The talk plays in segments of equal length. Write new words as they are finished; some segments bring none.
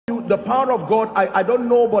the power of God, I don't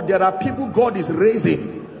know, but there are people God is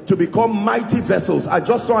raising to become mighty vessels. I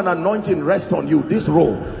just saw an anointing rest on you, this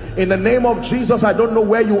row. In the name of Jesus, I don't know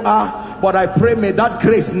where you are, but I pray may that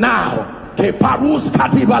grace now, let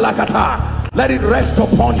it rest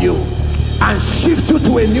upon you and shift you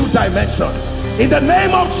to a new dimension. In the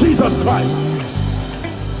name of Jesus Christ.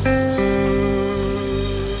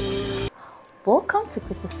 Welcome to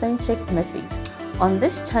Christocentric Message. On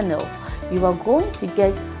this channel, you are going to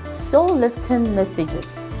get soul-lifting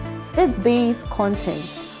messages, faith-based content,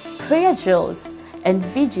 prayer drills, and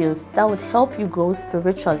videos that would help you grow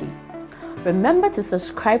spiritually. Remember to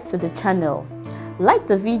subscribe to the channel, like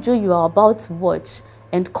the video you are about to watch,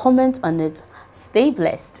 and comment on it. Stay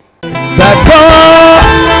blessed. That God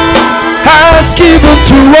has given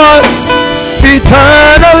to us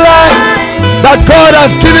eternal life. That God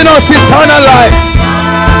has given us eternal life.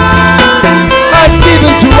 Has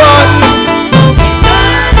given to us.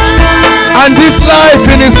 And this life is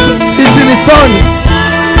in His Son.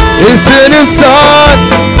 Is in His Son.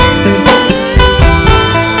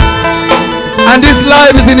 And this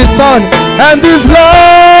life is in His Son. And this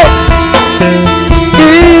life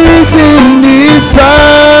is in His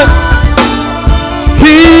Son.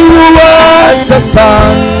 He who was the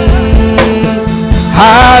Son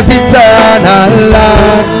has eternal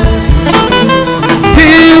life.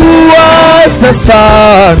 He who was the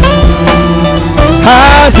Son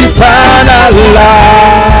has eternal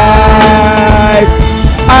life.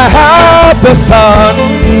 I have the Son,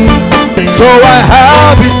 so I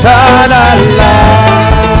have eternal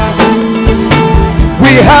life.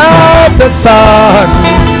 We have the Son,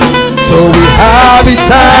 so we have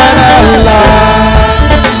eternal life.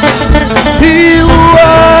 He who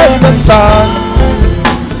was the Son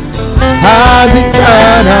has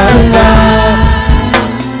eternal life.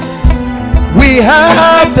 We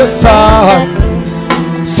have the Son,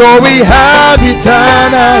 so we have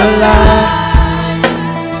eternal life.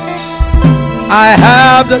 I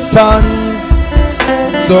have the Son,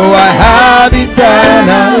 so I have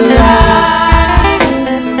eternal life.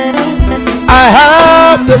 I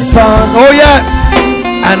have the Son, oh yes,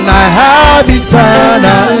 and I have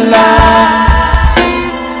eternal life.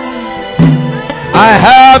 I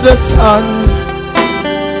have the Son,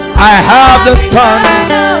 I have the Son,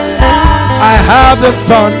 I have the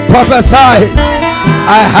Son. Prophesy,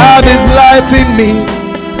 I have His life in me,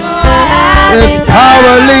 His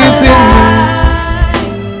power lives in me.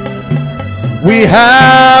 We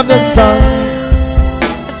have the Son,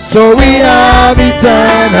 so we have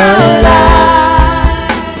eternal life.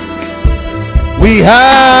 We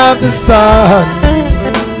have the Son,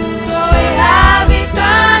 so we have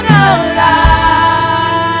eternal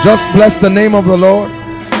life. Just bless the name of the Lord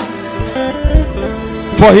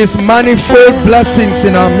for His manifold blessings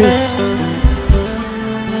in our midst.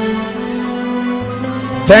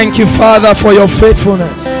 Thank you, Father, for your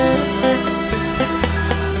faithfulness.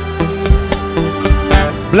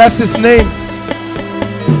 Bless His name.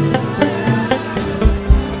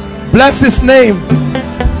 Bless His name.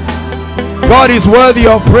 God is worthy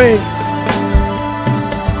of praise.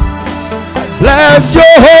 Bless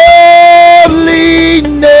your holy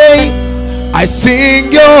name. I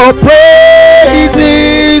sing your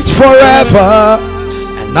praises forever,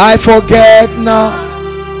 and I forget not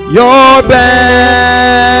your benefits.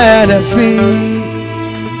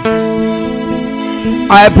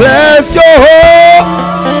 I bless your holy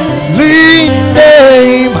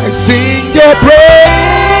name. I sing your praises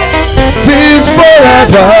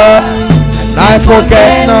forever, and I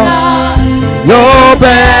forget not your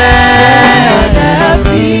benefits.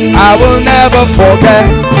 I will never forget,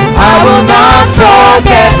 I will not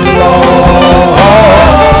forget, Lord,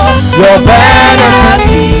 your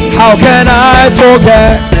benefits. How can I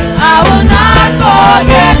forget? I will not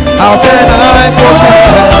forget. How can I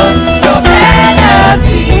forget your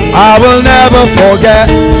benefits? I will never forget.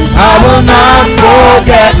 I will not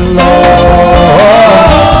forget, Lord,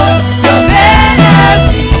 your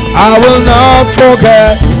benefits. I will not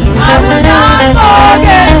forget. I will not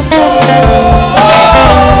forget, Lord,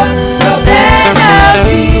 your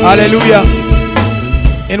benefits. Hallelujah.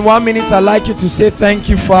 In 1 minute, I'd like you to say thank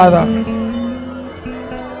you, Father,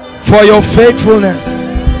 for your faithfulness.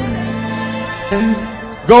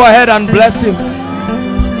 Go ahead and bless Him.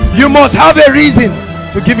 You must have a reason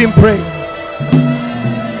to give Him praise.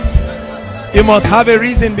 You must have a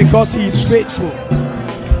reason, because He is faithful.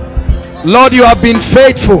 Lord, you have been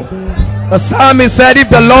faithful. The psalmist said, if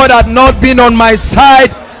the Lord had not been on my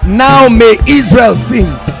side, now may Israel sing.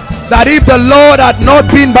 That if the Lord had not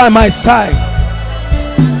been by my side.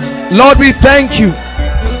 Lord, we thank you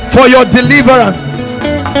for your deliverance,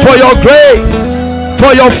 for your grace,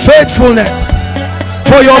 for your faithfulness,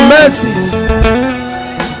 for your mercies.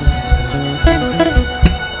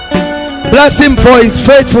 Bless him for his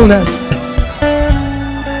faithfulness.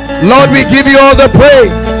 Lord, we give you all the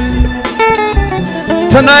praise.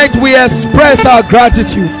 Tonight we express our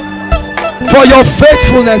gratitude for your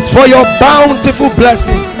faithfulness, for your bountiful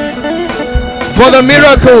blessings, for the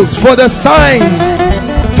miracles, for the signs,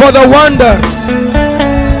 for the wonders,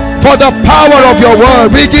 for the power of your word.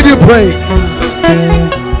 We give you praise.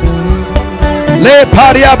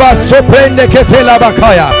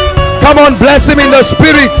 Come on, bless him in the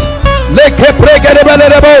spirit.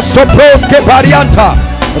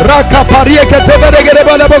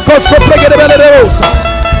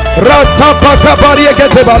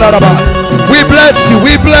 We bless you,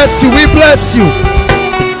 we bless you, we bless you.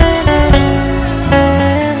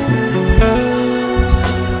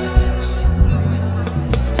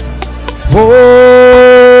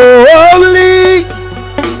 Holy,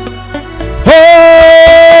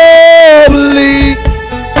 holy,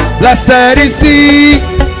 blessed is he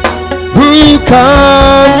who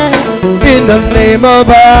comes in the name of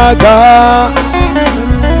our God.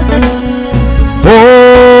 Holy,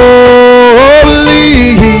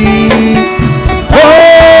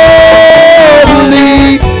 holy,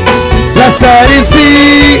 blessed is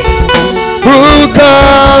he who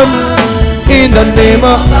comes in the name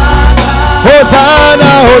of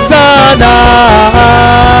Hosanna, Hosanna,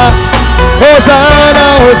 Hosanna,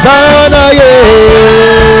 Hosanna,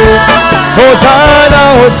 yeah. Hosanna,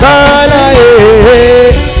 Hosanna, yeah.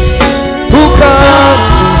 Who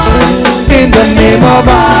comes in the name of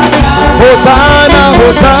Hosanna,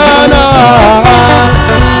 Hosanna,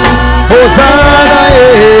 Hosanna,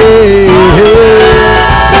 yeah.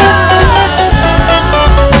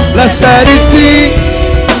 Blessed is he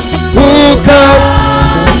who comes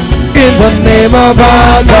in the name of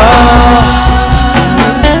our God.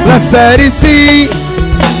 Blessed is he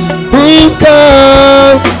who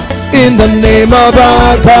comes in the name of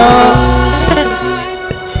our God.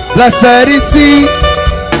 Blessed is he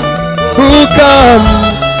who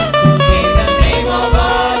comes in the name of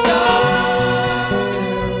our God.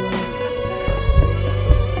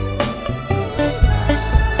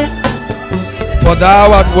 For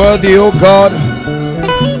thou art worthy, O God,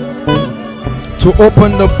 to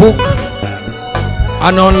open the book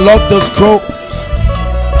and unlock the scrolls.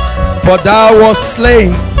 For thou wast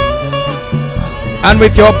slain, and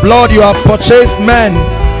with your blood you have purchased men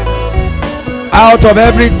out of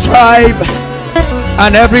every tribe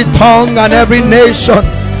and every tongue and every nation,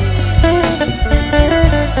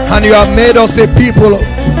 and you have made us a people.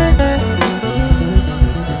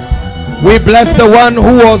 We bless the one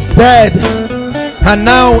who was dead and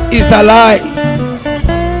now is alive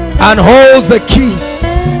and holds the keys.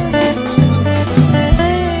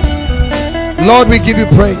 Lord, we give you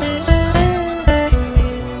praise.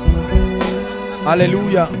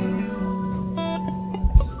 Hallelujah.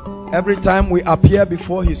 Every time we appear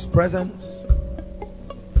before his presence,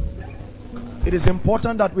 it is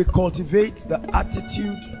important that we cultivate the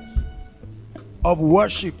attitude of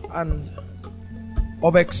worship and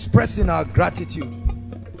of expressing our gratitude.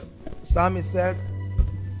 Psalmist said,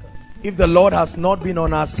 if the Lord has not been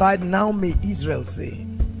on our side, now may Israel say.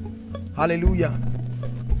 Hallelujah.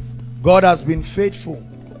 God has been faithful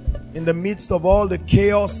in the midst of all the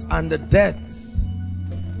chaos and the deaths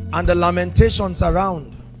and the lamentations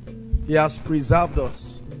around. He has preserved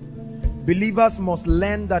us. Believers must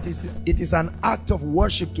learn that it is an act of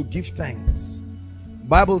worship to give thanks.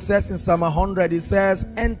 Bible says in Psalm 100, it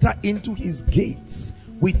says, enter into his gates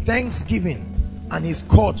with thanksgiving and his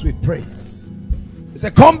courts with praise. It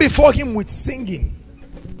said, come before him with singing.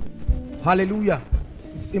 Hallelujah.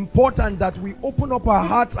 It's important that we open up our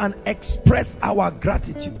hearts and express our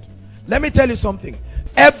gratitude. Let me tell you something.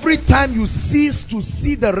 Every time you cease to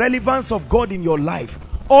see the relevance of God in your life,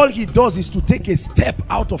 all he does is to take a step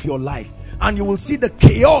out of your life, and you will see the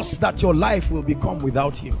chaos that your life will become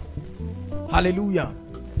without him. Hallelujah.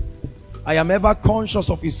 I am ever conscious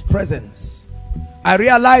of his presence. I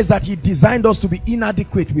realize that he designed us to be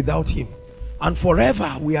inadequate without him, and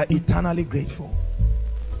forever we are eternally grateful.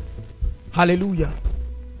 Hallelujah.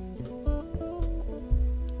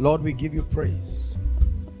 Lord, we give you praise.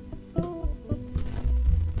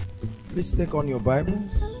 Please take on your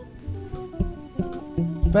Bibles.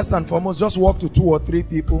 First and foremost, just walk to 2 or 3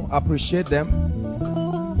 people. Appreciate them.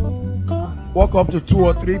 Walk up to 2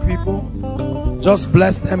 or 3 people. Just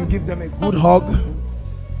bless them. Give them a good hug.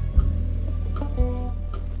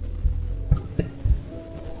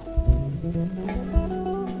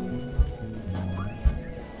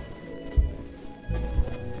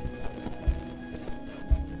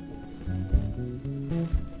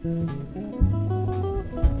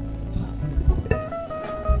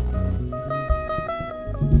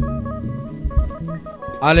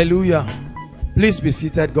 Hallelujah. Please be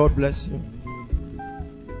seated. God bless you.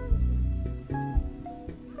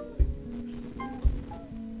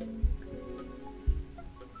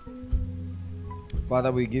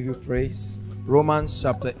 Father, we give you praise. Romans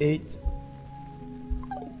chapter 8.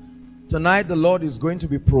 Tonight the Lord is going to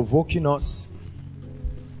be provoking us.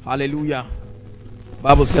 Hallelujah.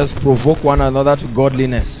 Bible says provoke one another to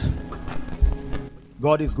godliness.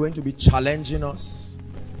 God is going to be challenging us.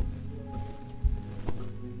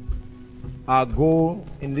 Our goal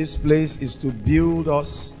in this place is to build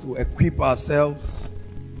us, to equip ourselves.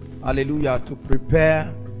 Hallelujah. To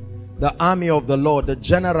prepare the army of the Lord, the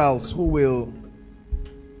generals who will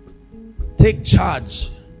take charge.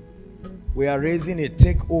 We are raising a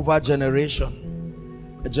takeover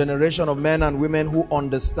generation. A generation of men and women who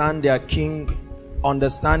understand their King,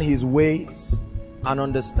 understand his ways, and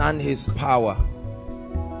understand his power.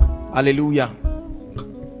 Hallelujah.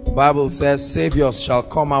 The Bible says saviors shall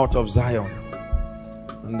come out of Zion,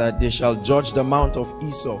 and that they shall judge the mount of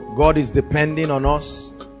Esau. God is depending on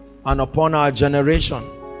us and upon our generation.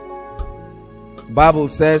 Bible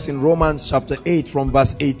says in Romans chapter 8 from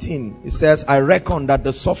verse 18, it says, I reckon that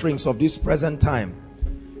the sufferings of this present time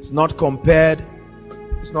is not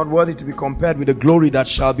worthy to be compared with the glory that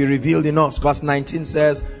shall be revealed in us. Verse 19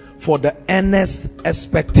 says, for the earnest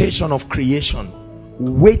expectation of creation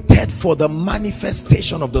waited for the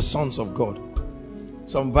manifestation of the sons of God.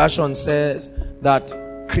 Some version says that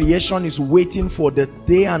creation is waiting for the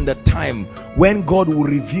day and the time when God will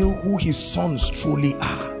reveal who his sons truly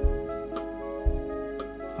are.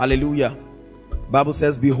 Hallelujah. Bible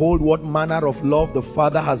says, behold what manner of love the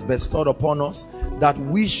Father has bestowed upon us, that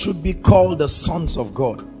we should be called the sons of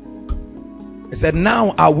God. He said,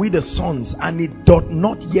 now are we the sons, and it doth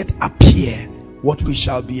not yet appear what we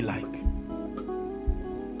shall be like.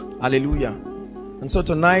 Hallelujah. And so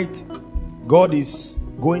tonight God is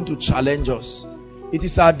going to challenge us. It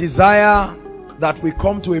is our desire that we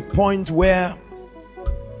come to a point where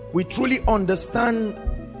we truly understand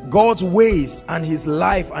God's ways and his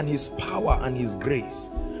life and his power and his grace.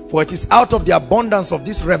 For it is out of the abundance of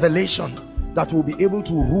this revelation that we'll be able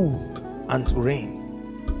to rule and to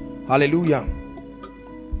reign. Hallelujah.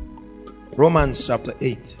 Romans chapter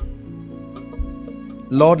 8.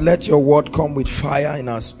 Lord, let your word come with fire in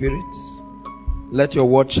our spirits. Let your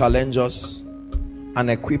word challenge us and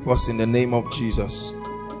equip us in the name of Jesus.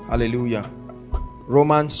 Hallelujah.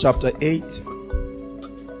 Romans chapter 8.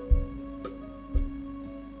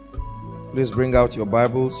 Please bring out your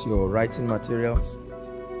Bibles, your writing materials.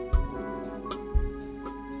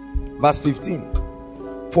 Verse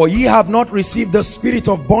 15. For ye have not received the spirit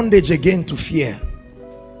of bondage again to fear,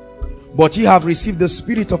 but ye have received the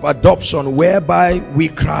spirit of adoption, whereby we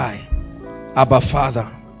cry, Abba, Father.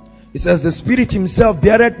 It says, the Spirit himself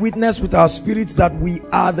beareth witness with our spirits that we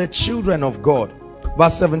are the children of God.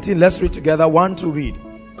 Verse 17, let's read together. 1, 2, read.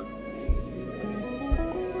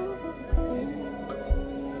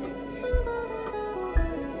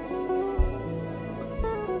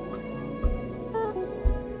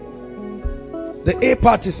 The A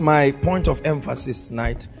part is my point of emphasis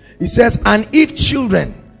tonight. It says, and if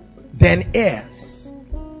children, then heirs.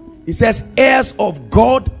 It says, heirs of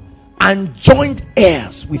God and joint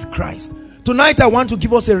heirs with Christ. Tonight I want to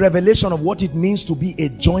give us a revelation of what it means to be a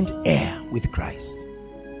joint heir with Christ.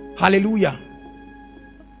 Hallelujah.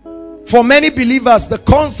 For many believers, the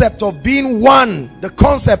concept of being one, the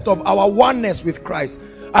concept of our oneness with Christ,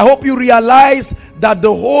 I hope you realize that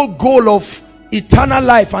the whole goal of eternal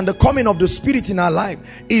life and the coming of the Spirit in our life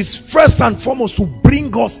is first and foremost to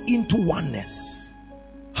bring us into oneness.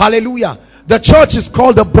 Hallelujah. The church is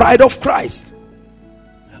called the bride of Christ.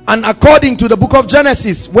 And according to the book of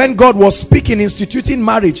Genesis, when God was speaking, instituting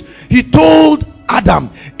marriage, he told Adam,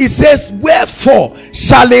 he says, wherefore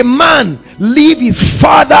shall a man leave his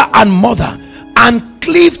father and mother and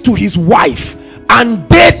cleave to his wife, and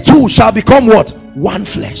they two shall become what? One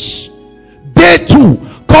flesh. They two,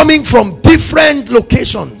 coming from different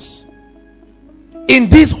locations, in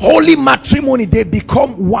this holy matrimony, they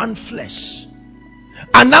become one flesh.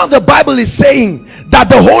 And now the Bible is saying that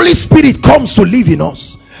the Holy Spirit comes to live in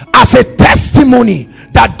us as a testimony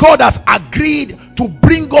that God has agreed to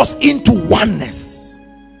bring us into oneness.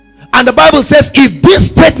 And the Bible says, if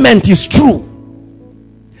this statement is true,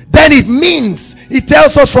 then it means, it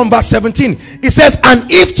tells us from verse 17, it says, and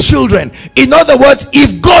if children, in other words,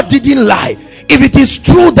 if God didn't lie, if it is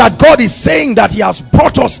true that God is saying that he has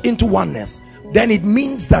brought us into oneness, then it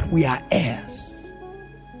means that we are heirs.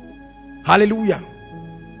 Hallelujah.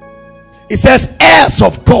 It says heirs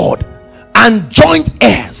of God and joint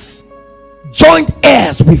heirs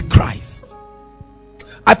with Christ.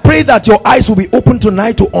 I pray that your eyes will be open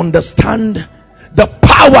tonight to understand the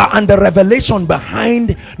power and the revelation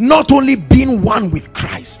behind not only being one with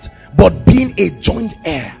Christ, but being a joint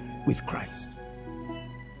heir with Christ.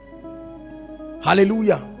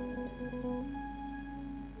 Hallelujah.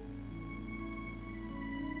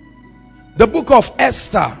 The book of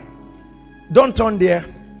Esther, don't turn there.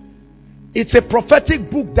 It's a prophetic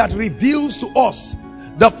book that reveals to us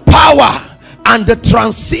the power and the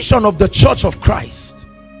transition of the church of Christ,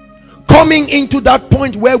 coming into that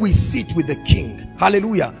point where we sit with the king.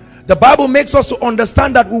 Hallelujah. The Bible makes us to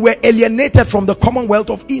understand that we were alienated from the commonwealth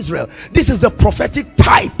of Israel. This is the prophetic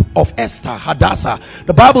type of Esther, Hadassah.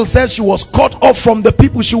 The Bible says she was cut off from the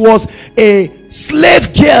people. She was a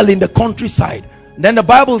slave girl in the countryside. Then the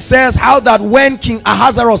Bible says how that when King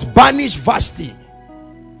Ahasuerus banished Vashti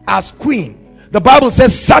as queen, the Bible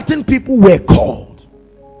says certain people were called,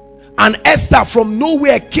 and Esther from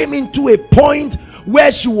nowhere came into a point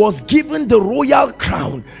where she was given the royal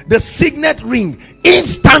crown, the signet ring.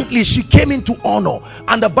 Instantly she came into honor,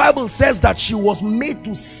 and the Bible says that she was made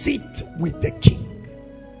to sit with the king.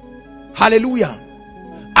 Hallelujah.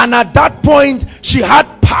 And at that point she had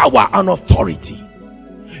power and authority.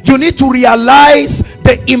 You need to realize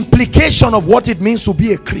the implication of what it means to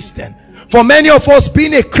be a Christian. For many of us,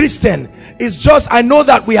 being a Christian is just, I know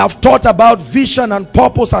that we have taught about vision and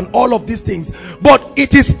purpose and all of these things, but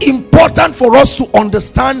it is important for us to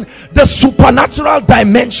understand the supernatural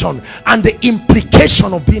dimension and the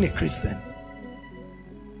implication of being a Christian.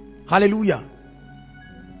 Hallelujah.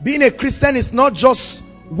 Being a Christian is not just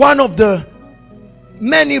one of the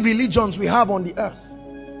many religions we have on the earth.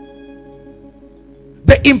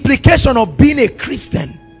 The implication of being a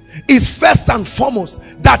Christian is first and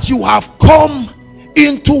foremost that you have come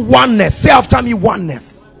into oneness. Say after me,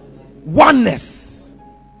 oneness. Oneness.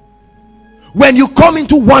 When you come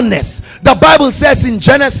into oneness, the Bible says in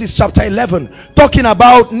Genesis chapter 11, talking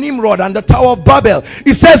about Nimrod and the Tower of Babel,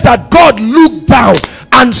 it says that God looked down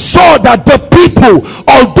and saw that the people,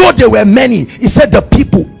 although they were many, he said the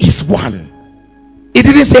people is one. It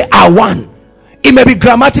didn't say are one. It may be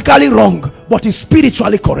grammatically wrong, but it's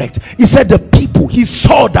spiritually correct. He said the people, he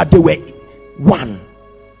saw that they were one.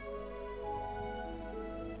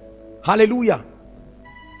 Hallelujah.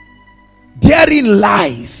 Therein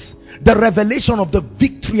lies the revelation of the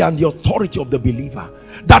victory and the authority of the believer.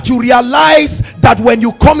 That you realize that when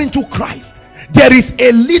you come into Christ, there is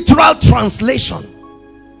a literal translation.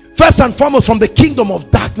 First and foremost, from the kingdom of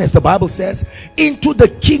darkness, the Bible says, into the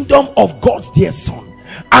kingdom of God's dear Son.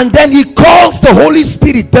 And then he calls the Holy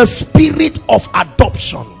Spirit the Spirit of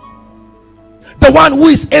adoption, the one who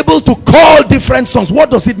is able to call different sons.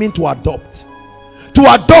 What does it mean to adopt?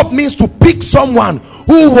 To adopt means to pick someone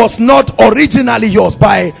who was not originally yours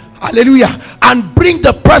by, hallelujah, and bring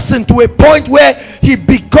the person to a point where he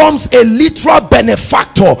becomes a literal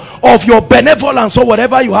benefactor of your benevolence or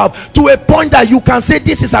whatever you have, to a point that you can say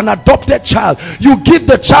this is an adopted child. You give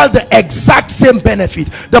the child the exact same benefit.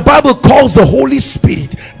 The Bible calls the Holy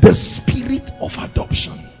Spirit the Spirit of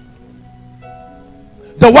adoption,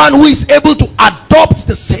 the one who is able to adopt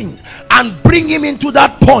the saint and bring him into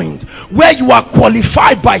that point where you are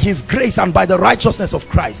qualified by his grace and by the righteousness of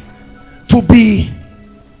Christ to be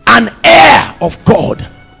an heir of God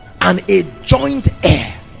and a joint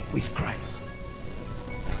heir with Christ.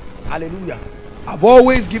 Hallelujah. I've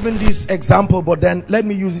always given this example, but then let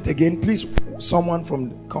me use it again. Please, someone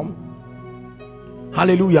from come.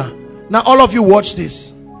 Hallelujah. Now all of you watch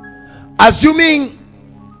this. Assuming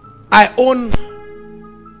I own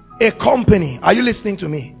a company, are you listening to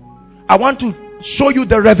me? I want to show you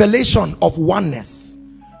the revelation of oneness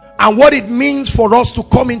and what it means for us to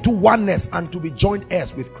come into oneness and to be joint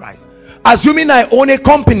heirs with Christ. Assuming I own a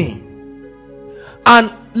company,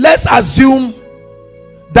 and let's assume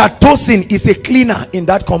that Tosin is a cleaner in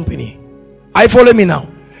that company. Are you following me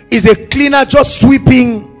now? Is a cleaner just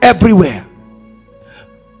sweeping everywhere,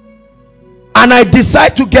 and I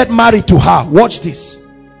decide to get married to her. Watch this.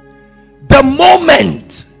 The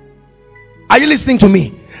moment, are you listening to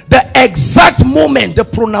me? The exact moment the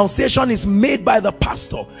pronunciation is made by the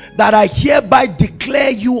pastor that I hereby declare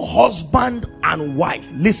you husband and wife.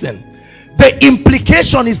 Listen, the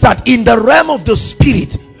implication is that in the realm of the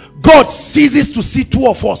spirit, God ceases to see two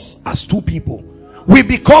of us as two people. We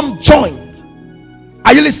become joined.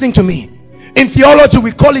 Are you listening to me? In theology,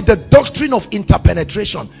 we call it the doctrine of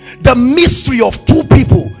interpenetration. The mystery of two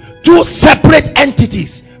people, two separate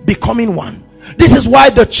entities becoming one. This is why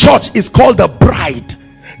the church is called the bride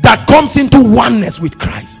that comes into oneness with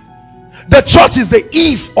Christ. The church is the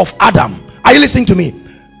Eve of Adam. Are you listening to me?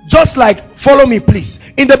 Just like, follow me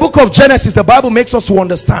please, in the book of Genesis, the Bible makes us to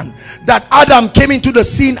understand that Adam came into the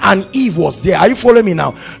scene and Eve was there. Are you following me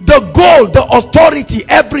now? The goal, the authority,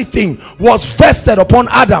 everything was vested upon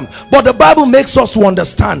Adam. But the Bible makes us to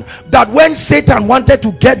understand that when Satan wanted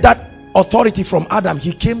to get that authority from Adam,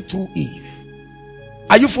 he came through Eve.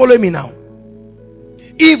 Are you following me now?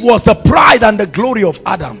 Eve was the pride and the glory of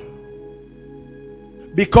Adam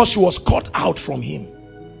because she was cut out from him.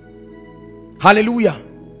 Hallelujah.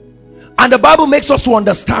 And the Bible makes us to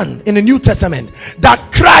understand in the New Testament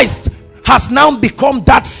that Christ has now become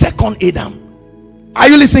that second Adam. Are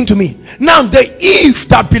you listening to me? Now the Eve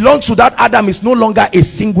that belongs to that Adam is no longer a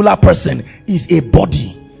singular person, is a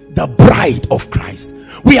body, the bride of Christ.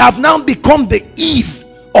 We have now become the Eve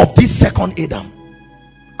of this second Adam.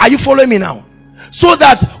 Are you following me now? So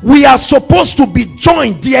that we are supposed to be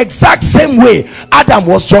joined the exact same way Adam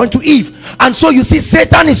was joined to Eve. And so you see,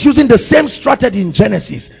 Satan is using the same strategy in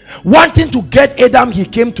Genesis. Wanting to get Adam, he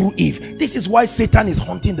came through Eve. This is why Satan is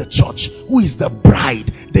hunting the church, who is the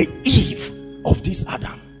bride, the Eve of this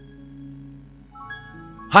Adam.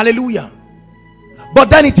 Hallelujah. But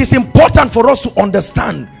then it is important for us to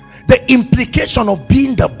understand the implication of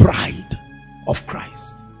being the bride of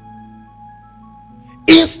Christ.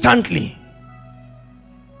 Instantly,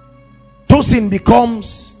 Tosin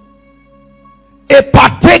becomes a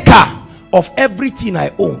partaker of everything I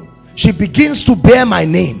own. She begins to bear my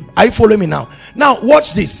name. Are you following me now? Now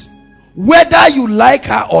watch this. Whether you like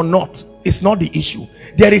her or not is not the issue.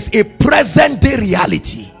 There is a present day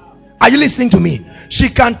reality. Are you listening to me? She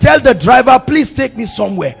can tell the driver, please take me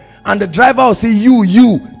somewhere, and the driver will say,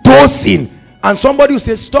 you Tosin, and somebody will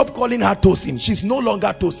say, stop calling her Tosin. She's no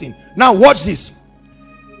longer Tosin. Now watch this.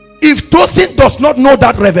 If Tosin does not know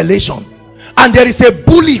that revelation, and there is a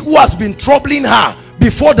bully who has been troubling her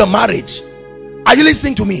before the marriage, are you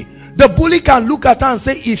listening to me? The bully can look at her and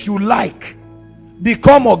say, if you like,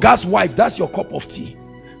 become Oga's wife. That's your cup of tea.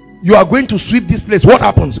 You are going to sweep this place. What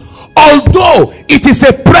happens? Although it is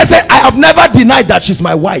a present, I have never denied that she's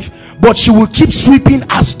my wife, but she will keep sweeping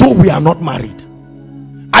as though we are not married.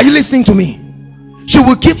 Are you listening to me? She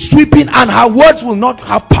will keep sweeping, and her words will not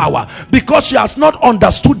have power because she has not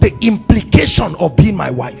understood the implication of being my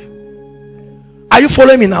wife. Are you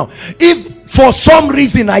following me now? If for some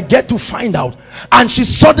reason I get to find out and she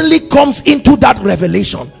suddenly comes into that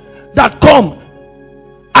revelation that, come,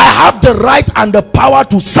 I have the right and the power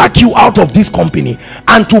to sack you out of this company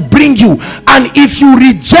and to bring you, and if you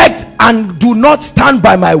reject and do not stand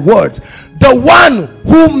by my words, the one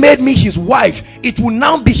who made me his wife, it will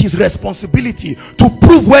now be his responsibility to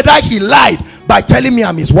prove whether he lied by telling me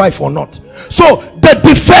I'm his wife or not. So the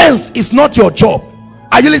defense is not your job.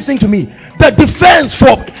 Are you listening to me? The defense,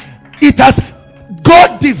 for it has,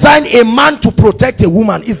 God designed a man to protect a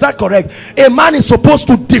woman. Is that correct? A man is supposed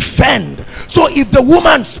to defend. So if the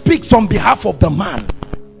woman speaks on behalf of the man,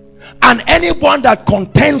 and anyone that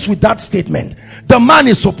contends with that statement, the man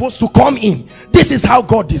is supposed to come in. This is how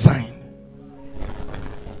God designed.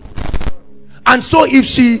 And so if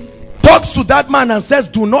she talks to that man and says,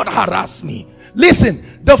 do not harass me, listen,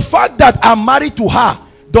 the fact that I'm married to her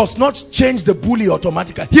does not change the bully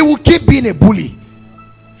automatically. He will keep being a bully.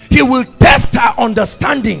 He will test her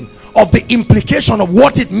understanding of the implication of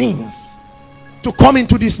what it means to come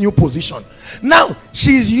into this new position. Now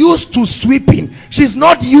she's used to sweeping. She's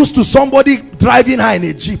not used to somebody driving her in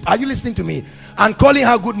a jeep. Are you listening to me? And calling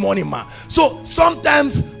her good morning, ma. So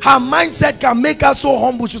sometimes her mindset can make her so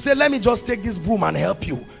humble. She'll say, let me just take this broom and help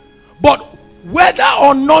you. But whether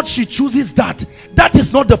or not she chooses that, that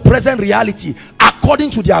is not the present reality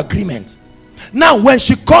according to the agreement. Now when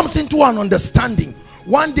she comes into an understanding,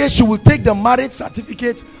 one day she will take the marriage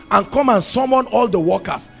certificate and come and summon all the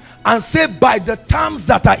workers and say, by the terms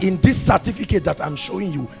that are in this certificate that I'm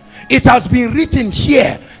showing you, it has been written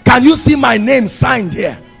here. Can you see my name signed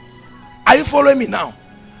here? Are you following me now?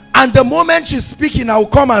 And the moment she's speaking, I will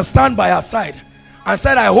come and stand by her side and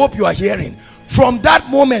said, I hope you are hearing. From that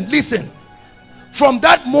moment, listen, from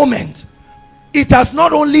that moment, it has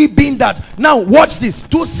not only been that. Now watch this,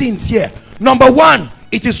 two scenes here. Number one,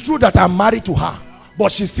 it is true that I'm married to her,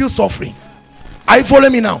 but she's still suffering. Are you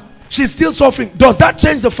following me now? She's still suffering. Does that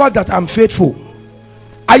change the fact that I'm faithful?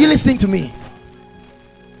 Are you listening to me?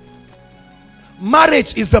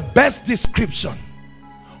 Marriage is the best description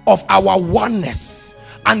of our oneness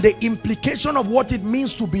and the implication of what it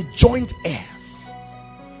means to be joint heirs.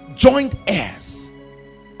 Joint heirs.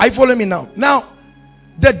 Are you following me now? Now,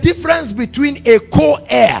 the difference between a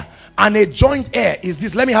co-heir and a joint heir is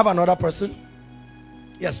this. Let me have another person.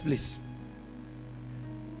 Yes, please.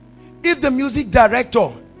 If the music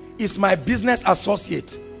director is my business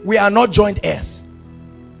associate, we are not joint heirs.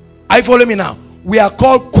 Are you following me now? We are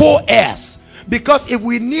called co-heirs, because if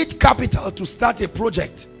we need capital to start a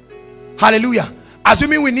project, hallelujah,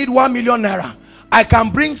 assuming we need 1 million naira, I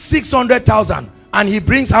can bring 600,000 and he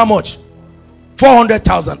brings how much?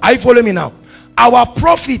 400,000. Are you following me now? Our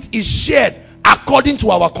profit is shared according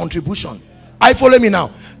to our contribution. Are you following me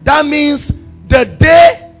now? That means the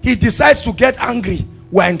day he decides to get angry,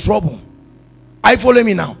 we're in trouble. Are you following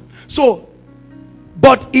me now? So,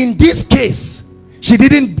 but in this case, she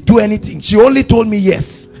didn't do anything. She only told me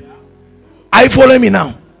yes. Are you following me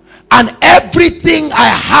now? And everything I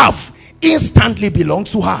have instantly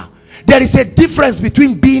belongs to her. There is a difference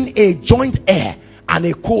between being a joint heir and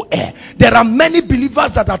a co-heir. There are many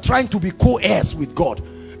believers that are trying to be co-heirs with God.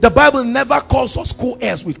 The Bible never calls us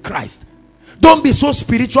co-heirs with Christ. Don't be so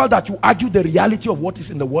spiritual that you argue the reality of what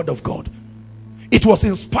is in the Word of God. It was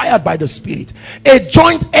inspired by the Spirit. A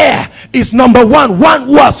joint heir is number one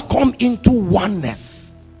who has come into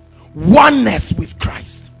oneness with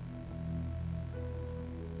Christ.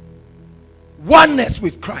 Oneness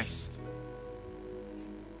with Christ.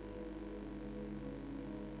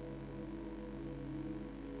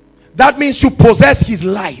 That means you possess his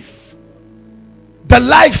life. The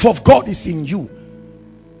life of God is in you.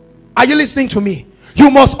 Are you listening to me? You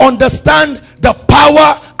must understand the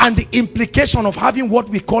power and the implication of having what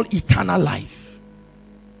we call eternal life.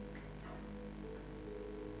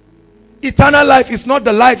 Eternal life is not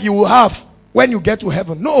the life you will have when you get to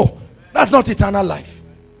heaven. No, that's not eternal life.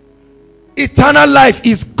 Eternal life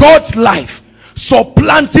is God's life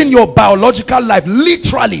supplanting your biological life,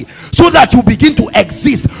 literally, so that you begin to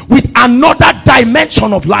exist with another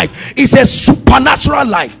dimension of life. It's a supernatural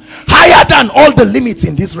life, higher than all the limits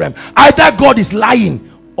in this realm. Either God is lying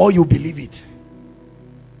or you believe it.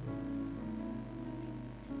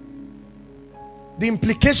 The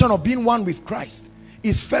implication of being one with Christ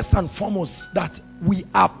is first and foremost that we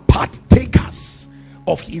are partakers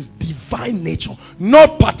of his divine nature,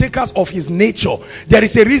 not partakers of his nature. There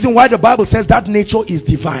is a reason why the Bible says that nature is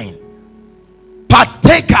divine.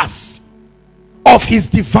 Partakers of his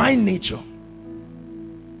divine nature.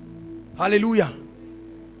 Hallelujah.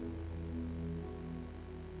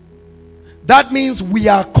 That means we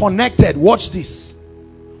are connected. Watch this.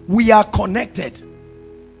 We are connected.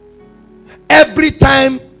 Every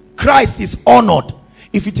time Christ is honored,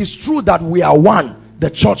 if it is true that we are one, the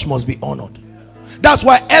church must be honored. That's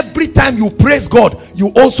why every time you praise God, you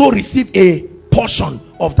also receive a portion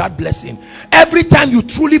of that blessing. Every time you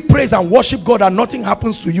truly praise and worship God and nothing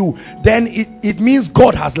happens to you, then it means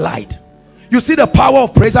God has lied. You see the power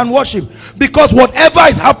of praise and worship, because whatever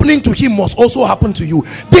is happening to him must also happen to you.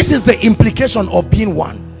 This is the implication of being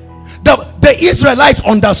one. The Israelites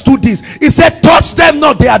understood this. He said, touch them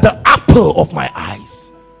not, they are the apple of my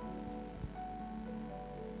eyes.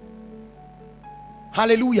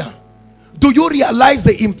 Hallelujah. Do you realize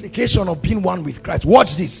the implication of being one with Christ?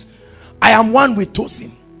 Watch this. I am one with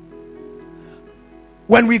Tosin.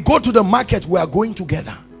 When we go to the market, we are going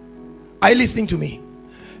together. Are you listening to me?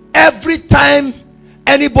 Every time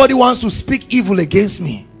anybody wants to speak evil against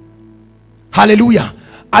me, hallelujah,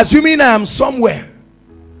 assuming I am somewhere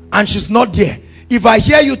and she's not there, if I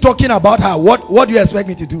hear you talking about her, what do you expect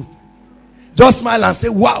me to do? Just smile and say,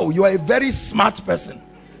 wow, you are a very smart person.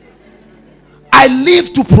 I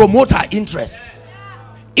live to promote her interest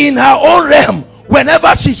in her own realm.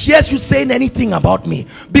 Whenever she hears you saying anything about me,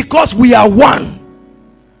 because we are one.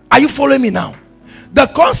 Are you following me now? The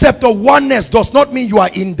concept of oneness does not mean you are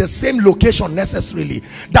in the same location necessarily,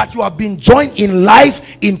 that you have been joined in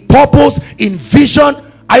life, in purpose, in vision.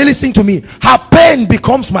 Are you listening to me? Her pain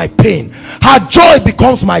becomes my pain, her joy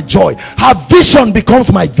becomes my joy, her vision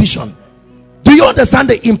becomes my vision. Do you understand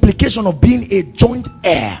the implication of being a joint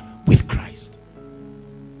heir with Christ?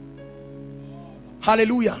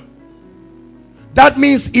 Hallelujah. That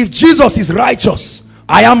means if Jesus is righteous,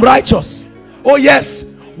 I am righteous. Oh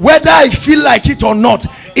yes, whether I feel like it or not,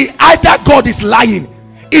 either God is lying.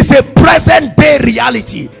 It's a present day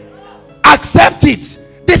reality. Accept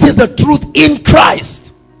it. This is the truth in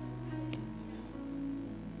Christ.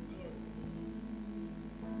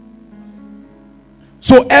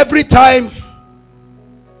 So every time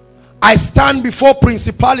I stand before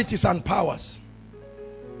principalities and powers,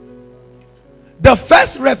 the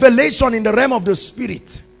first revelation in the realm of the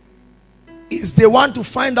spirit is they want to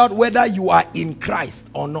find out whether you are in Christ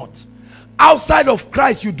or not. Outside of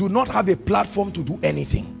Christ, you do not have a platform to do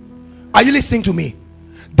anything. Are you listening to me?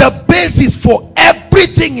 The basis for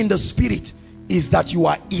everything in the spirit is that you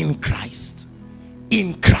are in Christ.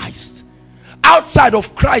 In Christ. Outside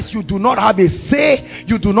of Christ, you do not have a say,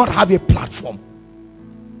 you do not have a platform.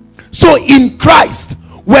 So in Christ,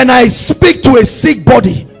 when I speak to a sick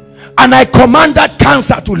body, and I command that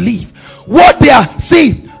cancer to leave. What they are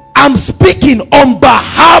saying, I'm speaking on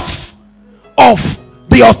behalf of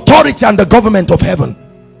the authority and the government of heaven.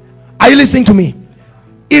 Are you listening to me?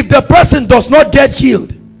 If the person does not get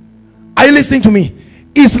healed, are you listening to me?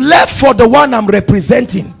 It's left for the one I'm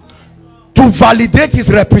representing to validate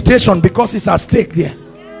his reputation, because it's at stake there.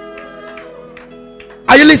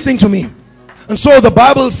 Are you listening to me? And so the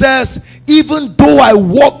Bible says, even though I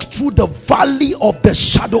walk through the valley of the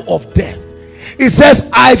shadow of death, it says,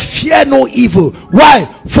 I fear no evil. Why?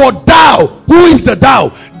 For thou, who is the thou?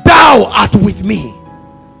 Thou art with me.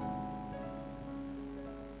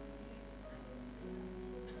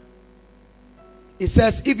 It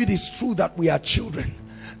says, if it is true that we are children,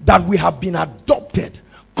 that we have been adopted,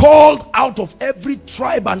 called out of every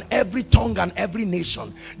tribe and every tongue and every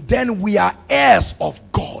nation, then we are heirs of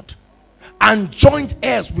God and joint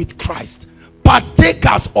heirs with Christ,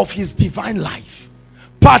 partakers of his divine life.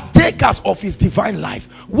 Partakers of his divine life.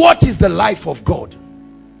 What is the life of God?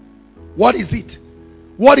 What is it?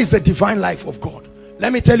 What is the divine life of God?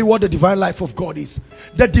 Let me tell you what the divine life of God is.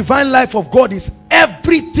 The divine life of God is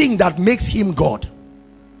everything that makes him God.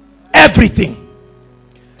 Everything.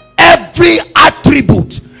 Every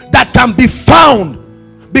attribute that can be found,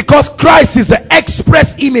 because Christ is the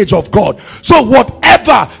express image of God. So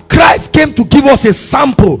whatever, Christ came to give us a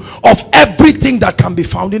sample of everything that can be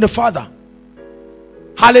found in the Father.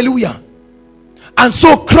 Hallelujah. And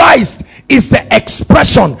so Christ is the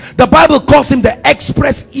expression. The Bible calls him the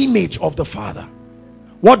express image of the Father.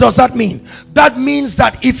 What does that mean? That means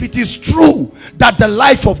that if it is true that the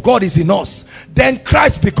life of God is in us, then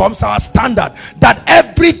Christ becomes our standard. That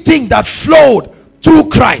everything that flowed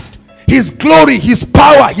through Christ, his glory, his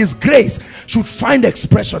power, his grace, should find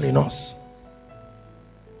expression in us.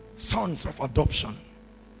 Sons of adoption.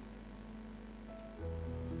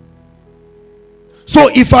 So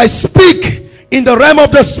if I speak in the realm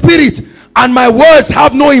of the spirit and my words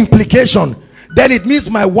have no implication, then it means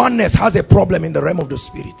my oneness has a problem in the realm of the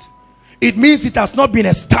spirit. It means it has not been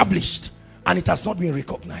established and it has not been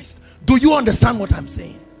recognized. Do you understand what I'm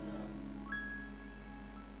saying?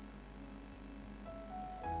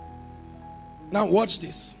 Now watch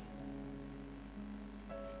this.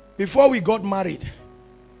 Before we got married,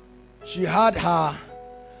 she had her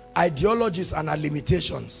ideologies and her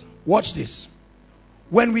limitations. Watch this.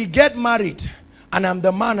 When we get married and I'm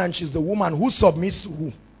the man and she's the woman, who submits to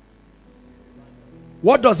who?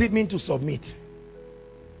 What does it mean to submit?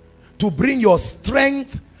 To bring your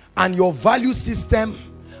strength and your value system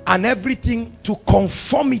and everything to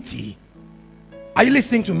conformity. Are you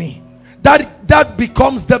listening to me? That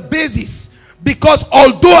becomes the basis. Because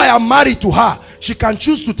although I am married to her, she can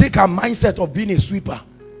choose to take her mindset of being a sweeper.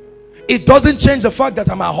 It doesn't change the fact that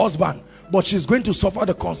I'm her husband, but she's going to suffer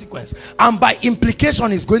the consequence. And by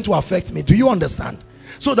implication, it's going to affect me. Do you understand?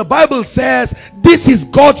 So the Bible says this is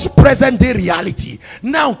God's present day reality.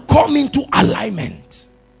 Now come into alignment.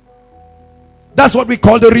 That's what we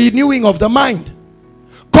call the renewing of the mind.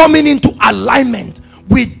 Coming into alignment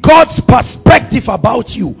with God's perspective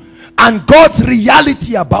about you and God's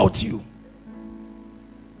reality about you.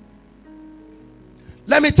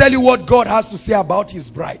 Let me tell you what God has to say about his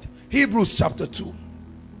bride. Hebrews chapter 2.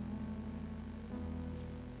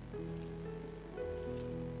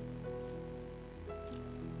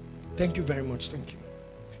 Thank you very much. Thank you.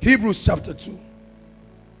 Hebrews chapter 2.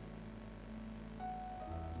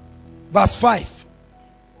 Verse 5.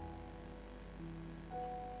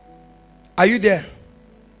 Are you there?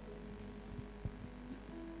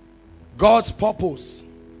 God's purpose.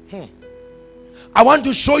 I want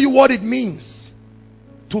to show you what it means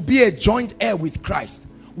to be a joint heir with Christ.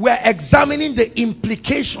 We're examining the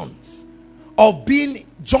implications of being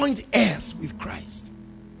joint heirs with Christ.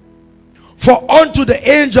 For unto the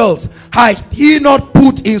angels hath he not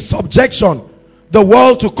put in subjection the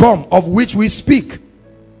world to come, of which we speak.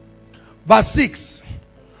 Verse 6.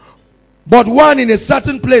 But one in a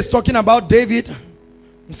certain place, talking about David,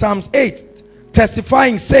 in Psalms 8,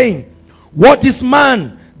 testifying, saying, what is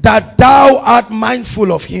man that thou art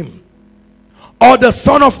mindful of him? Or the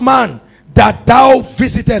son of man that thou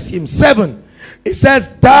visitest him? 7. It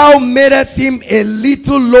says, thou madest him a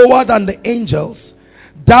little lower than the angels.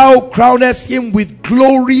 Thou crownest him with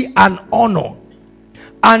glory and honor,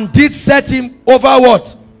 and did set him over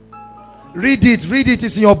what? Read it. Read it.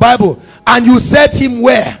 It's in your Bible. And you set him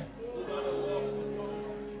where?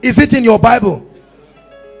 Is it in your Bible?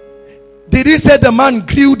 Did he say the man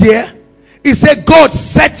grew there? He said God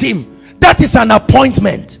set him. That is an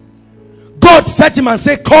appointment. God set him and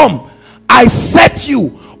said, come, I set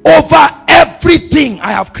you over everything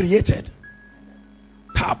I have created.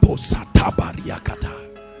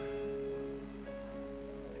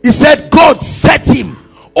 He said God set him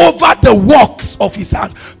over the works of his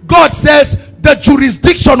hand. God says the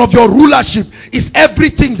jurisdiction of your rulership is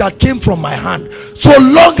everything that came from my hand. So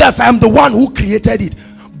long as I am the one who created it,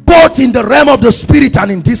 both in the realm of the spirit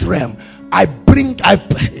and in this realm, I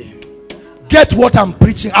get what I'm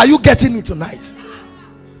preaching. Are you getting me tonight?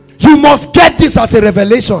 You must get this as a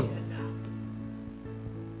revelation.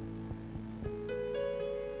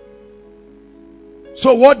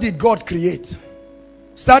 So what did God create?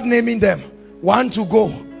 Start naming them. One to go.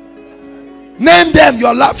 Name them.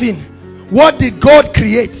 You're laughing. What did God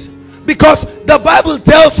create? Because the Bible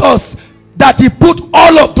tells us that he put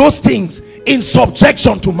all of those things in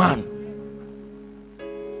subjection to man.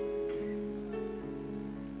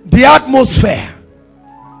 The atmosphere,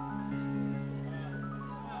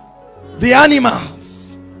 the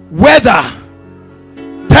animals, weather,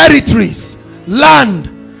 territories, land,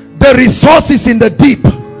 the resources in the deep.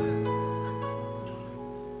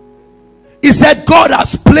 He said God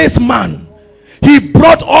has placed man. He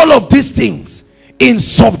brought all of these things in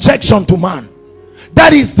subjection to man.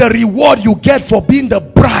 That is the reward you get for being the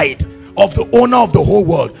bride of the owner of the whole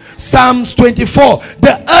world. Psalms 24,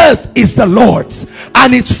 the earth is the Lord's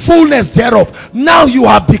and its fullness thereof. Now you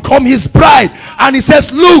have become his bride. And he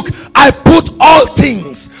says, look, I put all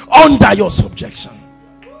things under your subjection.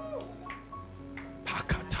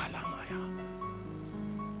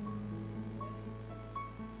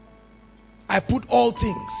 I put all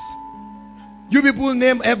things. You people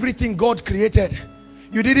name everything God created.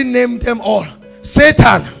 You didn't name them all.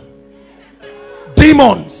 Satan,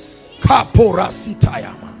 demons,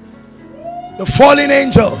 the fallen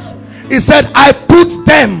angels. He said, I put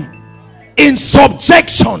them in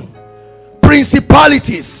subjection.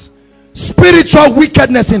 Principalities, spiritual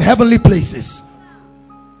wickedness in heavenly places.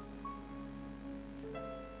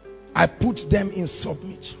 I put them in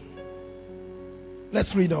submission.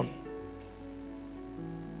 Let's read on.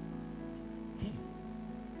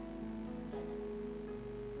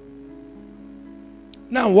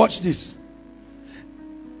 Now watch this.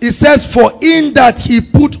 It says, for in that he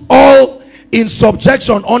put all in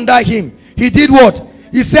subjection under him, he did what?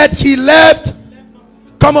 He said he left.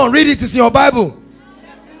 Come on, read it. It's in your Bible.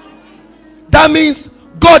 That means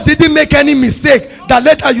God didn't make any mistake that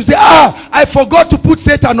later you say, I forgot to put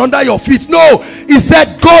Satan under your feet. No, he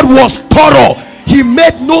said God was thorough. He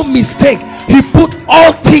made no mistake. He put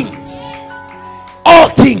all things. All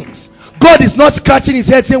things. God is not scratching his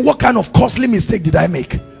head saying, what kind of costly mistake did I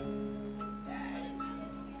make?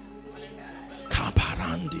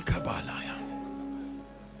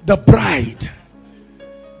 The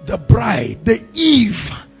bride, the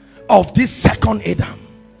Eve of this second Adam.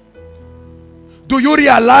 Do you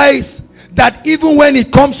realize that even when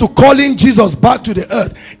it comes to calling Jesus back to the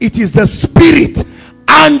earth, it is the spirit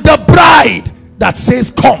and the bride that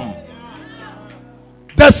says come?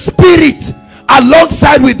 The spirit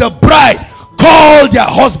alongside with the bride call their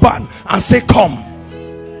husband and say come.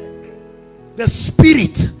 The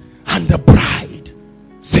spirit and the bride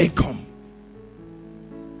say come.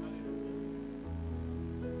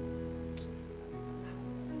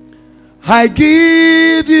 I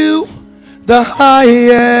give you the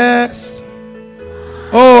highest.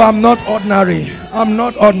 Oh, I'm not ordinary. I'm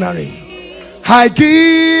not ordinary. I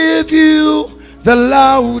give you the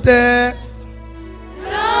loudest.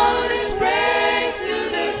 Loudest praise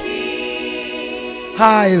to the King.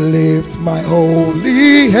 I lift my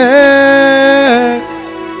holy hands.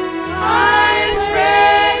 Highest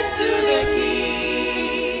praise to the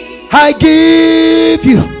King. I give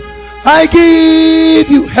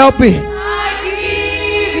you, help me. I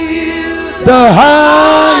give you The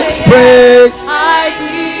highest praise. I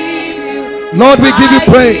give you. Lord, we give you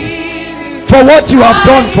praise for what you have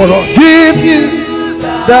done for us. Give you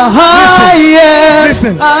the highest.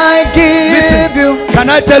 Listen. I give you. Can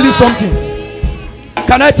I tell you something?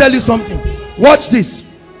 Can I tell you something? Watch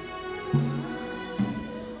this.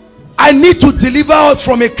 I need to deliver us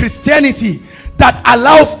from a Christianity that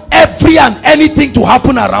allows every and anything to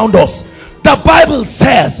happen around us. The Bible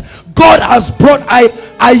says God has brought,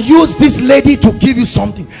 I use this lady to give you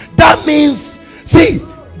something. That means, see,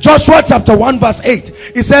 Joshua chapter 1 verse 8,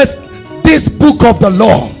 it says, this book of the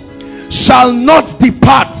law shall not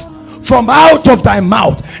depart from out of thy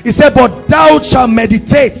mouth. He said, but thou shalt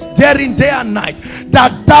meditate therein day and night,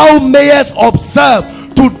 that thou mayest observe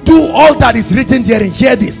to do all that is written therein.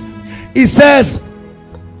 Hear this. He says,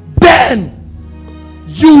 then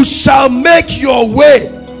you shall make your way.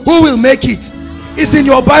 Who will make it? It's in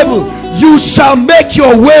your Bible. You shall make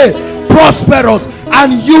your way prosperous,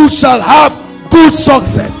 and you shall have good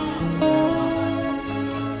success.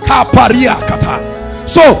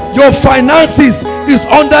 So your finances is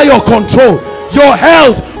under your control, your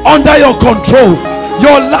health under your control,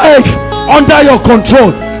 your life under your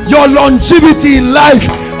control, your longevity in life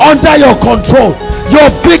under your control, your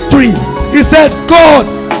victory. He says God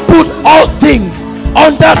put all things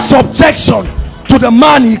under subjection to the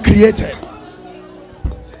man he created.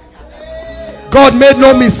 God made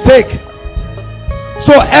no mistake.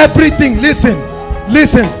 So everything, listen,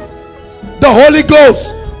 the Holy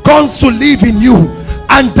Ghost comes to live in you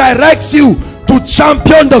and directs you to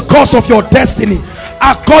champion the cause of your destiny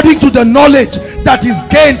according to the knowledge that is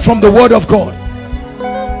gained from the word of God.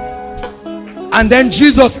 And then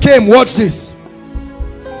Jesus came. Watch this.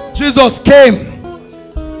 Jesus came.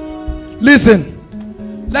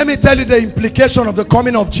 Listen, let me tell you the implication of the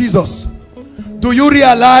coming of Jesus. Do you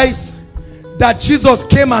realize that Jesus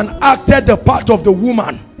came and acted the part of the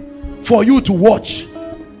woman for you to watch?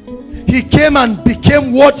 He came and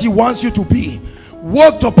became what he wants you to be,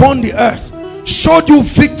 walked upon the earth, showed you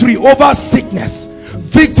victory over sickness,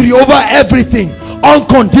 victory over everything,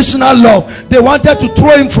 unconditional love. They wanted to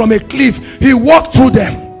throw him from a cliff. He walked through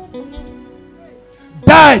them,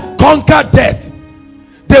 died, conquered death.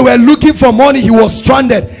 They were looking for money. He was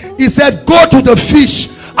stranded. He said, go to the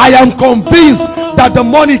fish. I am convinced that the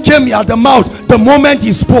money came at the mouth the moment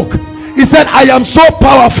he spoke. He said, I am so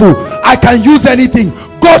powerful, I can use anything.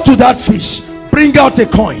 Go to that fish, bring out a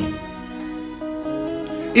coin.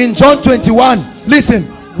 In John 21, listen,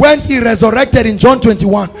 when he resurrected in John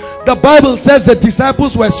 21, the Bible says the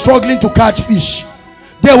disciples were struggling to catch fish.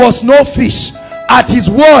 There was no fish. At his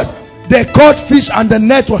word, they caught fish and the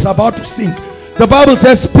net was about to sink. The Bible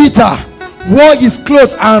says Peter wore his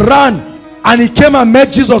clothes and ran, and he came and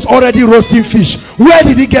met Jesus already roasting fish. Where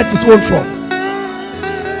did he get his own from?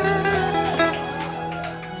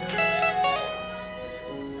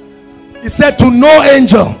 He said to no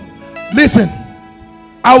angel. Listen,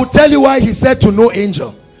 I will tell you why he said to no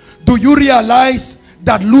angel. Do you realize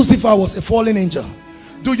that Lucifer was a fallen angel?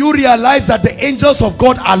 Do you realize that the angels of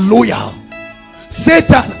God are loyal?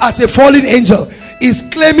 Satan, as a fallen angel, is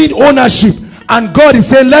claiming ownership, and God is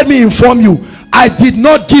saying, let me inform you, I did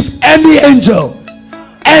not give any angel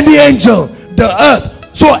the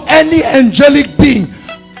earth. So any angelic being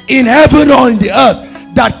in heaven or in the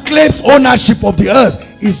earth that claims ownership of the earth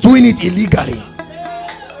is doing it illegally.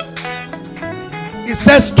 It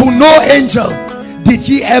says to no angel did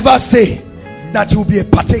he ever say that he will be a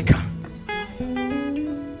partaker.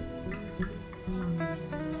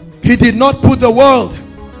 He did not put the world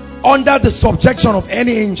under the subjection of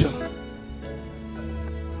any angel.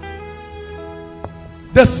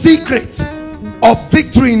 The secret of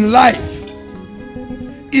victory in life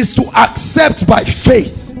is to accept by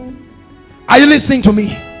faith. Are you listening to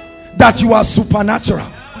me? That you are supernatural,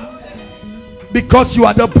 because you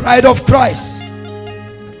are the bride of Christ.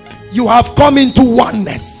 You have come into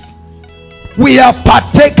oneness. We are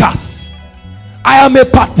partakers. I am a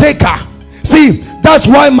partaker. See, that's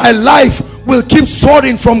why my life will keep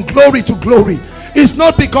soaring from glory to glory. It's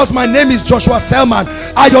not because my name is Joshua Selman.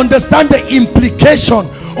 I understand the implication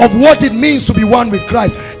of what it means to be one with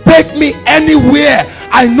Christ. Take me anywhere,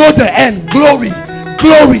 I know the end. Glory,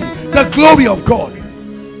 glory, the glory of God.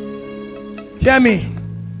 Hear me.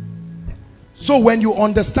 So when you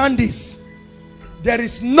understand this, there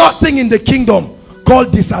is nothing in the kingdom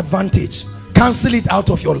called disadvantage. Cancel it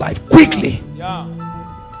out of your life quickly. Yeah.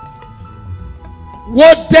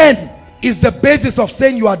 What then is the basis of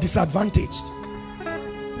saying you are disadvantaged?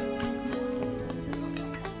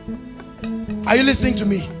 Are you listening to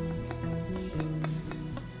me?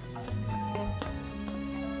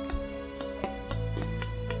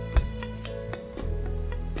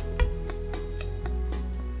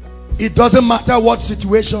 It doesn't matter what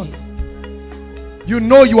situation. You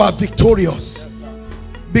know you are victorious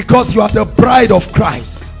because you are the bride of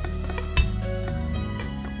Christ.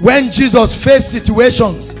 When Jesus faced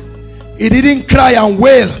situations, he didn't cry and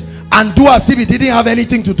wail and do as if he didn't have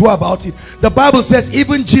anything to do about it. The Bible says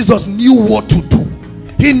even Jesus knew what to do.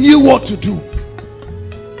 He knew what to do.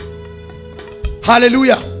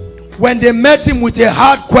 Hallelujah. When they met him with a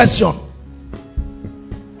hard question,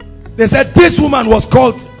 they said this woman was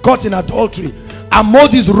caught in adultery, and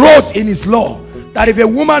Moses wrote in his law that if a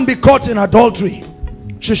woman be caught in adultery,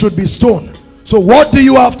 she should be stoned. So what do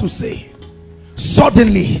you have to say?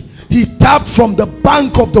 Suddenly he tapped from the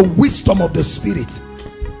bank of the wisdom of the Spirit,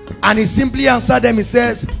 and he simply answered them. He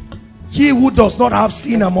says, he who does not have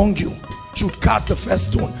sin among you should cast the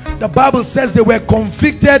first stone. The Bible says they were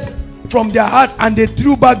convicted from their heart and they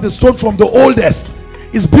threw back the stone from the oldest.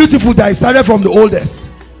 It's beautiful that he started from the oldest,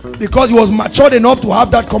 because he was matured enough to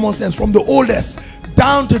have that common sense, from the oldest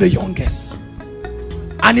down to the youngest.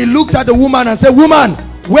 And he looked at the woman and said, woman,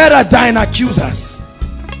 where are thine accusers?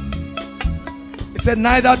 He said,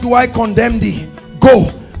 neither do I condemn thee.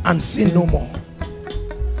 Go and sin no more.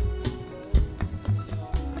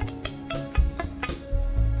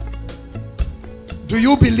 Do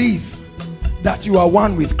you believe that you are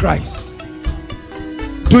one with Christ?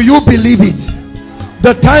 Do you believe it?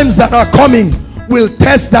 The times that are coming will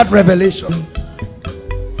test that revelation.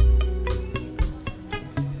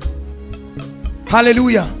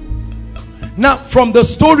 Hallelujah. Now, from the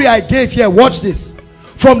story I gave here, watch this.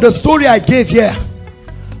 From the story I gave here,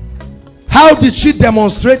 how did she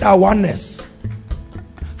demonstrate her oneness?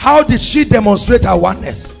 How did she demonstrate her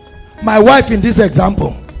oneness? My wife in this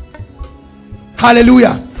example.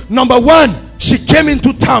 Hallelujah. Number one, she came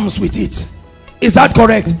into terms with it. Is that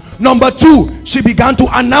correct? Number two, she began to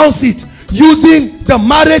announce it using the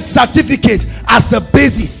marriage certificate as the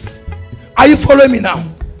basis. Are you following me now?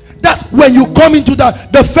 That's when you come into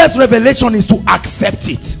that. The first revelation is to accept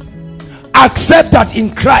it. Accept that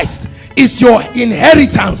in Christ is your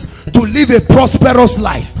inheritance to live a prosperous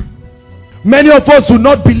life. Many of us do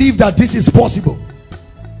not believe that this is possible.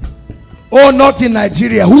 Oh, not in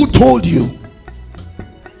Nigeria. Who told you?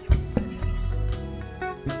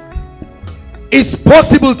 It's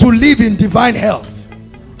possible to live in divine health.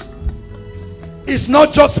 It's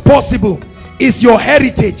not just possible, it's your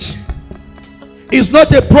heritage. It's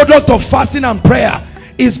not a product of fasting and prayer.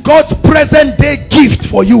 It's God's present day gift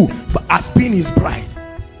for you as being his bride.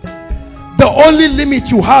 The only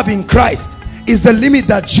limit you have in Christ is the limit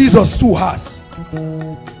that Jesus too has.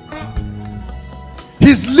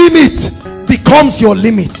 His limit becomes your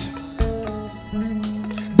limit.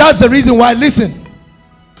 That's the reason why, listen,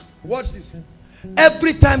 watch this.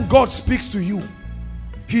 Every time God speaks to you,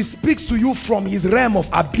 he speaks to you from his realm of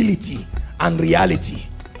ability and reality.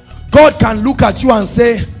 God can look at you and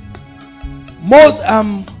say,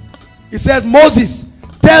 he says, Moses,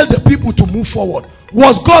 tell the people to move forward.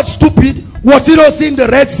 Was God stupid? Was he not seeing the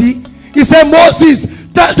Red Sea? He said, Moses,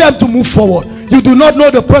 tell them to move forward. You do not know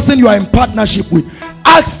the person you are in partnership with.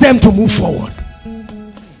 Ask them to move forward.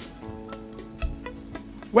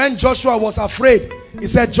 When Joshua was afraid, he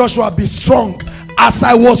said, Joshua, be strong. As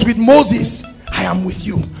I was with Moses, I am with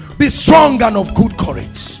you. Be strong and of good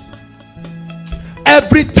courage.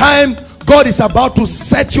 Every time God is about to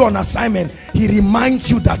set you on assignment, he reminds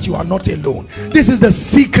you that you are not alone. This is the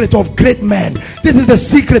secret of great men. This is the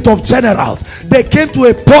secret of generals. They came to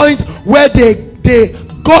a point where they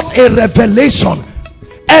got a revelation.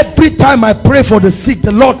 Every time I pray for the sick,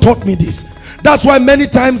 the Lord taught me this. That's why many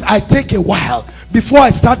times I take a while before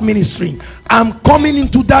I start ministering. I'm coming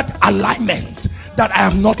into that alignment that I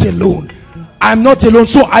am not alone. I'm not alone.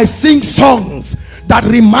 So I sing songs that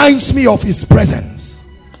reminds me of his presence.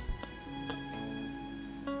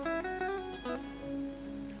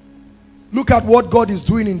 Look at what God is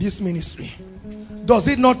doing in this ministry. Does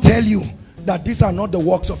it not tell you that these are not the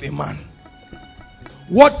works of a man?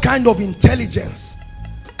 What kind of intelligence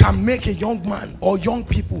can make a young man or young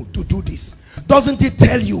people to do this? Doesn't it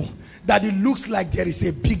tell you that it looks like there is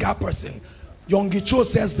a bigger person? Yonggi Cho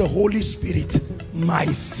says the Holy Spirit, my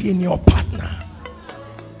senior partner.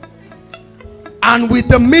 And with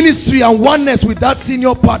the ministry and oneness with that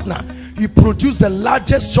senior partner, he produced the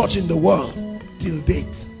largest church in the world till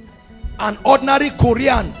date. An ordinary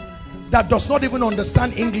Korean that does not even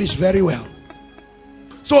understand English very well.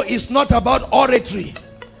 So it's not about oratory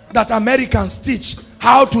that Americans teach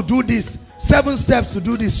how to do this, 7 steps to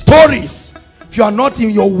do this, stories. If you are not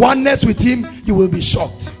in your oneness with him, you will be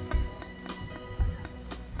shocked.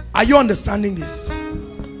 Are you understanding this?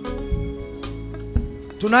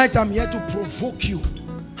 Tonight I'm here to provoke you,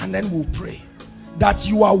 and then we'll pray that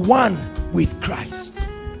you are one with Christ.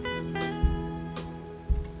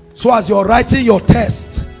 So as you're writing your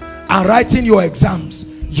test and writing your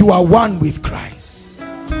exams, you are one with Christ.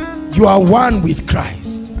 You are one with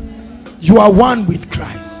Christ. You are one with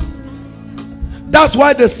Christ. That's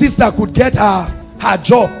why the sister could get her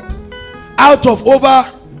job out of over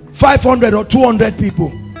 500 or 200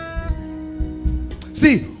 people.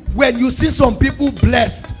 See, when you see some people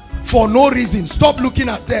blessed for no reason, stop looking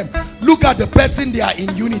at them. Look at the person they are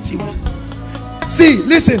in unity with. See,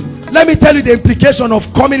 listen, let me tell you the implication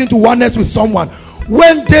of coming into oneness with someone.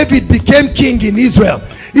 When David became king in Israel,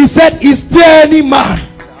 he said, is there any man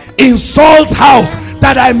in Saul's house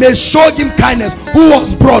that I may show him kindness? Who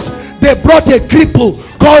was brought? They brought a cripple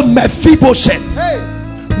called Mephibosheth.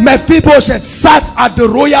 Mephibosheth sat at the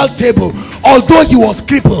royal table, although he was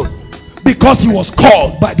crippled, because he was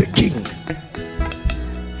called by the king.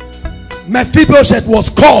 Mephibosheth was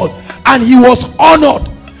called and he was honored.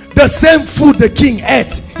 The same food the king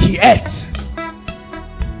ate, he ate.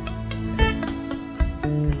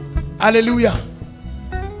 Hallelujah.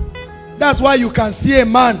 That's why you can see a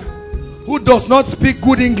man who does not speak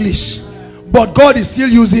good English, but God is still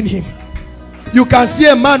using him. You can see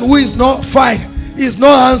a man who is not fine, is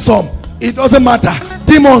not handsome, it doesn't matter,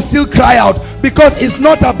 demons still cry out, because it's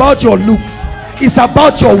not about your looks, it's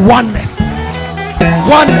about your oneness.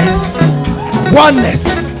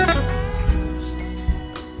 Oneness.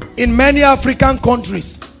 In many African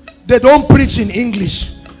countries, they don't preach in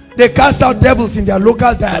English, they cast out devils in their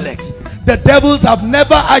local dialects. The devils have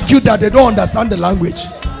never argued that they don't understand the language.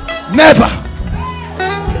 Never.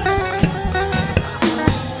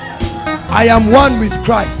 I am one with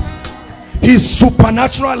Christ. His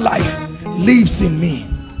supernatural life lives in me.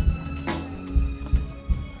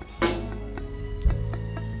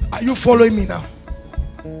 Are you following me now?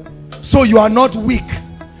 So you are not weak.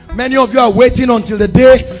 Many of you are waiting until the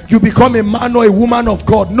day you become a man or a woman of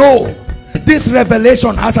God. No. This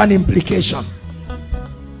revelation has an implication.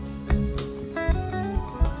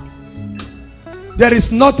 There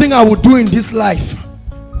is nothing I will do in this life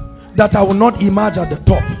that I will not emerge at the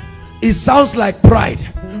top. It sounds like pride,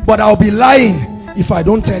 but I'll be lying if I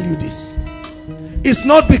don't tell you this. It's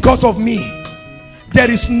not because of me. There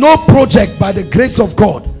is no project by the grace of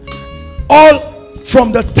God. All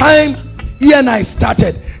from the time he and I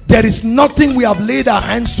started, there is nothing we have laid our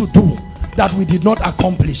hands to do that we did not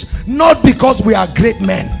accomplish. Not because we are great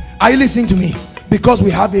men. Are you listening to me? Because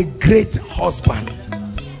we have a great husband.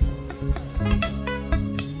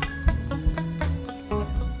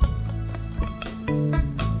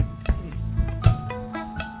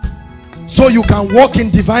 So you can walk in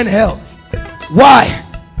divine health. Why?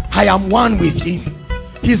 I am one with him.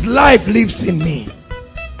 His life lives in me.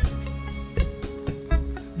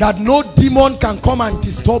 That no demon can come and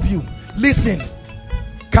disturb you. Listen,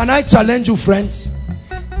 can I challenge you, friends?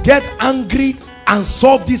 Get angry and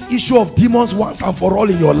solve this issue of demons once and for all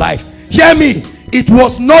in your life. Hear me, it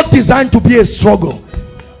was not designed to be a struggle.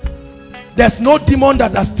 There's no demon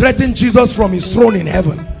that has threatened Jesus from his throne in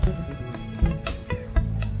heaven.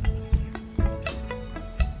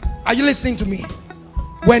 Are you listening to me?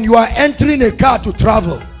 When you are entering a car to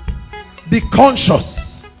travel, be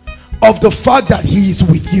conscious of the fact that he is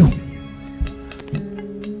with you.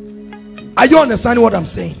 Are you understanding what I'm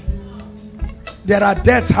saying? There are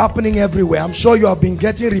deaths happening everywhere. I'm sure you have been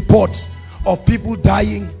getting reports of people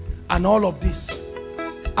dying and all of this.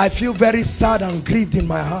 I feel very sad and grieved in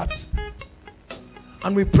my heart.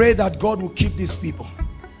 And we pray that God will keep these people.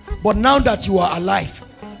 But now that you are alive,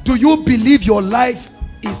 do you believe your life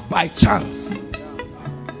is by chance?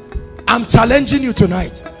 I'm challenging you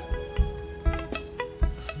tonight.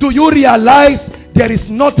 Do you realize there is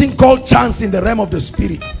nothing called chance in the realm of the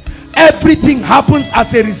spirit? Everything happens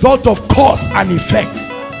as a result of cause and effect.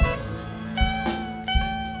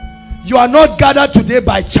 You are not gathered today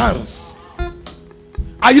by chance.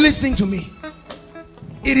 Are you listening to me?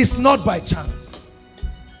 It is not by chance.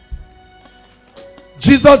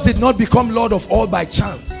 Jesus did not become Lord of all by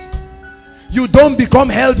chance. You don't become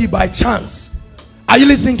healthy by chance. Are you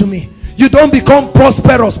listening to me? You don't become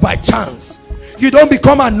prosperous by chance. You don't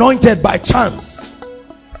become anointed by chance.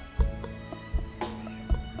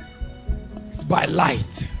 It's by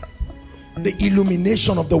light. The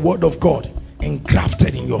illumination of the word of God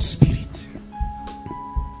engrafted in your spirit.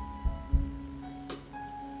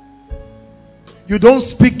 You don't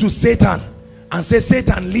speak to Satan and say,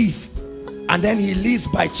 Satan, leave, and then he leaves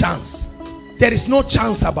by chance. There is no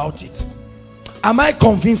chance about it. Am I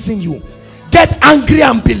convincing you? Get angry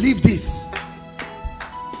and believe this.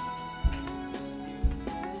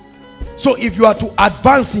 So if you are to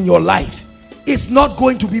advance in your life, it's not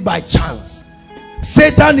going to be by chance.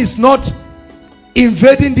 Satan is not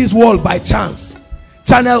invading this world by chance.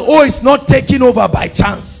 Channel O is not taking over by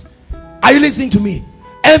chance. Are you listening to me?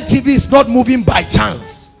 MTV is not moving by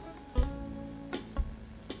chance.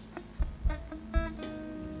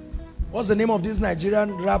 What's the name of this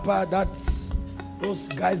Nigerian rapper? That's those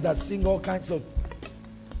guys that sing all kinds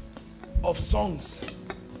of songs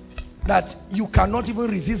that you cannot even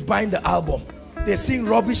resist buying the album. They sing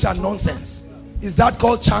rubbish and nonsense. Is that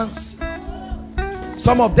called chance?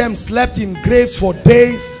 Some of them slept in graves for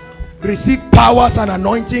days, received powers and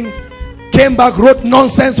anointings, came back, wrote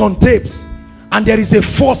nonsense on tapes, and there is a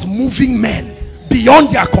force moving men beyond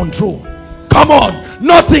their control. Come on,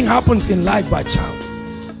 nothing happens in life by chance.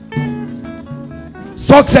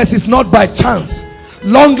 Success is not by chance.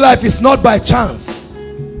 Long life is not by chance.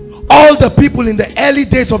 All the people in the early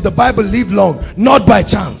days of the Bible lived long, not by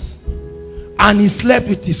chance. And he slept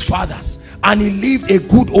with his fathers, and he lived a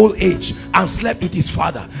good old age and slept with his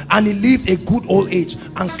father, and he lived a good old age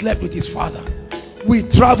and slept with his father. We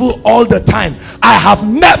travel all the time. I have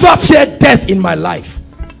never feared death in my life.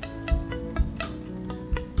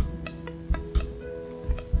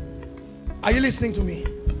 Are you listening to me?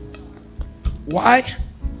 Why?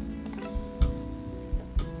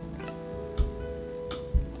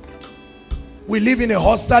 We live in a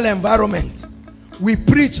hostile environment. We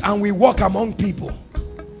preach and we walk among people.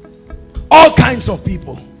 All kinds of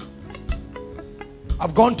people.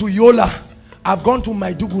 I've gone to Yola. I've gone to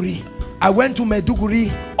Maiduguri. I went to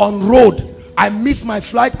Maiduguri on road. I missed my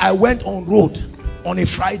flight. I went on road on a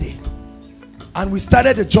Friday. And we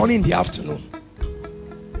started the journey in the afternoon.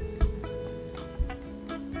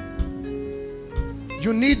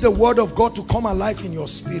 You need the word of God to come alive in your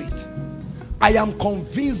spirit. I am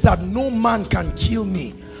convinced that no man can kill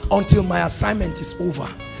me until my assignment is over.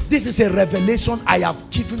 This is a revelation I have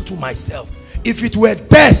given to myself. If it were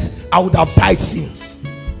death, I would have died since.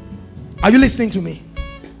 Are you listening to me?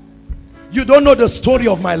 You don't know the story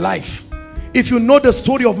of my life. If you know the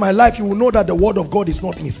story of my life, you will know that the word of God is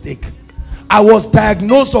not mistake. I was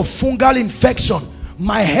diagnosed of fungal infection.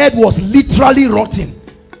 My head was literally rotting.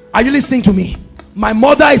 Are you listening to me? My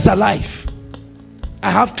mother is alive.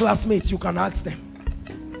 I have classmates, you can ask them.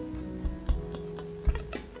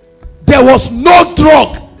 There was no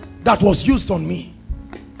drug that was used on me.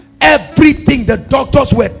 Everything, the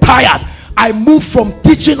doctors were tired. I moved from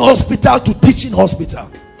teaching hospital to teaching hospital.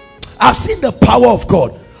 I've seen the power of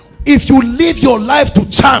God. If you live your life to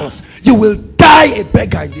chance, you will die a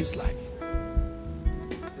beggar in this life.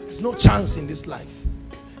 There's no chance in this life.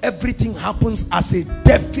 Everything happens as a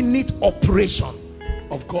definite operation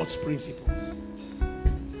of God's principles.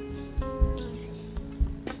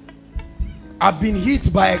 I've been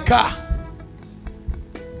hit by a car.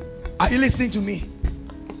 Are you listening to me?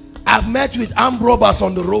 I've met with armed robbers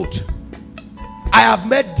on the road. I have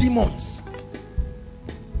met demons.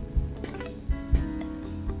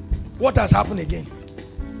 What has happened again?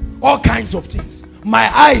 All kinds of things. My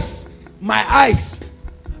eyes, I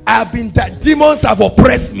have been, demons have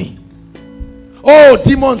oppressed me. Oh,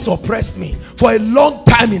 demons oppressed me for a long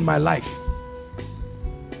time in my life.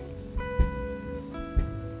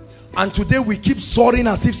 And today we keep soaring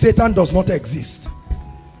as if Satan does not exist.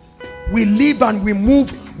 We live and we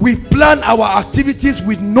move, we plan our activities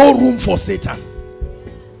with no room for Satan.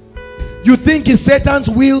 You think it's Satan's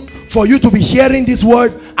will for you to be hearing this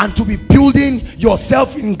word and to be building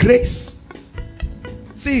yourself in grace?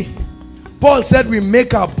 See, Paul said we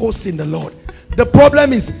make our boast in the Lord. The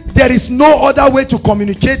problem is there is no other way to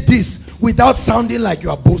communicate this without sounding like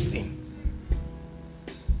you are boasting.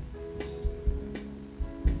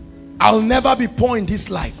 I'll never be poor in this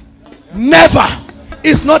life. Never.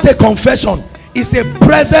 It's not a confession. It's a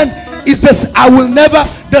present. It's this. I will never.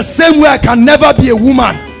 The same way I can never be a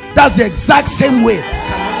woman. That's the exact same way.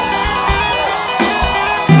 Never.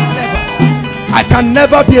 I can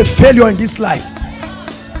never be a failure in this life.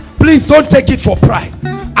 Please don't take it for pride.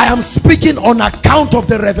 I am speaking on account of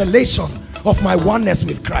the revelation of my oneness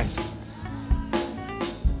with Christ.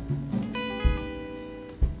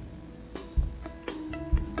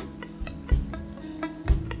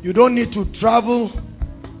 You don't need to travel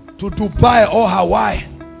to Dubai or Hawaii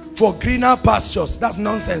for greener pastures. That's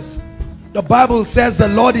nonsense. The Bible says the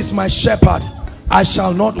Lord is my shepherd, I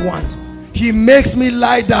shall not want. He makes me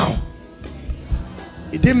lie down.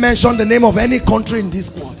 It didn't mention the name of any country in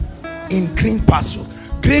this world. In green pastures.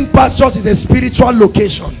 Green pastures is a spiritual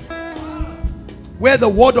location where the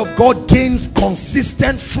word of God gains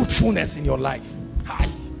consistent fruitfulness in your life.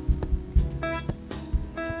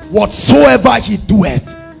 Whatsoever he doeth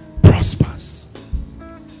prospers.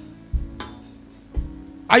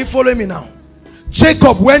 Are you following me now?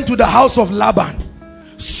 Jacob went to the house of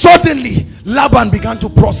Laban. Suddenly Laban began to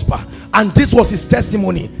prosper, and this was his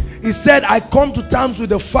testimony. He said, I come to terms with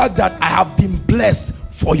the fact that I have been blessed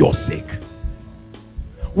for your sake.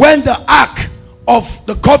 When the ark of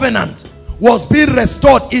the covenant was being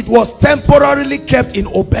restored, it was temporarily kept in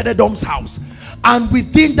Obed-Edom's house, and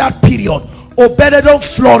within that period Obed-Edom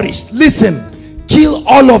flourished. Listen, kill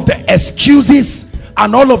all of the excuses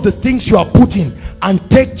and all of the things you are putting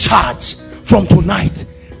and take charge from tonight.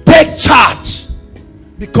 Take charge,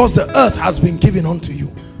 because the earth has been given unto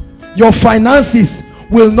you. Your finances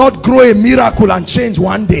will not grow a miracle and change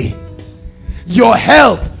one day. Your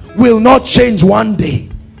health will not change one day.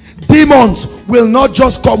 Demons will not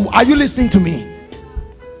just come. Are you listening to me?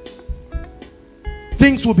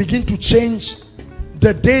 Things will begin to change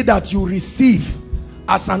the day that you receive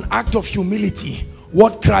as an act of humility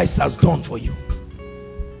what Christ has done for you.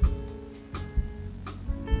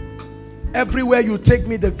 Everywhere you take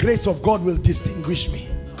me, the grace of God will distinguish me.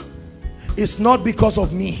 It's not because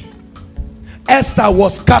of me. Esther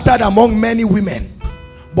was scattered among many women,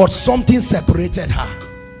 but something separated her.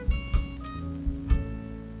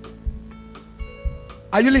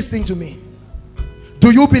 Are you listening to me?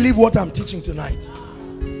 Do you believe what I'm teaching tonight?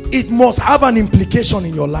 It must have an implication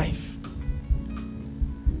in your life.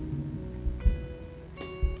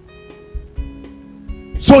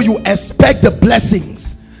 So you expect the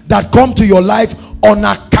blessings that come to your life on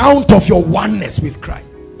account of your oneness with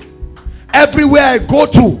Christ. Everywhere I go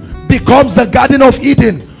to becomes the Garden of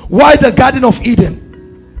Eden. Why the Garden of Eden?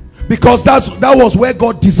 Because that was where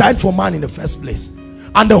God designed for man in the first place.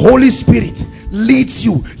 And the Holy Spirit leads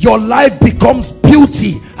you. Your life becomes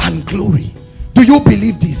beauty and glory. Do you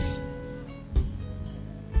believe this?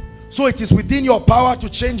 So it is within your power to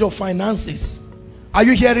change your finances. Are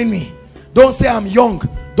you hearing me? Don't say I'm young.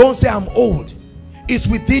 Don't say I'm old. It's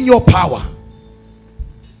within your power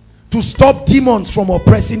to stop demons from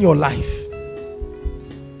oppressing your life.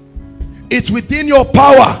 It's within your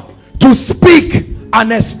power to speak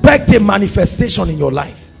and expect a manifestation in your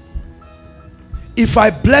life. If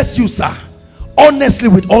I bless you, sir, honestly,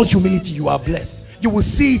 with all humility, you are blessed. You will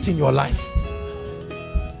see it in your life.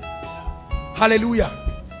 Hallelujah.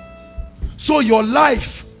 So your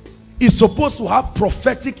life is supposed to have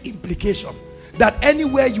prophetic implication, that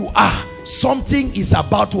anywhere you are, something is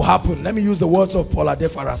about to happen. Let me use the words of Paul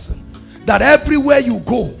Adefarasin, that everywhere you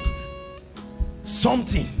go,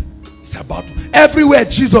 something is about to. Everywhere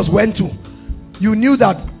Jesus went to, you knew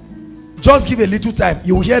that just give a little time,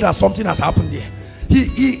 you will hear that something has happened there.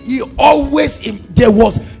 He always, there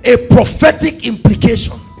was a prophetic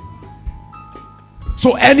implication.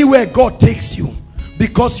 So anywhere God takes you,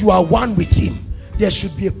 because you are one with him, there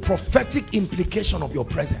should be a prophetic implication of your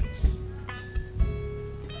presence.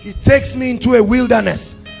 He takes me into a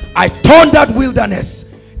wilderness. I turn that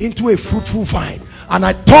wilderness into a fruitful vine, and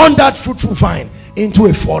I turn that fruitful vine into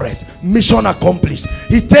a forest. Mission accomplished.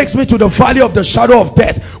 He takes me to the valley of the shadow of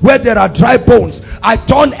death, where there are dry bones. I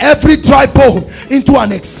turn every dry bone into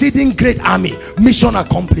an exceeding great army. Mission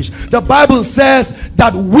accomplished. The Bible says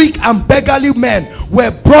that weak and beggarly men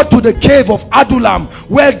were brought to the cave of Adullam,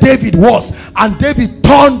 where David was, and David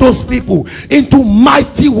turned those people into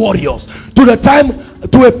mighty warriors, to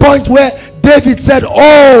a point where David said,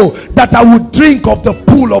 oh, that I would drink of the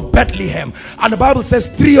pool of Bethlehem. And the Bible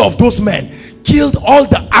says 3 of those men killed all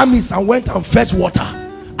the armies and went and fetched water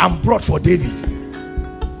and brought for David.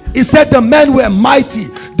 He said the men were mighty.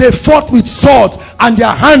 They fought with swords, and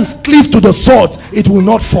their hands cleave to the sword. It will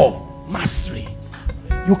not fall. Mastery.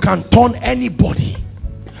 You can turn anybody.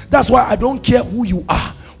 That's why I don't care who you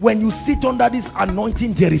are. When you sit under this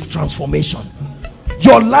anointing, there is transformation.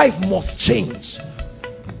 Your life must change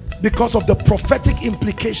because of the prophetic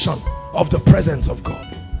implication of the presence of God.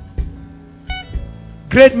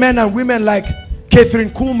 Great men and women like Catherine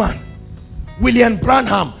Kuhlman, William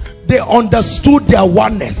Branham, they understood their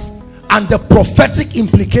oneness, and the prophetic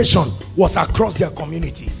implication was across their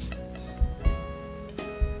communities.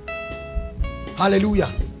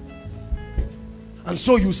 Hallelujah. And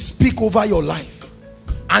so you speak over your life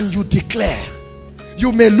and you declare.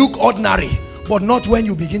 You may look ordinary, but not when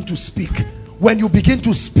you begin to speak. When you begin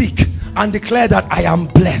to speak and declare that I am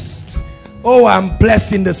blessed. Oh, I'm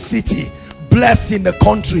blessed in the city, blessed in the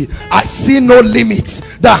country. I see no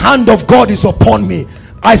limits. The hand of God is upon me.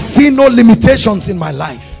 I see no limitations in my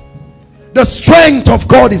life. The strength of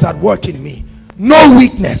God is at work in me. No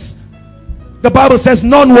weakness. The Bible says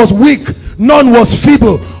none was weak, none was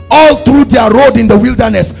feeble. All through their road in the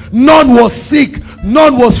wilderness, none was sick,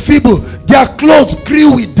 none was feeble. Their clothes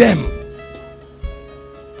grew with them.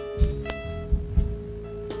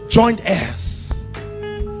 Joint heirs.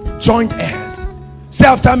 Joint heirs. Say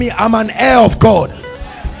after me, I'm an heir of God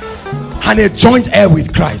and a joint heir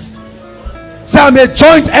with Christ. Say, I'm a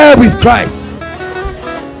joint heir with Christ.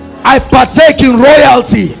 I partake in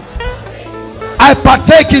royalty. I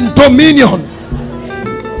partake in dominion.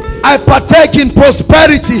 I partake in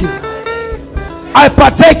prosperity. I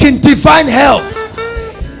partake in divine health.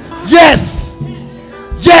 Yes.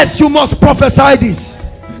 Yes, you must prophesy this.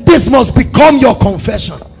 This must become your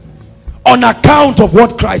confession on account of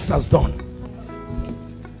what Christ has done.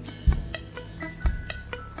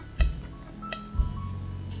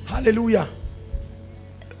 Hallelujah.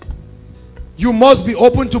 You must be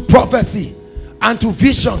open to prophecy and to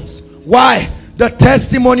visions. Why? The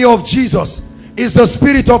testimony of Jesus is the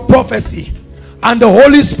spirit of prophecy, and the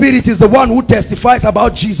Holy Spirit is the one who testifies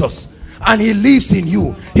about Jesus, and he lives in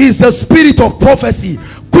you. He is the spirit of prophecy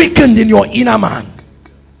quickened in your inner man,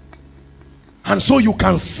 and so you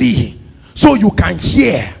can see, so you can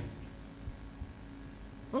hear.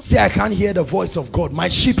 Don't say I can't hear the voice of God. My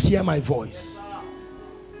sheep hear my voice.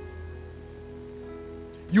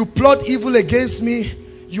 You plot evil against me,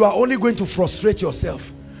 you are only going to frustrate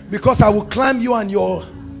yourself, because I will climb you and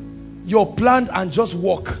your plant and just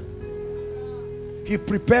walk. He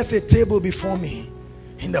prepares a table before me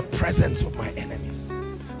in the presence of my enemies.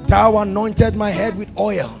 Thou anointed my head with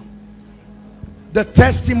oil. The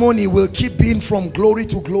testimony will keep being from glory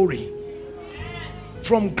to glory.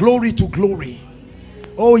 From glory to glory.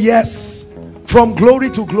 Oh yes, from glory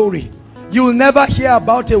to glory. You will never hear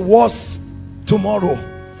about a worse tomorrow.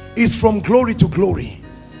 It's from glory to glory.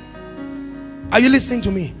 Are you listening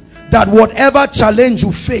to me? That whatever challenge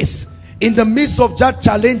you face, in the midst of that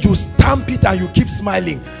challenge, you stamp it and you keep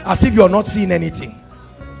smiling as if you're not seeing anything.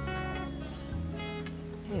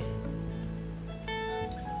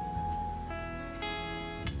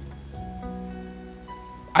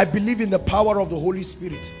 I believe in the power of the Holy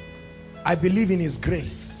Spirit. I believe in his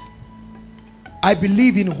grace. I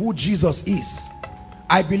believe in who Jesus is.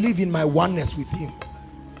 I believe in my oneness with him.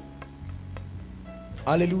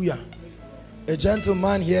 Hallelujah. A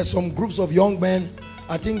gentleman here, some groups of young men,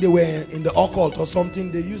 I think they were in the occult or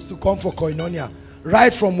something. They used to come for koinonia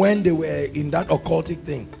right from when they were in that occultic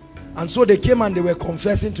thing. And so they came and they were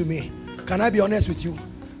confessing to me. Can I be honest with you?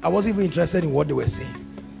 I wasn't even interested in what they were saying.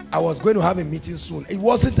 I was going to have a meeting soon. It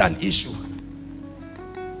wasn't an issue.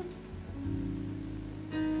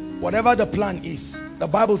 Whatever the plan is, the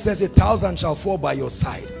Bible says 1,000 shall fall by your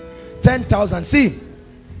side. 10,000. See,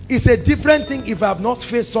 it's a different thing if I have not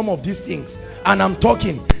faced some of these things and I'm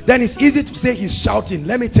talking. Then it's easy to say he's shouting.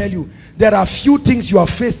 Let me tell you, there are few things you have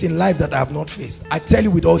faced in life that I have not faced. I tell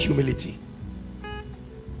you with all humility.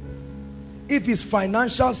 If it's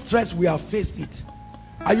financial stress, we have faced it.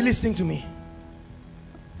 Are you listening to me?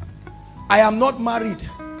 I am not married,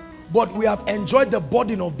 but we have enjoyed the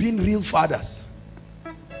burden of being real fathers.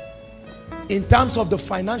 In terms of the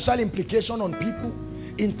financial implication on people,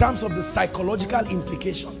 in terms of the psychological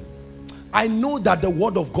implication, I know that the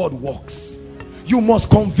word of God works. You must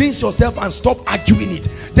convince yourself and stop arguing it.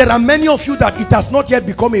 There are many of you that it has not yet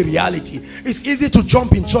become a reality. It's easy to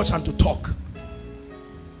jump in church and to talk.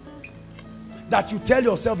 That you tell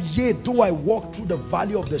yourself, yea, though I walk through the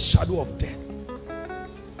valley of the shadow of death,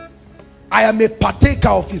 I am a partaker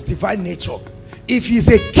of his divine nature. If he is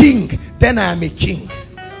a king, then I am a king.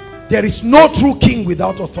 There is no true king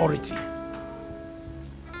without authority.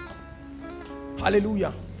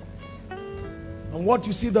 Hallelujah. And what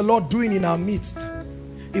you see the Lord doing in our midst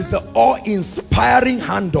is the awe-inspiring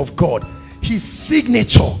hand of God. His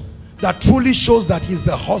signature that truly shows that he's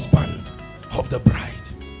the husband of the bride.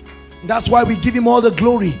 That's why we give him all the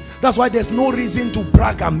glory. That's why there's no reason to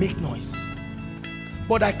brag and make noise.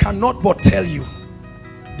 But I cannot but tell you,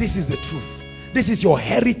 this is the truth. This is your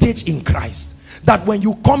heritage in Christ. That when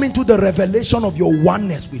you come into the revelation of your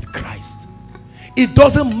oneness with Christ, it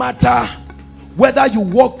doesn't matter whether you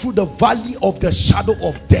walk through the valley of the shadow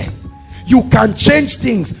of death. You can change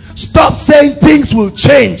things. Stop saying things will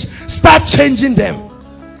change. Start changing them.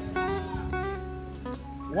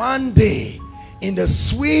 One day, in the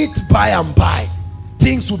sweet by and by,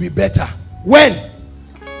 things will be better. When?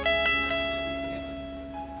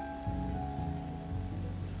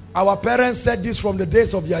 Our parents said this from the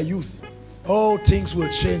days of their youth. Oh, things will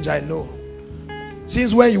change, I know.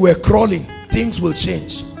 Since when you were crawling, things will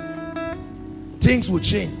change. Things will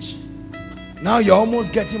change. Now you're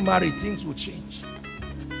almost getting married, things will change.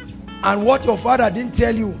 And what your father didn't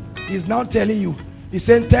tell you, he's now telling you. He's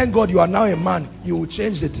saying, thank God you are now a man, you will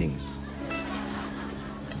change the things.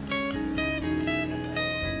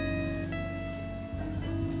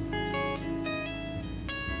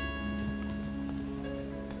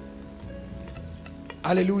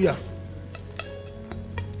 Hallelujah.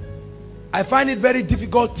 I find it very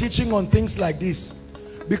difficult teaching on things like this,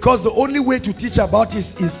 because the only way to teach about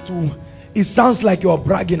it it sounds like you're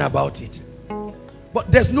bragging about it. But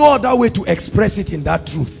there's no other way to express it in that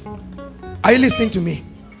truth. Are you listening to me?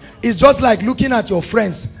 It's just like looking at your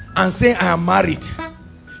friends and saying, I am married.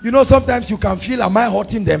 You know, sometimes you can feel, am I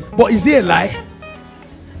hurting them? But is it a lie?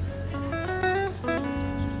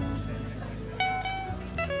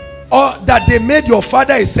 Or that they made your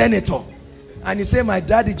father a senator and you say, my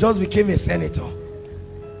daddy just became a senator.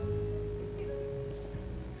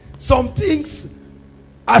 Some things,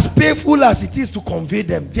 as painful as it is to convey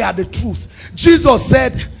them, they are the truth. Jesus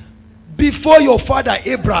said, before your father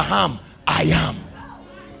Abraham, I am.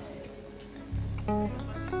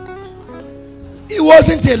 It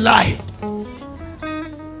wasn't a lie.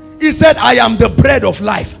 He said, I am the bread of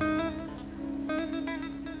life.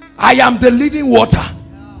 I am the living water.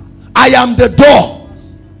 I am the door.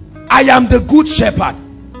 I am the good shepherd.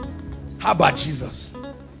 How about Jesus?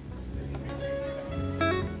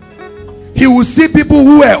 he would see people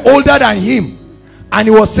who were older than him, and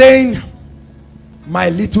he was saying, my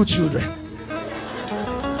little children.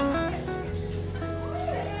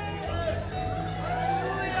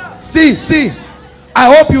 See,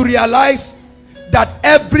 I hope you realize that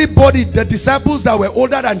everybody, the disciples that were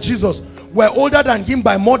older than Jesus, were older than him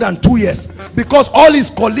by more than 2 years, because all his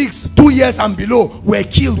colleagues 2 years and below were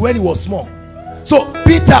killed when he was small. So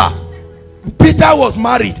Peter was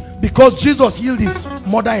married because Jesus healed his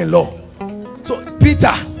mother-in-law. So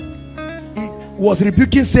Peter, he was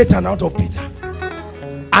rebuking Satan out of Peter,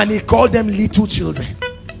 and he called them little children.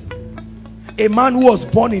 A man who was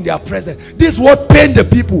born in their presence. This is what pained the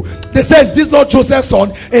people. They said, is this not Joseph's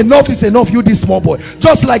son? Enough is enough, you this small boy.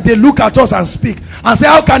 Just like they look at us and speak and say,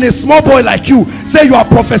 how can a small boy like you say you are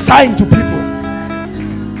prophesying to people?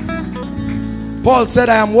 Paul said,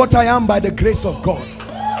 I am what I am by the grace of God.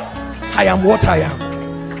 I am what I am.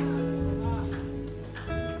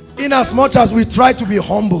 In as much as we try to be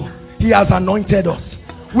humble, he has anointed us.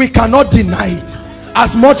 We cannot deny it.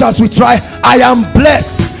 As much as we try, I am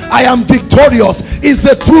blessed, I am victorious, is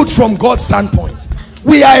the truth from God's standpoint.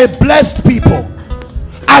 We are a blessed people.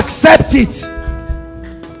 Accept it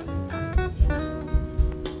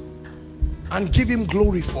and give him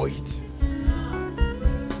glory for it.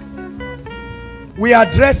 We are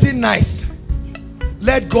dressing nice.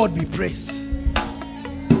 Let God be praised.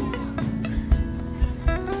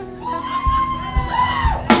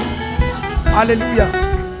 Hallelujah.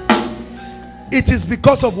 It is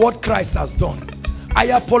because of what Christ has done. I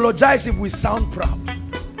apologize if we sound proud.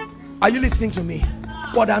 Are you listening to me?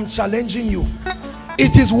 But I'm challenging you.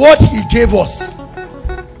 It is what he gave us.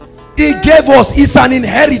 He gave us. It's an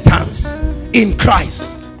inheritance in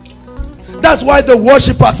Christ. That's why the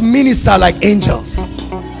worshipers minister like angels.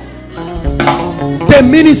 They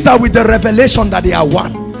minister with the revelation that they are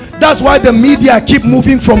one. That's why the media keep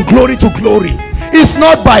moving from glory to glory. It's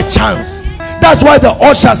not by chance. That's why the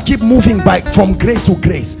ushers keep moving from grace to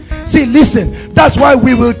grace. See, listen, that's why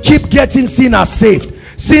we will keep getting sinners saved.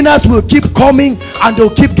 Sinners will keep coming and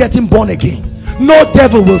they'll keep getting born again. No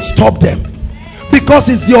devil will stop them, because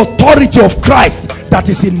it's the authority of Christ that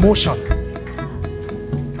is in motion.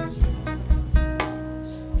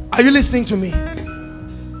 Are you listening to me?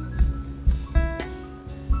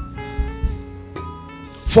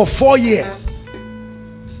 For 4 years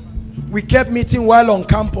we kept meeting while on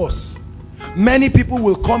campus. Many people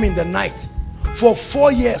will come in the night. For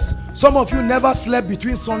 4 years, some of you never slept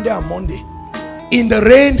between Sunday and Monday. In the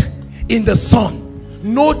rain, in the sun,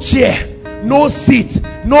 no chair, no seat,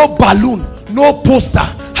 no balloon, no poster.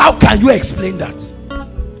 How can you explain that?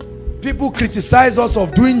 People criticize us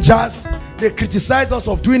of doing jazz. They criticize us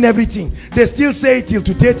of doing everything. They still say it till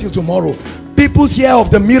today, till tomorrow. People hear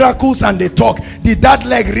of the miracles and they talk. Did that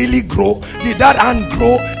leg really grow? Did that hand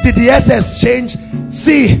grow? Did the SS change?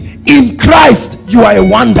 See, in Christ you are a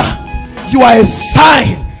wonder. You are a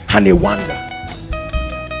sign and a wonder.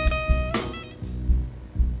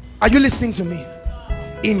 Are you listening to me?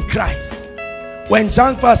 In Christ. When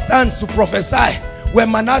Janfa stands to prophesy,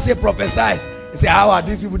 when Manasseh prophesies, he says, how are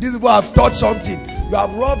these people? These people have taught something. You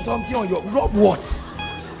have rubbed something on your... Rub what?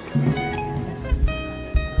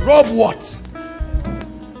 Rub what?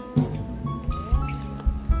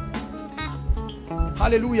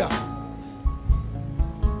 Hallelujah.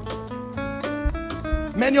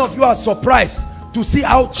 Many of you are surprised to see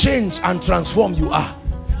how changed and transformed you are.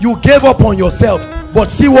 You gave up on yourself, but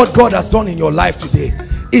see what God has done in your life today.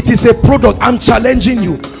 It is a product. I'm challenging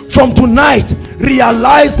you. From tonight,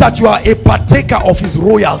 realize that you are a partaker of his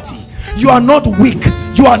royalty. You are not weak.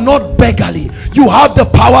 You are not beggarly. You have the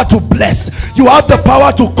power to bless. You have the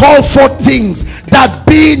power to call forth things that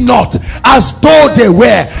be not as though they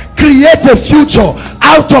were. Create a future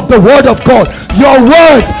out of the word of God. Your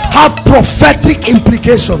words have prophetic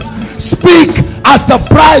implications. Speak as the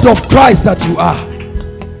bride of Christ that you are.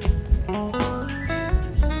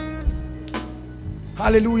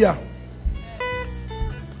 Hallelujah.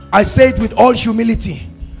 I say it with all humility.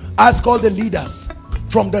 Ask all the leaders.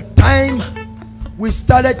 From the time we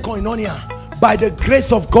started Koinonia, by the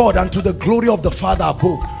grace of God and to the glory of the Father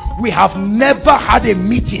above, we have never had a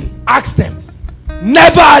meeting. Ask them.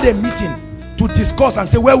 Never had a meeting to discuss and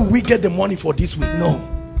say, where will we get the money for this week? No.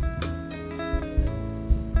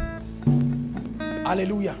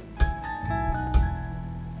 Hallelujah.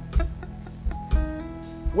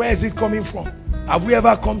 Where is it coming from? Have we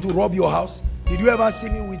ever come to rob your house? Did you ever see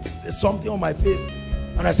me with something on my face?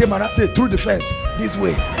 And I say, man, I say, through the fence, this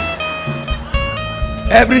way.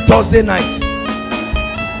 Every Thursday night.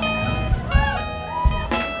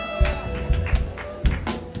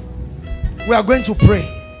 We are going to pray.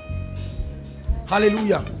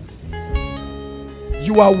 Hallelujah.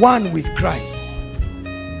 You are one with Christ.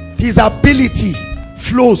 His ability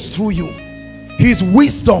flows through you. His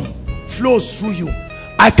wisdom flows through you.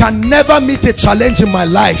 I can never meet a challenge in my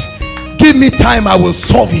life. Give me time, I will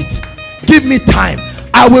solve it. Give me time,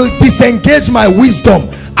 I will disengage my wisdom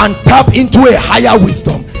and tap into a higher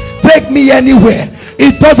wisdom. Take me anywhere.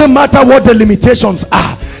 It doesn't matter what the limitations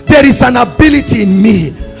are. There is an ability in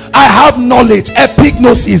me. I have knowledge.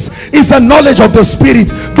 Epignosis is the knowledge of the spirit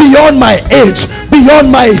beyond my age,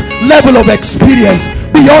 beyond my level of experience,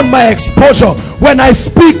 beyond my exposure. When I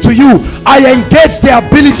speak to you, I engage the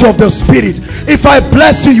ability of the spirit. If I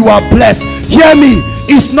bless you, you are blessed. Hear me.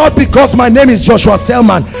 It's not because my name is Joshua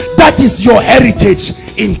Selman. That is your heritage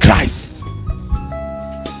in Christ.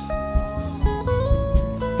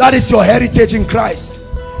 That is your heritage in Christ.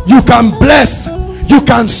 You can bless, you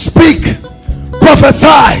can speak,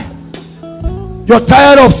 prophesy. You're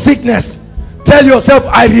tired of sickness. Tell yourself,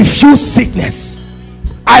 I refuse sickness.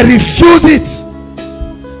 I refuse it.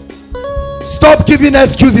 Stop giving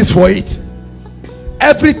excuses for it.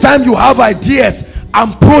 Every time you have ideas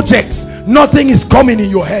and projects, nothing is coming in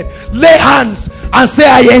your head. Lay hands and say,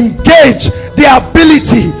 I engage the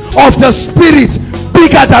ability of the spirit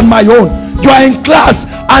bigger than my own. You are in class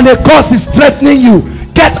and a course is threatening you.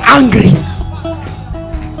 Get angry.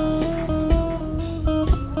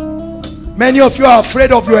 Many of you are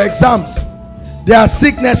afraid of your exams. There are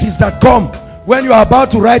sicknesses that come when you are about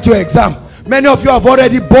to write your exam. Many of you have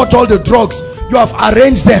already bought all the drugs. You have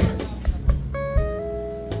arranged them.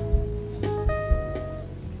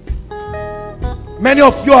 Many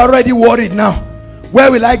of you are already worried now. Where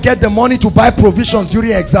will I get the money to buy provisions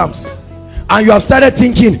during exams? And you have started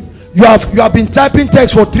thinking, you have been typing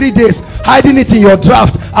text for 3 days, hiding it in your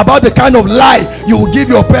draft about the kind of lie you will give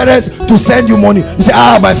your parents to send you money. You say,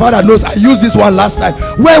 my father knows, I used this one last time.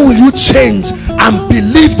 When will you change and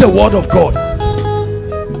believe the word of God?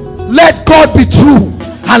 Let God be true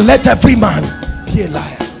and let every man be a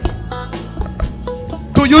liar.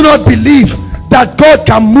 Do you not believe that God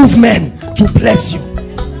can move men to bless you?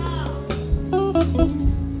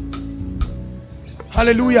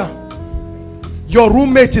 Hallelujah. Your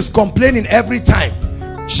roommate is complaining every time.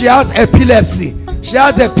 She has epilepsy. She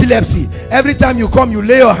has epilepsy. Every time you come, you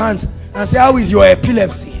lay your hands and say, how is your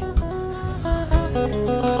epilepsy?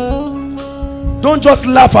 Don't just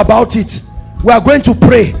laugh about it. We are going to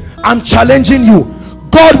pray. I'm challenging you.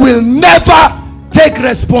 God will never take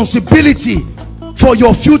responsibility for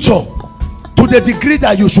your future to the degree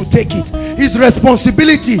that you should take it. His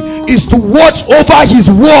responsibility is to watch over his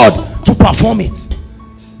word to perform it.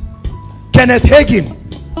 Kenneth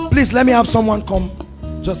Hagin, please let me have someone come.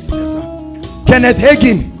 Just yes, sir. Kenneth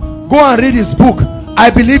Hagin, go and read his book, I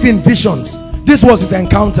Believe in Visions. This was his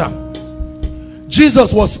encounter.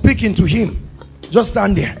 Jesus was speaking to him. Just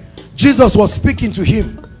stand there. Jesus was speaking to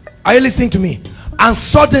him. Are you listening to me? And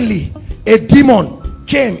suddenly a demon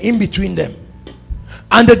came in between them,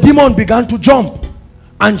 and the demon began to jump,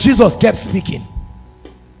 and Jesus kept speaking.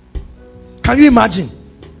 Can you imagine?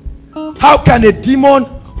 How can a demon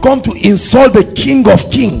come to insult the King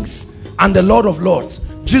of Kings and the Lord of Lords?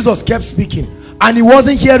 Jesus kept speaking, and he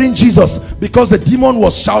wasn't hearing Jesus because the demon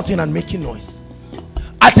was shouting and making noise.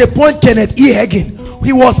 At a point, Kenneth E. Hagin,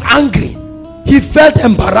 he was angry. He felt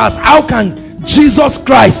embarrassed. How can Jesus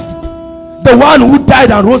Christ, the one who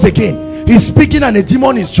died and rose again, he's speaking and a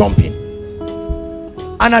demon is jumping?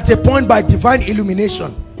 And at a point, by divine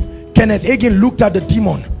illumination, Kenneth Hagin looked at the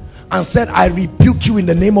demon and said, I rebuke you in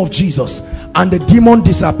the name of Jesus. And the demon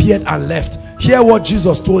disappeared and left. Hear what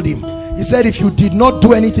Jesus told him. He said, if you did not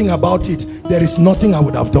do anything about it, there is nothing I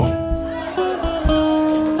would have done.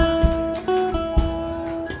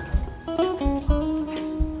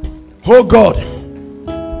 Oh God,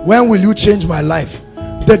 when will you change my life?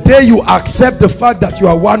 The day you accept the fact that you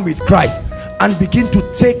are one with Christ and begin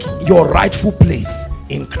to take your rightful place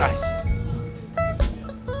in Christ.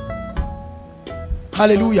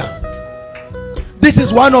 Hallelujah. This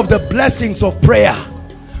is one of the blessings of prayer,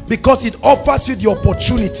 because it offers you the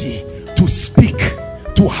opportunity to speak,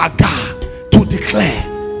 to hagar, to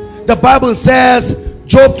declare. The Bible says,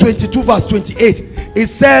 Job 22 verse 28, it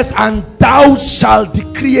says, and thou shalt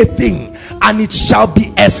decree a thing, and it shall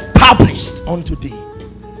be established unto thee.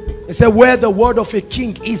 It said, where the word of a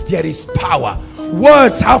king is, there is power.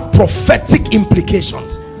 Words have prophetic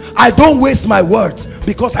implications. I don't waste my words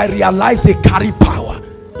because I realize they carry power.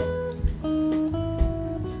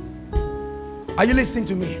 Are you listening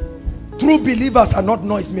to me? True believers are not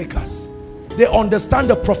noisemakers. They understand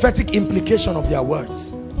the prophetic implication of their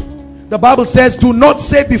words. The Bible says, do not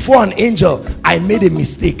say before an angel, I made a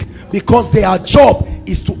mistake, because their job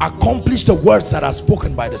is to accomplish the words that are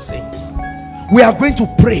spoken by the saints. We are going to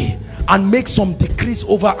pray and make some decrees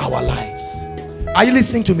over our lives. Are you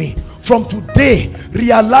listening to me? From today,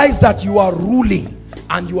 realize that you are ruling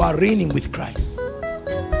and you are reigning with Christ.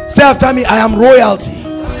 Say after me, I am royalty.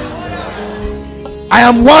 I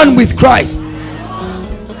am one with Christ.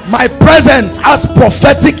 My presence has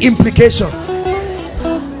prophetic implications.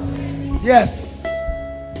 Yes.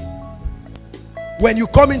 When you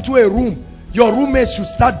come into a room, your roommates should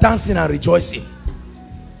start dancing and rejoicing.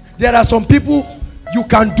 There are some people you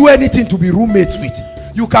can do anything to be roommates with.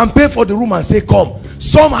 You can pay for the room and say come.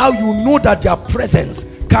 Somehow you know that their presence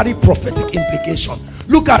carry prophetic implication.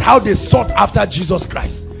 Look at how they sought after Jesus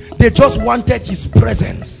Christ. They just wanted his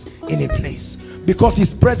presence in a place because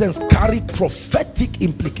his presence carried prophetic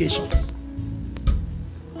implications.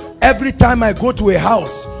 Every time I go to a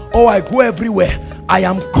house or I go everywhere, I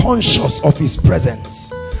am conscious of his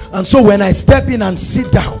presence. And so when I step in and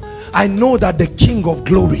sit down, I know that the King of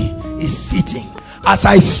Glory is sitting. As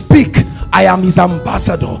I speak, I am his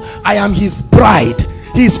ambassador. I am his bride.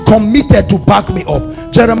 He is committed to back me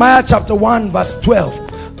up. Jeremiah chapter 1 verse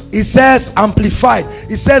 12. It says, amplified,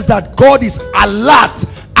 it says that God is alert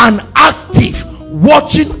and active,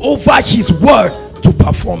 watching over his word to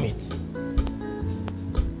perform it.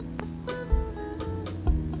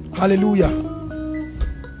 Hallelujah.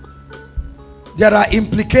 There are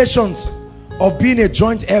implications of being a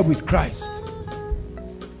joint heir with Christ.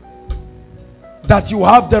 That you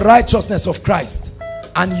have the righteousness of Christ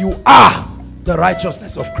and you are the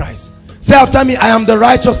righteousness of Christ. Say after me, I am the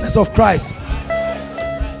righteousness of Christ.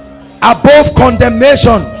 Above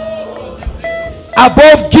condemnation,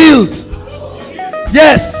 above guilt.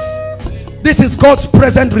 Yes, this is God's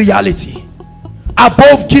present reality.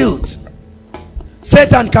 Above guilt.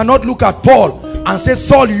 Satan cannot look at Paul and say,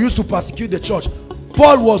 Saul, you used to persecute the church.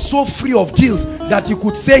 Paul was so free of guilt that he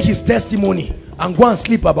could say his testimony and go and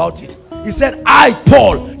sleep about it. He said, I,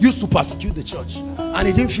 Paul, used to persecute the church. And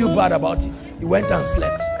he didn't feel bad about it. He went and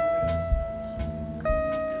slept.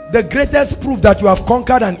 The greatest proof that you have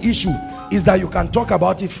conquered an issue is that you can talk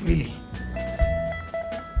about it freely.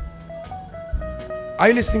 Are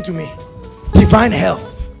you listening to me? Divine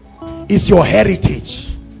health is your heritage.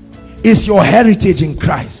 Is your heritage in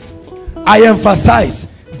Christ. I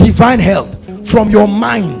emphasize divine health from your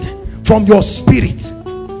mind, from your spirit.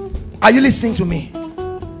 Are you listening to me?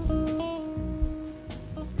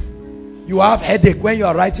 You have headache when you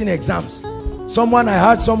are writing exams. I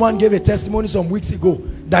heard someone gave a testimony some weeks ago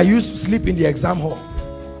that used to sleep in the exam hall.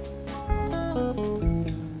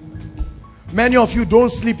 Many of you don't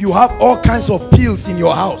sleep. You have all kinds of pills in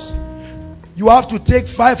your house. You have to take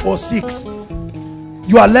 5 or 6.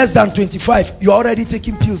 You are less than 25. You are already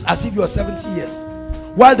taking pills as if you are 70 years.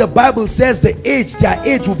 While the Bible says their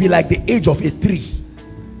age will be like the age of a tree.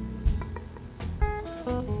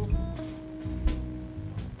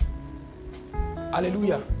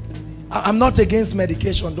 Hallelujah. I'm not against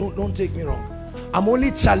medication. Don't take me wrong. I'm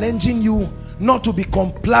only challenging you not to be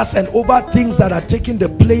complacent over things that are taking the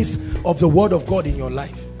place of the word of God in your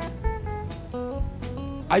life.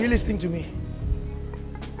 Are you listening to me?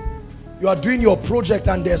 You are doing your project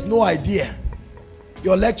and there's no idea.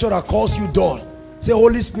 Your lecturer calls you dull. Say,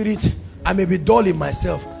 Holy Spirit, I may be dull in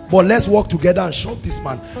myself, but let's work together and shock this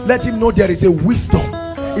man. Let him know there is a wisdom.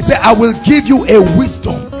 He said, I will give you a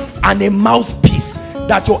wisdom and a mouthpiece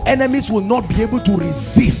that your enemies will not be able to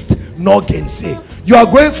resist nor gainsay. You are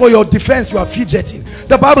going for your defense, you are fidgeting.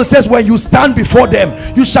 The Bible says when you stand before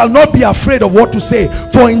them, you shall not be afraid of what to say,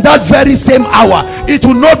 for in that very same hour it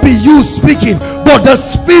will not be you speaking, but the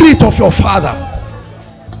Spirit of your Father.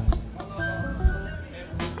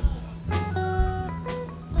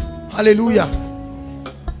 Hallelujah.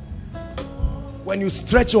 When you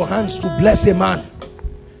stretch your hands to bless a man,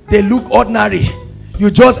 they look ordinary. You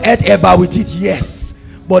just ate eba with it, yes,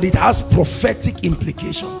 but it has prophetic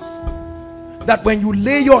implications. That when you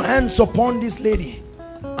lay your hands upon this lady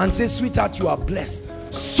and say, sweetheart, you are blessed,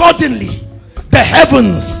 suddenly the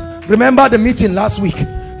heavens, remember the meeting last week,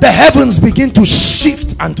 the heavens begin to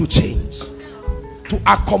shift and to change to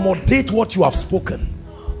accommodate what you have spoken.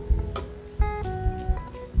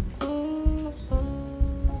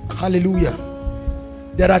 Hallelujah.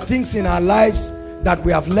 There are things in our lives that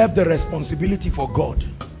we have left the responsibility for God.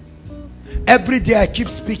 Every day I keep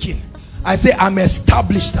speaking. I say, I'm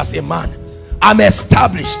established as a man. I'm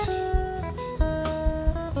established.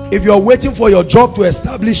 If you're waiting for your job to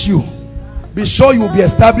establish you, be sure you will be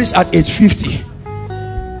established at age 50.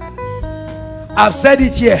 I've said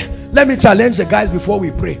it here. Let me challenge the guys before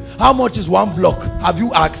we pray. How much is one block? Have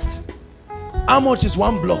you asked? How much is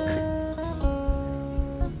one block?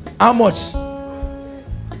 How much?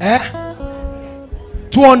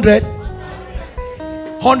 200?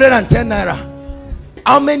 110 naira.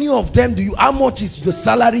 How many of them do you, how much is the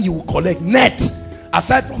salary you will collect net,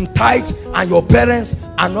 aside from tithe and your parents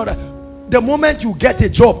and other? The moment you get a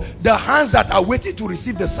job, the hands that are waiting to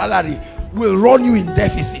receive the salary will run you in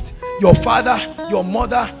deficit. Your father, your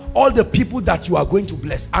mother, all the people that you are going to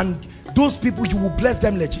bless, and those people you will bless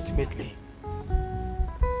them legitimately.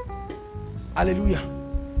 Hallelujah.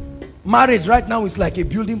 Marriage right now is like a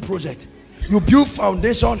building project. You build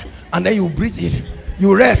foundation and then you breathe it,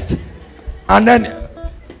 you rest, and then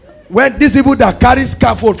when these people that carry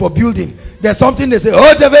scaffold for building, there's something they say,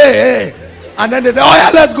 oh, hey, and then they say, oh yeah,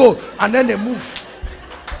 let's go, and then they move.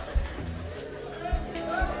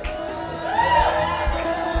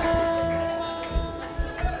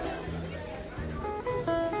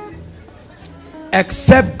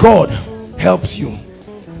 Except God helps you,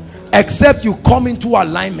 except you come into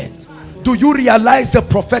alignment. Do you realize the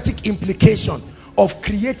prophetic implication of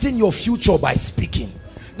creating your future by speaking?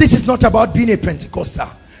 This is not about being a Pentecostal.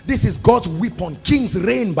 This is God's weapon. Kings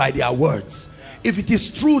reign by their words. If it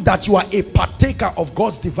is true that you are a partaker of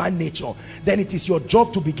God's divine nature, then it is your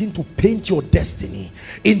job to begin to paint your destiny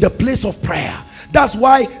in the place of prayer. That's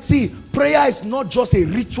why, see, prayer is not just a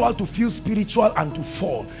ritual to feel spiritual and to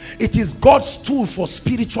fall. It is God's tool for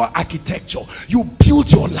spiritual architecture. You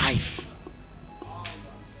build your life.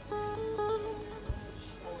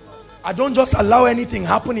 I don't just allow anything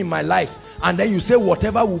happen in my life and then you say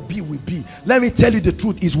whatever will be, will be. Let me tell you the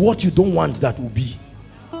truth, is what you don't want that will be.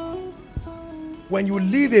 When you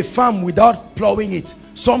leave a farm without plowing it,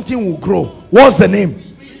 something will grow. What's the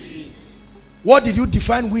name? What did you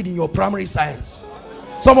define weed in your primary science?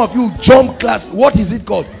 Some of you jump class. What is it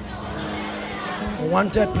called?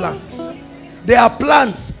 Unwanted plants. They are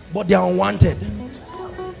plants, but they are unwanted.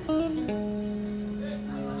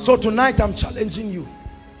 So tonight I'm challenging you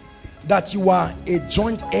that you are a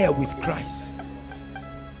joint heir with Christ.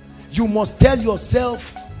 You must tell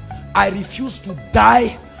yourself, I refuse to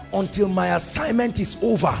die until my assignment is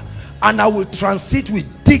over, and I will transit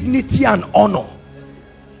with dignity and honor.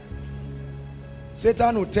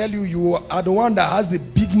 Satan will tell you, you are the one that has the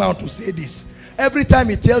big mouth to say this. Every time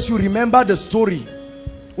he tells you, remember the story.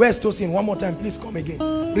 Where's Tosin? One more time, please come again.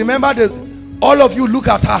 Remember, all of you look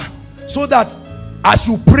at her, so that as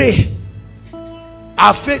you pray,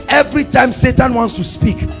 our faith, every time Satan wants to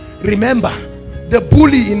speak, remember, the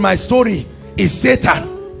bully in my story is Satan.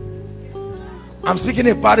 I'm speaking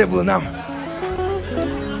a parable now.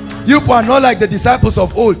 You are not like the disciples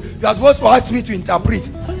of old. You are supposed to ask me to interpret,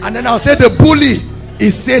 and then I'll say the bully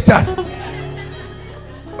is Satan.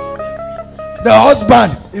 The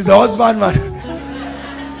husband is the husbandman.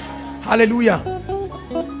 Hallelujah.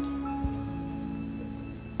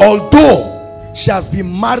 Although she has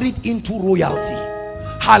been married into royalty,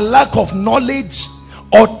 her lack of knowledge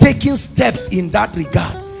or taking steps in that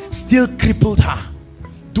regard still crippled her.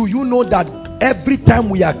 Do you know that every time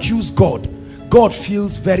we accuse God, God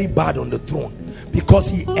feels very bad on the throne, because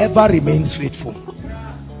he ever remains faithful?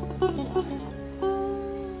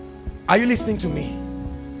 Are you listening to me?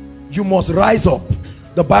 You must rise up.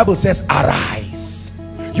 The Bible says arise.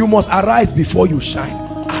 You must arise before you shine.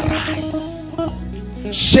 Arise.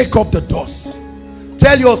 Shake off the dust.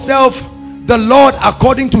 Tell yourself, the Lord,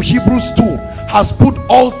 according to Hebrews 2, has put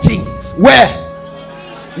all things where?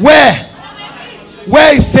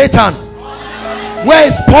 Where is Satan? Where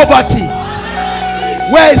is poverty?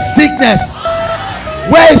 Where is sickness?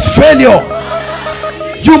 Where is failure?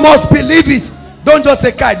 You must believe it. Don't just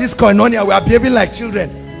say, Kai, this koinonia, we are behaving like children.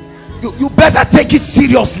 You better take it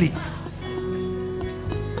seriously.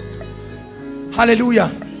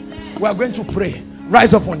 Hallelujah. We are going to pray.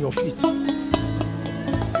 Rise up on your feet.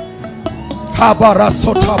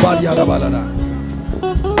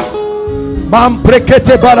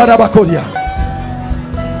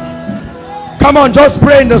 Come on, just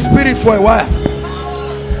pray in the spirit for a while.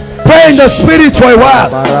 Pray in the spirit for a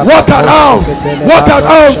while. Walk around. Walk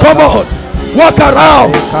around. Come on. Walk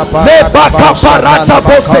around.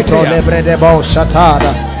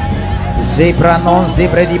 Zebra non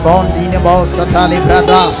zebre di bondi ne bo satali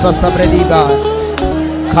brada sa sabrediba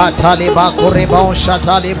kataliba koribon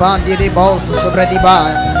shatali bandi di bo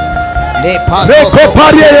sabrediba le paso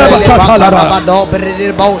ba dobre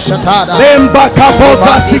di bo shatada lemba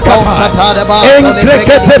kaboza sikata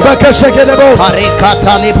enkrekete bakasheke de bo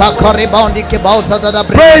kataliba koribon di ke bo satada.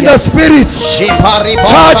 Pray in the spirit.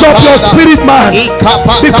 Charge up your spirit, man,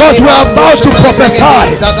 because we are about to prophesy,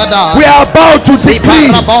 we are about to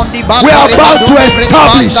decree, we are about to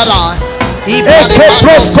establish.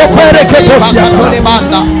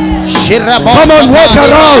 Come on, walk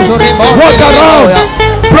around, walk around,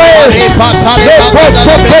 pray.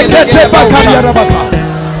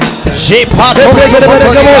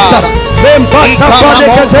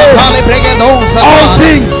 All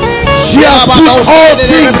things, she has put all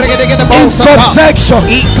things in subjection.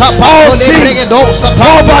 All things,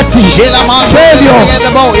 poverty, failure.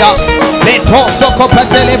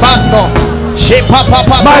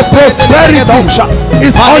 My prosperity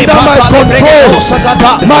is under my control.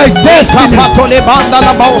 My destiny.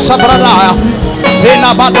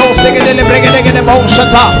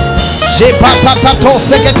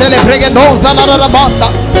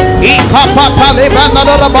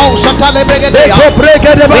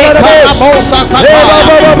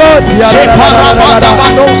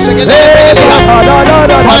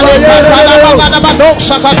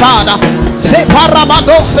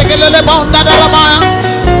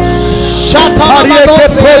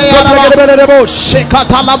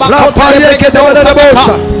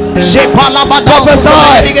 Prophesy,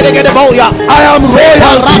 I am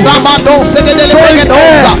royalty.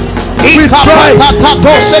 With Christ.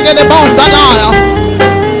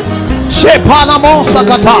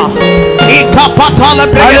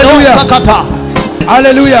 Hallelujah.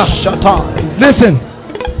 Hallelujah. Listen,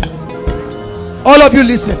 all of you,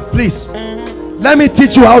 listen, please. Let me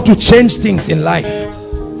teach you how to change things in life.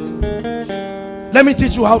 Let me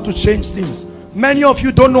teach you how to change things. Many of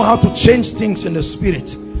you don't know how to change things in the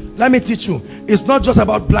spirit. Let me teach you. It's not just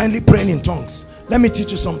about blindly praying in tongues. Let me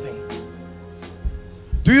teach you something.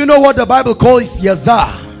 Do you know what the Bible calls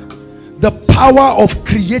Yazah? The power of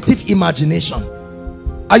creative imagination.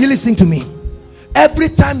 Are you listening to me? Every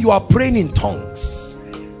time you are praying in tongues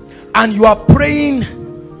and you are praying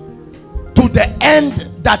to the end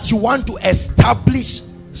that you want to establish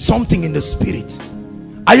something in the spirit.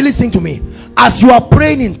 Are you listening to me? As you are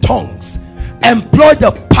praying in tongues, employ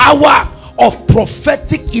the power of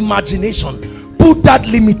prophetic imagination. Put that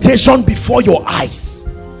limitation before your eyes.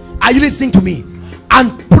 Are you listening to me?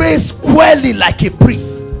 And pray squarely like a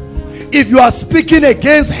priest. If you are speaking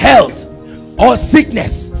against health or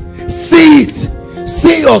sickness, see it.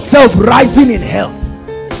 See yourself rising in health.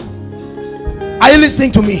 Are you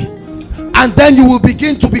listening to me? And then you will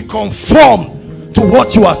begin to be conformed to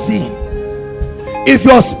what you are seeing. If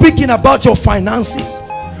you are speaking about your finances,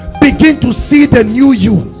 begin to see the new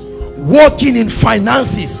you walking in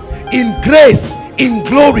finances, in grace, in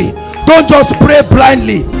glory. Don't just pray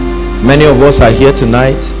blindly. Many of us are here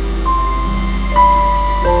tonight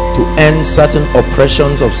to end certain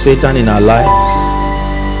oppressions of Satan in our lives.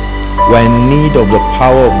 We're in need of the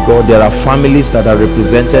power of God. There are families that are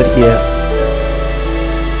represented here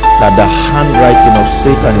that the handwriting of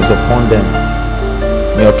Satan is upon them.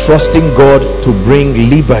 You're trusting God to bring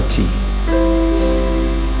liberty.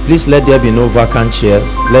 Please let there be no vacant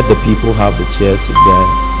chairs. Let the people have the chairs there.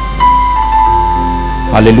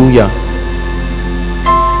 Hallelujah.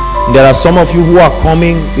 There are some of you who are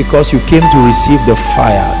coming because you came to receive the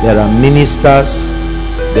fire. There are ministers,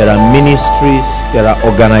 there are ministries, there are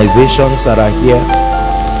organizations that are here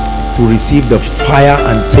to receive the fire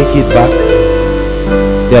and take it back.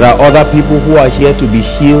 There are other people who are here to be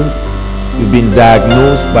healed. You've been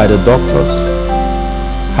diagnosed by the doctors.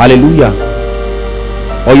 Hallelujah.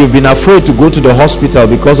 Or you've been afraid to go to the hospital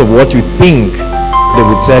because of what you think they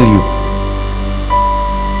will tell you.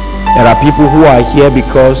 There are people who are here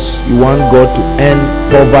because you want God to end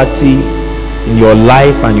poverty in your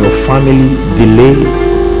life and your family,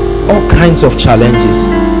 delays, all kinds of challenges.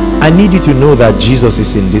 I need you to know that Jesus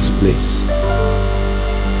is in this place.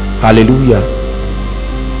 Hallelujah.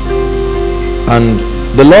 And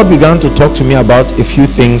the Lord began to talk to me about a few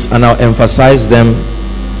things, and I'll emphasize them.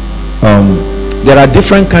 There are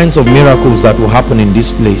different kinds of miracles that will happen in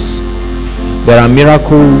this place. There are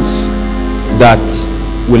miracles that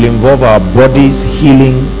will involve our bodies,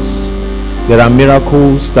 healings. There are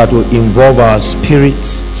miracles that will involve our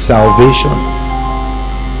spirits, salvation.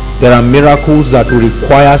 There are miracles that will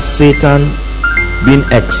require Satan being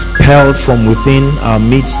expelled from within our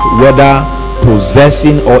midst, whether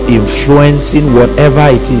possessing or influencing, whatever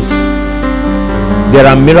it is. There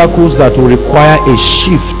are miracles that will require a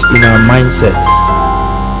shift in our mindsets.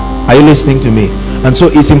 Are you listening to me? And so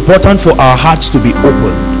it's important for our hearts to be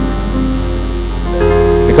opened,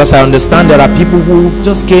 because I understand there are people who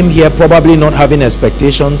just came here probably not having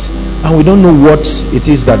expectations, and we don't know what it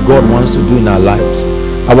is that God wants to do in our lives.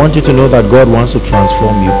 I want you to know that God wants to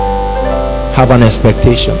transform you. Have an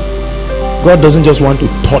expectation. God doesn't just want to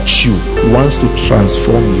touch you, he wants to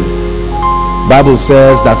transform you. Bible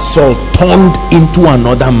says that Saul turned into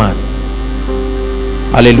another man.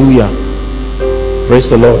 Hallelujah. Praise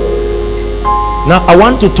the Lord. Now I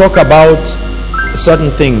want to talk about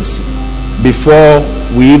certain things before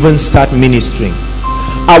we even start ministering.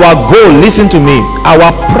 Our goal, listen to me,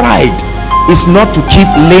 our pride is not to keep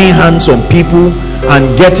laying hands on people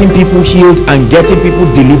and getting people healed and getting people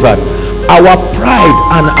delivered. Our pride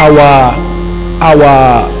and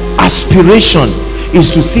our aspiration is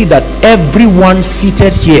to see that everyone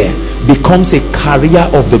seated here becomes a carrier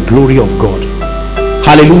of the glory of God.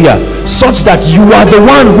 Hallelujah. Such that you are the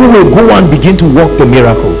one who will go and begin to work the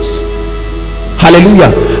miracles. Hallelujah.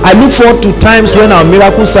 I look forward to times when our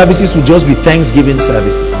miracle services will just be Thanksgiving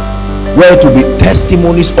services, where it will be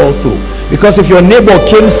testimonies all through. Because if your neighbor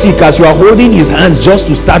came sick, as you are holding his hands just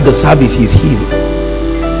to start the service, he's healed.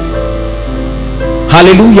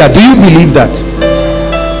 Hallelujah. Do you believe that?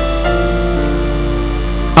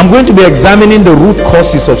 I'm going to be examining the root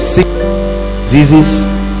causes of sick diseases.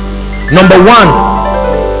 Number one,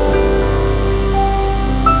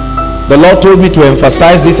 the Lord told me to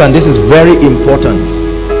emphasize this, and this is very important.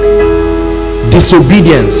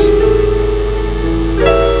 Disobedience.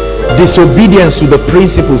 Disobedience to the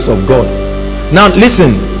principles of God. Now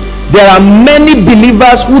listen, there are many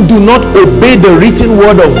believers who do not obey the written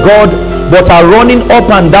word of God, but are running up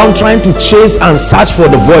and down trying to chase and search for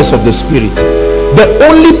the voice of the Spirit. The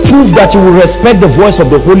only proof that you will respect the voice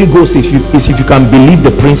of the Holy Ghost is if you can believe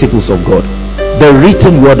the principles of God, the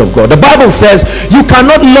written word of God. The Bible says you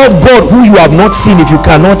cannot love God who you have not seen if you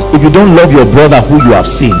don't love your brother who you have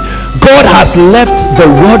seen. God has left the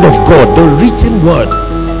word of God, the written word,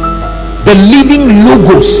 the living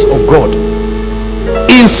logos of God,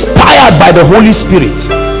 inspired by the Holy Spirit.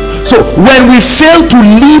 So when we fail to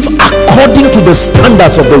live according to the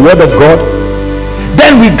standards of the word of God,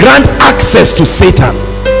 then we grant access to Satan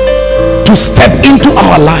to step into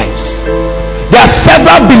our lives. There are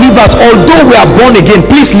several believers, although we are born again,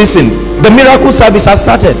 please listen, the miracle service has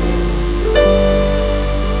started.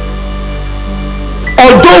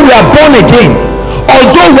 Although we are born again,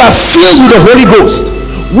 although we are filled with the Holy Ghost,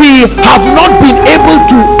 we have not been able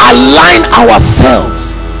to align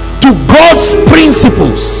ourselves to God's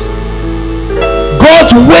principles,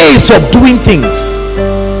 God's ways of doing things.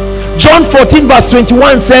 John 14 verse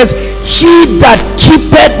 21 says, he that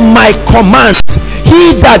keepeth my commands,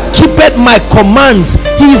 he that keepeth my commands,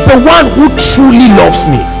 he is the one who truly loves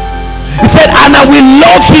me. He said, and I will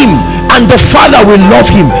love him, and the Father will love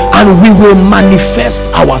him, and we will manifest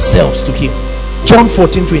ourselves to him. John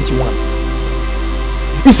 14:21.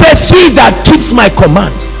 He says, he that keeps my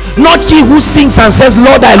commands, not he who sings and says,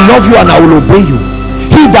 Lord, I love you and I will obey you.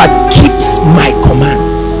 He that keeps my commands.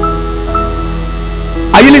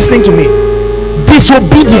 Are you listening to me?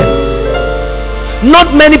 Disobedience.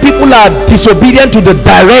 Not many people are disobedient to the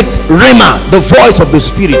direct rhema, the voice of the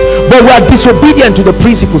Spirit, but we are disobedient to the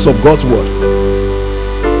principles of God's word.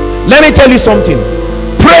 Let me tell you something.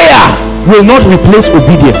 Prayer will not replace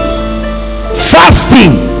obedience.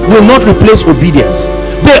 Fasting will not replace obedience.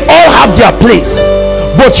 They all have their place,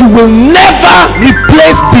 but you will never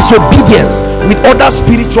replace disobedience with other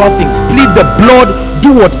spiritual things. Plead the blood,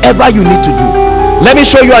 do whatever you need to do. Let me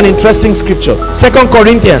show you an interesting scripture. 2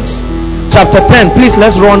 Corinthians chapter 10. Please,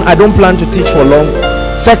 let's run. I don't plan to teach for long.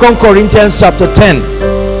 2 Corinthians chapter 10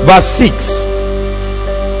 verse 6.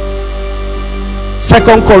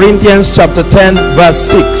 2 Corinthians chapter 10 verse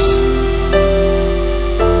 6.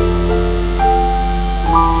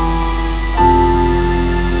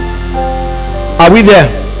 Are we there?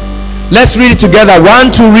 Let's read it together.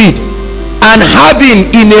 1, 2, read. And having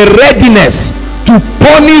in a readiness to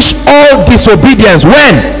punish all disobedience.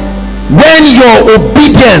 When your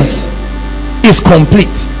obedience is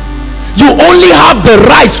complete. You only have the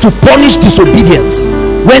right to punish disobedience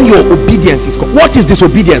when your obedience is complete. What is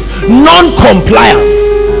disobedience? Non-compliance.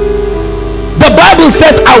 The Bible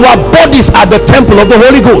says our bodies are the temple of the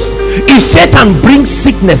Holy Ghost. If Satan brings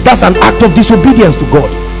sickness, that's an act of disobedience to God.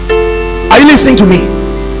 Are you listening to me?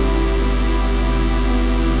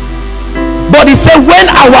 But he said when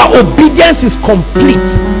our obedience is complete,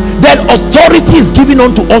 then authority is given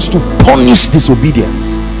unto us to punish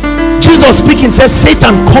disobedience. Jesus speaking says,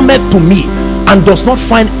 Satan cometh to me and does not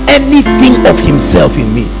find anything of himself in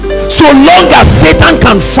me. So long as Satan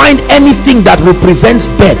can find anything that represents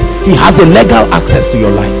death, he has a legal access to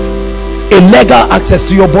your life, a legal access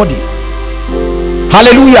to your body.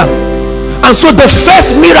 Hallelujah. And so the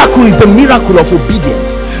first miracle is the miracle of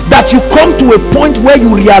obedience, that you come to a point where you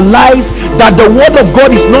realize that the word of God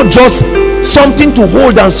is not just something to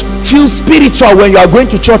hold and feel spiritual when you are going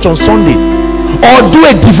to church on Sunday or do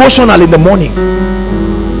a devotional in the morning,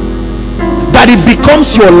 that it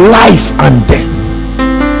becomes your life and death.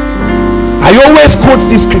 I always quote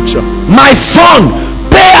this scripture, my son,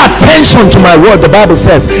 pay attention to my word. The Bible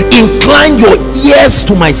says, incline your ears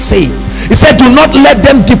to my sayings. He said, do not let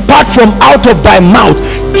them depart from out of thy mouth.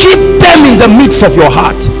 Keep them in the midst of your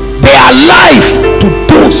heart. They are life to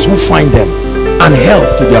those who find them, and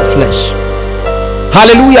health to their flesh.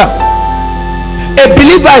 Hallelujah. A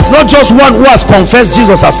believer is not just one who has confessed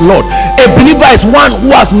Jesus as Lord. A believer is one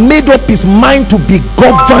who has made up his mind to be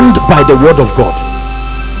governed by the word of God.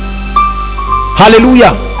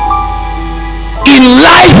 Hallelujah. In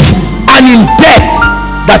life and in death,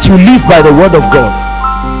 that you live by the word of God,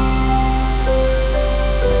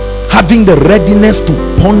 having the readiness to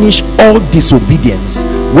punish all disobedience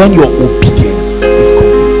when your obedience is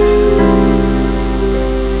complete.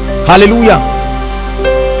 Hallelujah.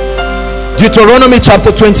 Deuteronomy chapter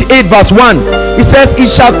 28 verse 1, it says, it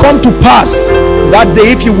shall come to pass that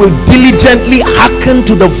day, if you will diligently hearken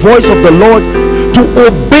to the voice of the Lord, to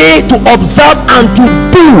obey, to observe, and to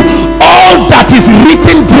do all that is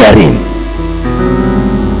written therein.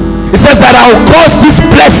 It says that I will cause these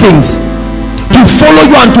blessings to follow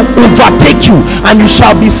you and to overtake you, and you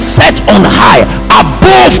shall be set on high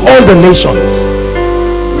above all the nations.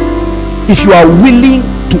 If you are willing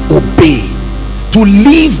to obey, to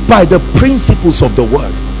live by the principles of the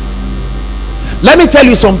word. Let me tell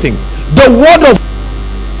you something. The word of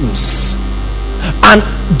and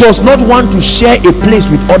does not want to share a place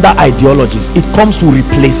with other ideologies. It comes to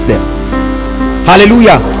replace them.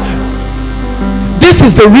 Hallelujah. This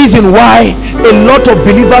is the reason why a lot of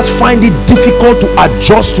believers find it difficult to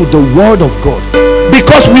adjust to the word of God,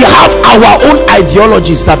 because we have our own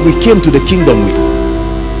ideologies that we came to the kingdom with.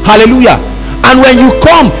 Hallelujah. And when you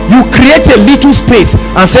come, you create a little space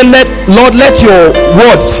and say, Lord, let your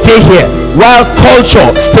word stay here, while culture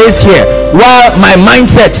stays here, while my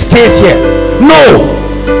mindset stays here. No,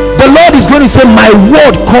 the Lord is going to say, my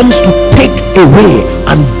word comes to take away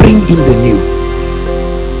and bring in the new.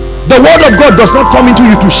 The word of God does not come into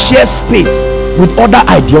you to share space with other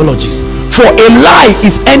ideologies, for a lie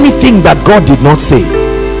is anything that God did not say.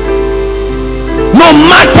 No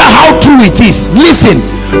matter how true it is, listen,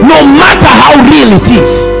 no matter how real it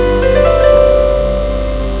is.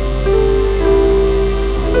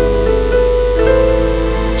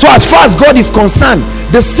 So as far as God is concerned,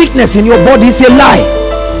 the sickness in your body is a lie,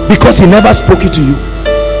 because he never spoke it to you.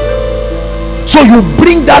 So you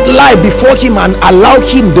bring that lie before him and allow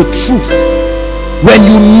him the truth. When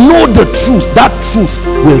you know the truth, that truth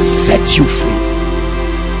will set you free.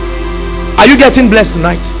 Are you getting blessed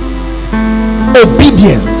tonight?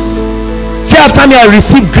 Obedience. Say after me, I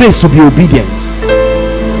receive grace to be obedient.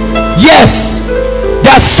 Yes,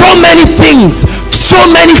 there are so many things, so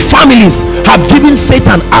many families have given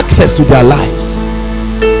Satan access to their lives.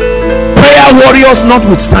 Prayer warriors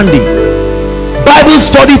notwithstanding, Bible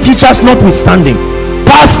study teachers notwithstanding,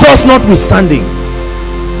 pastors notwithstanding.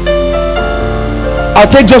 I'll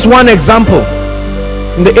take just one example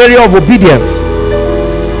in the area of obedience.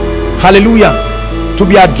 Hallelujah. To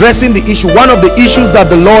be addressing the issue, one of the issues that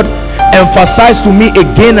the Lord emphasized to me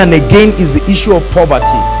again and again is the issue of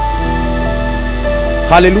poverty.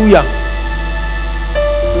 Hallelujah.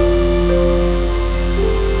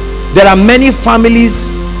 There are many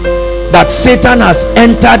families that Satan has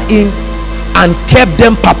entered in and kept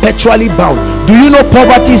them perpetually bound. Do you know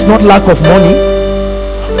poverty is not lack of money?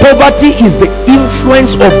 Poverty is the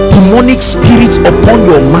influence of demonic spirits upon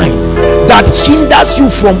your mind that hinders you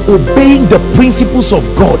from obeying the principles of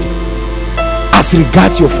God as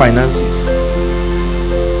regards your finances.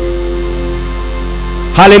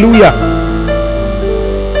 Hallelujah.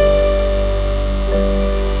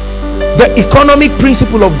 The economic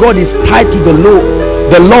principle of God is tied to the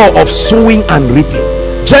law of sowing and reaping.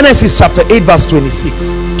 Genesis chapter 8 verse 22.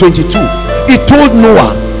 He told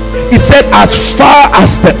Noah, he said, as far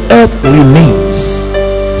as the earth remains,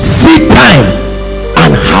 seed time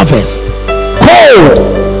and harvest, cold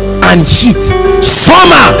and heat,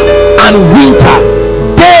 summer and winter,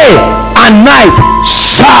 day and night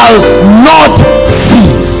shall not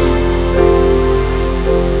cease.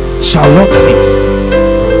 Shall not cease.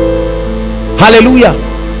 Hallelujah.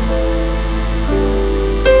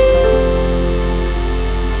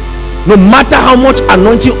 No matter how much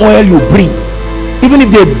anointing oil you bring, even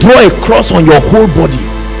if they draw a cross on your whole body,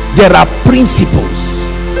 there are principles.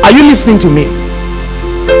 Are you listening to me?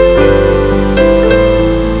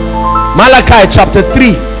 Malachi chapter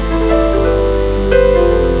 3.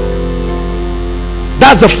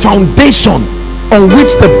 That's the foundation on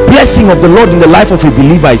which the blessing of the Lord in the life of a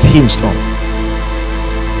believer is hinged on.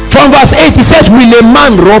 From verse 8 he says, will a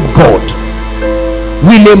man rob God?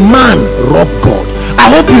 Will a man rob God? I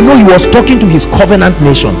hope you know he was talking to his covenant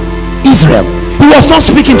nation, Israel. He was not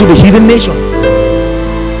speaking to the heathen nation.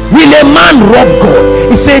 Will a man rob God?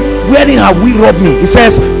 He said, wherein have we robbed me? He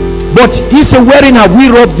says, But he said, wherein have we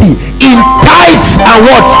robbed thee? In tithes and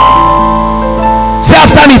what? Say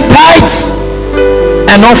after me, tithes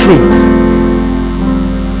and offerings.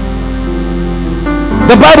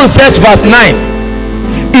 The Bible says, verse 9,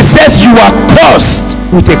 it says you are cursed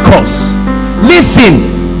with a curse. Listen,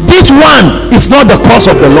 this one is not the curse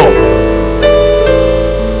of the law.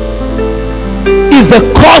 It's the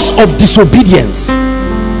curse of disobedience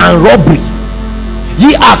and robbery.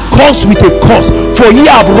 Ye are cursed with a curse, for ye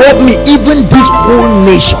have robbed me, even this whole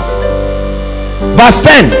nation. Verse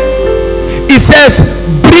 10, it says,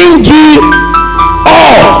 bring ye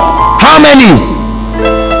all. How many?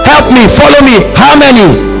 Help me, follow me. How many?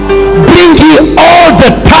 Bring ye all the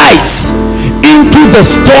tithes into the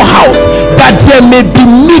storehouse, that there may be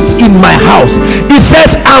meat in my house. It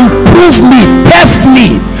says, and prove me, test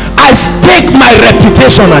me. I stake my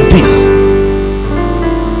reputation at this.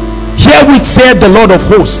 Herewith said the Lord of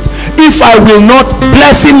hosts, if I will not,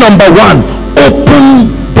 blessing number one, open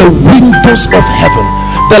the windows of heaven.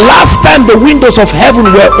 The last time the windows of heaven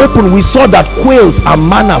were open, we saw that quails and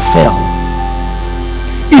manna fell.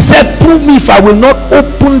 He said, prove me if I will not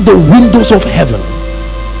open the windows of heaven.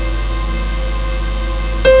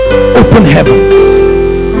 Open heavens.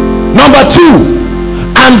 Number two,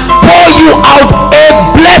 and pour you out a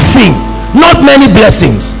blessing, not many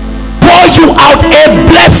blessings. Pour you out a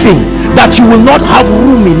blessing that you will not have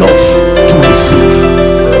room enough to receive.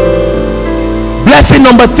 Blessing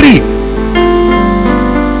number three,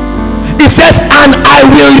 it says, and I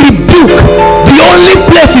will rebuke. The only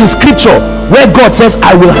place in scripture where God says,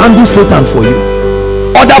 I will handle Satan for you.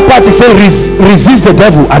 Other parts it says, resist the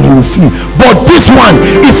devil and he will flee. But this one,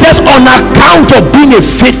 it says, on account of being a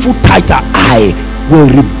faithful tither, I will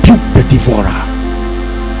rebuke the devourer.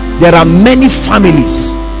 There are many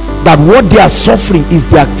families that what they are suffering is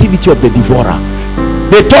the activity of the devourer.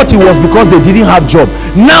 They thought it was because they didn't have job.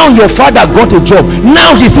 Now your father got a job.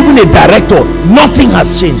 Now he's even a director. Nothing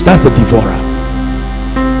has changed. That's the devourer.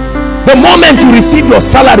 The moment you receive your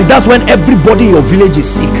salary, that's when everybody in your village is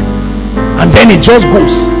sick, and then it just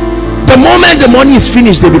goes. The moment the money is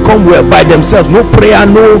finished, they become well by themselves. No prayer,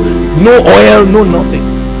 no oil, no nothing.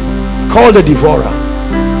 It's called the devourer.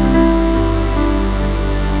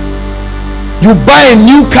 You buy a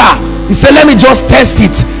new car, you say, let me just test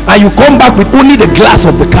it, and you come back with only the glass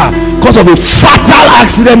of the car because of a fatal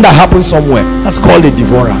accident that happened somewhere. That's called a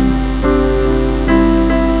devourer.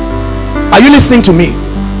 Are you listening to me?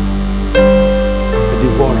 A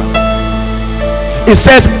devourer. It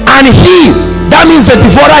says, and he, that means the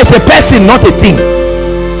devourer is a person, not a thing.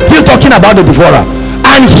 Still talking about the devourer.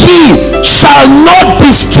 And he shall not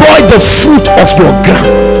destroy the fruit of your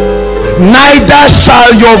ground, neither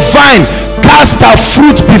shall your vine cast her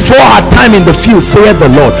fruit before her time in the field, saith the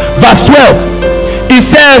Lord. Verse 12, it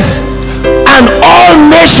says, and all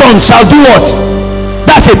nations shall do what?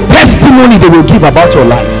 That's a testimony they will give about your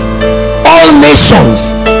life. All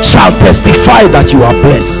nations shall testify that you are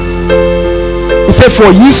blessed. He said, for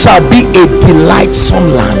ye shall be a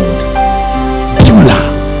delightsome land. Beulah,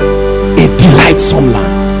 a delightsome land.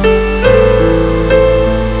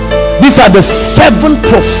 These are the 7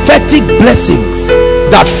 prophetic blessings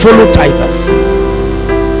that follow tithers.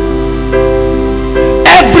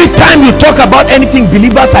 Every time you talk about anything,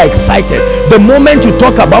 believers are excited. The moment you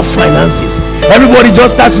talk about finances, everybody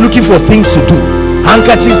just starts looking for things to do.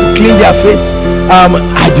 Handkerchief to clean their face.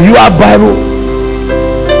 Do you have Bible?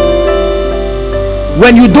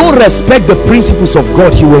 When you don't respect the principles of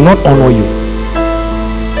God, he will not honor you.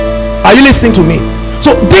 Are you listening to me?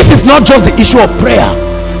 So this is not just the issue of prayer.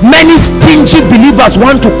 Many stingy believers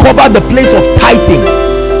want to cover the place of tithing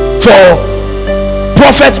for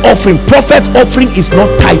prophet offering. Prophet offering is not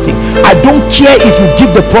tithing. I don't care if you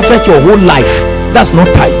give the prophet your whole life. That's not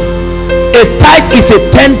tithe. A tithe is a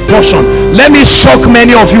 10th portion. Let me shock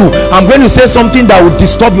many of you. I'm going to say something that will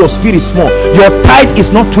disturb your spirit small. Your tithe is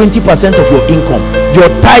not 20% of your income. Your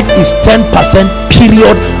tithe is 10%,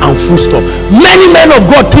 period, and full stop. Many men of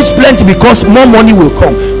God teach plenty because more money will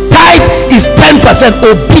come. Tithe is 10%.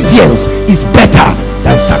 Obedience is better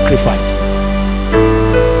than sacrifice.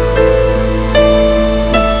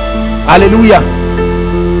 Hallelujah.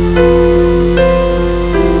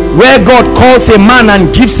 Where God calls a man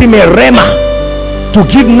and gives him a rhema to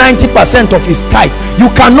give 90% of his tithe,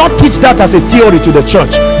 you cannot teach that as a theory to the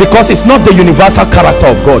church, because it's not the universal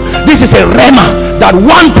character of God. This is a rhema that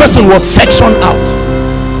one person was sectioned out.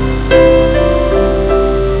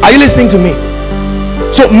 Are you listening to me?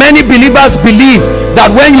 So many believers believe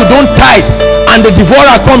that when you don't tithe and the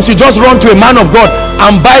devourer comes, you just run to a man of God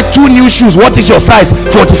and buy 2 new shoes. What is your size?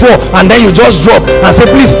 44. And then you just drop and say,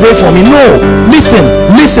 please pray for me. No, listen,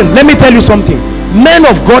 let me tell you something. Men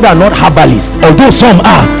of God are not herbalists, although some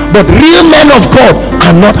are, but real men of God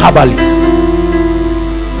are not herbalists.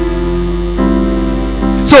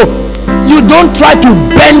 So you don't try to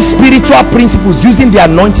bend spiritual principles using the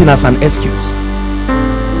anointing as an excuse.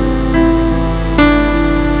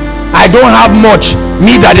 I don't have much,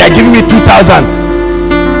 me that they are giving me 2,000.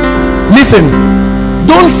 Listen,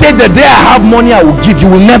 don't say the day I have money I will give. You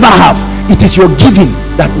will never have. It is your giving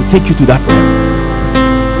that will take you to that point.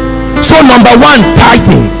 So number one,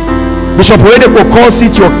 tithing. Bishop Oedeko calls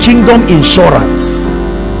it your kingdom insurance.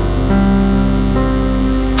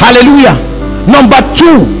 Hallelujah. Number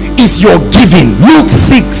two is your giving. Luke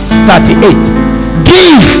 6:38.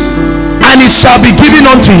 Give and it shall be given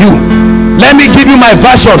unto you. Let me give you my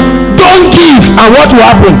version. Don't give and what will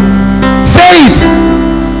happen? Say it.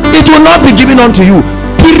 It will not be given unto you.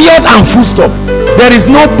 Period and full stop. There is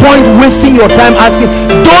no point wasting your time asking.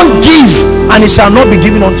 Don't give and it shall not be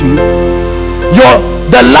given unto you.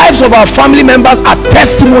 The lives of our family members are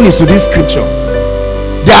testimonies to this scripture.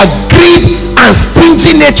 Their greed and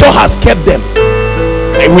stingy nature has kept them.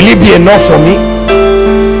 Will it be enough for me?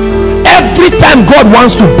 Every time God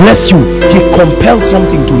wants to bless you, he compels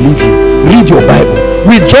something to leave you. Read your Bible.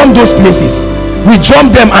 We jump those places. We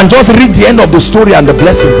jump them and just read the end of the story and the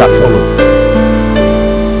blessings that follow.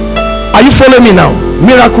 Are you following me now?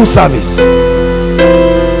 Miracle service.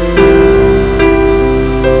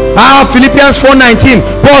 Philippians 4:19,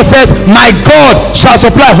 Paul says, my God shall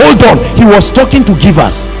supply. Hold on, he was talking to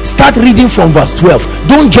givers. Start reading from verse 12.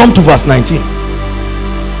 Don't jump to verse 19.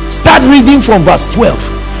 Start reading from verse 12.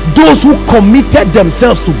 Those who committed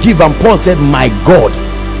themselves to give, and Paul said, my God.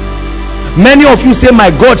 Many of you say,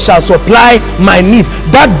 my God shall supply my need.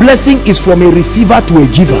 That blessing is from a receiver to a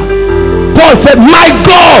giver. Paul said, my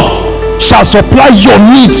God shall supply your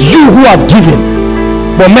needs, you who have given.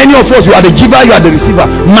 But many of us, you are the giver, you are the receiver.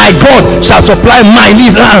 My God shall supply my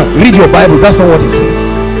needs. Read your Bible. That's not what it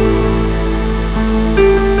says.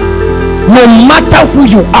 No matter who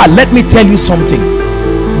you are, let me tell you something.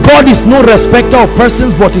 God is no respecter of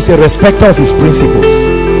persons, but is a respecter of his principles.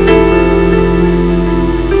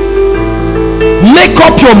 Make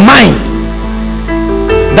up your mind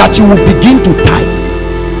that you will begin to tithe.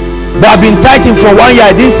 But I've been tithing for 1 year,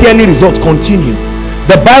 I didn't see any results. Continue.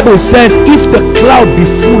 The Bible says, if the cloud be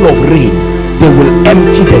full of rain, they will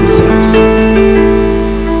empty themselves.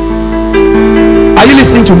 Are you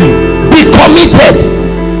listening to me? Be committed.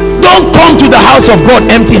 Don't come to the house of God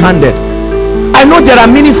empty-handed. I know there are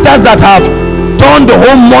ministers that have turned the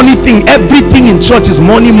whole money thing. Everything in church is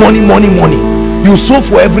money, money, money, money. You sow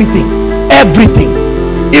for everything. Everything.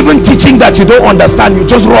 Even teaching that you don't understand, you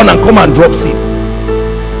just run and come and drop seed.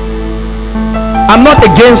 I'm not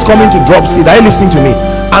against coming to drop seed. Are you listening to me?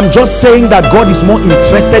 I'm just saying that God is more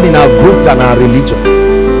interested in our growth than our religion.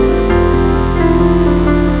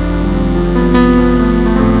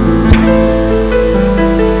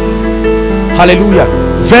 Hallelujah.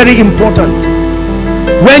 Very important.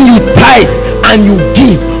 When you tithe and you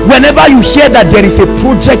give, whenever you hear that there is a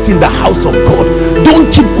project in the house of God,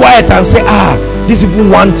 don't keep quiet and say, these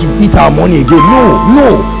people want to eat our money again.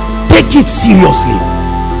 No, take it seriously.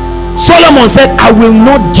 Solomon said, I will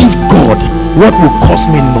not give God what will cost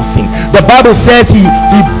me nothing. The Bible says he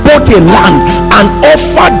bought a land and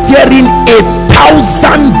offered therein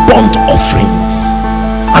 1,000 burnt offerings.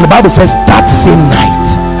 And the Bible says that same night,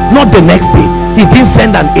 not the next day, he didn't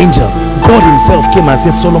send an angel. God himself came and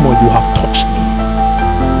said, Solomon, you have touched me.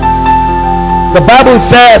 The Bible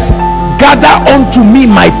says, gather unto me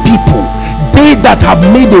my people, they that have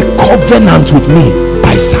made a covenant with me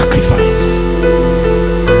by sacrifice.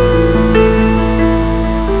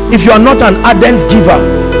 If you are not an ardent giver,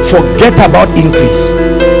 forget about increase.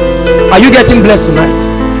 Are you getting blessed tonight?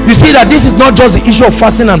 You see that this is not just the issue of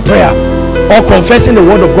fasting and prayer or confessing the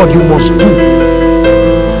word of God. You must do.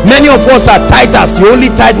 Many of us are tithers. You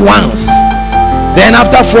only tithe once, then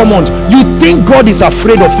after 4 months you think God is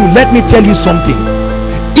afraid of you. Let me tell you something.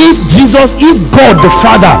 If God the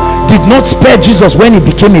Father did not spare Jesus when he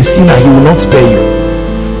became a sinner, he will not spare you.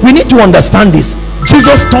 We need to understand this.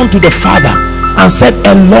 Jesus turned to the Father and said,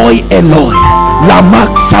 Eloi, Eloi, lama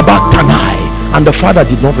sabachthani, and the Father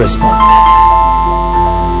did not respond.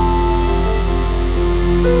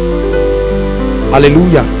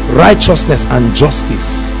 Hallelujah. Righteousness and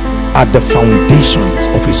justice are the foundations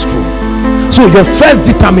of his throne. So your first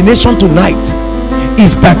determination tonight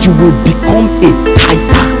is that you will become a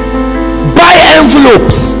tither. Buy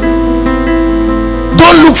envelopes.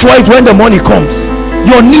 Don't look for it when the money comes.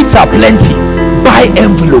 Your needs are plenty. Buy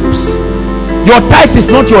envelopes. Your tithe is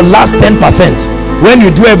not your last 10%. When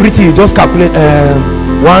you do everything, you just calculate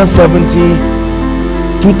 170,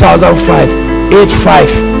 2005. 85.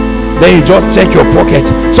 Then you just check your pocket.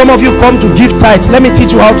 Some of you come to give tithes. Let me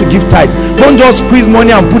teach you how to give tithes. Don't just squeeze money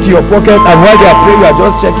and put in your pocket, and while they are praying, you are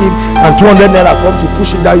just checking, and 200 naira comes, you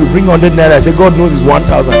push it down, you bring 100 naira, say God knows it's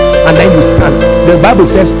 1,000, and then you stand. The Bible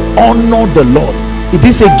says honor the Lord. It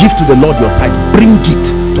is a gift to the Lord, your tithe. Bring it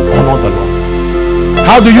to honor the Lord.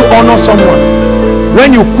 How do you honor someone? When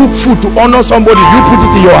you cook food to honor somebody, you put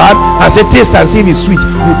it in your hand and say taste and see if it's sweet.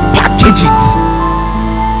 You package it.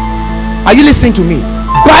 Are you listening to me?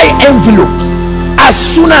 Buy envelopes. As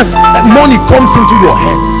soon as money comes into your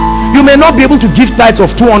hands, you may not be able to give tithes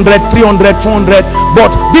of 200, 300, 400,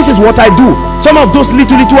 but this is what I do. Some of those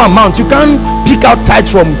little amounts, you can't pick out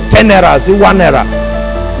tithes from 10 naira, say 1 naira.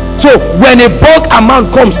 So when a bulk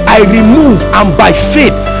amount comes, I remove, and by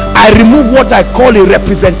faith I remove what I call a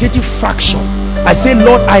representative fraction. I say,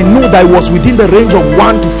 Lord, I know that it was within the range of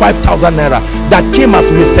 1 to 5,000 naira that came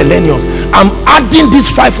as miscellaneous. I'm adding this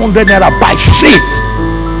 500 naira by faith,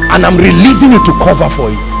 and I'm releasing it to cover for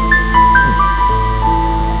it.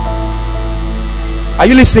 Are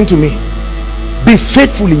you listening to me? Be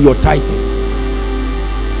faithful in your tithing.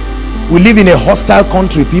 We live in a hostile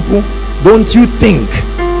country, people. Don't you think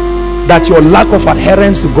that your lack of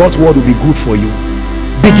adherence to God's word will be good for you?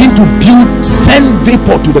 Begin to build, send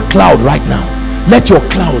vapor to the cloud right now. Let your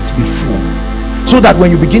clouds be full, so that when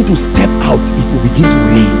you begin to step out, it will begin to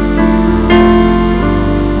rain.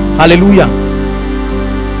 Hallelujah.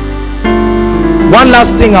 One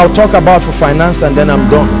last thing I'll talk about for finance, and then I'm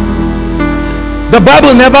done. The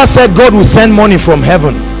Bible never said God will send money from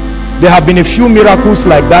heaven. There have been a few miracles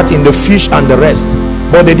like that in the fish and the rest,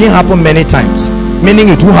 but they didn't happen many times. Meaning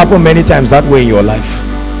it will happen many times that way in your life.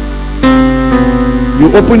 You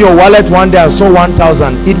open your wallet one day and saw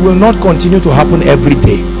 1,000. It will not continue to happen every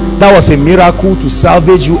day. That was a miracle to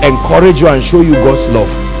salvage you, encourage you, and show you God's love.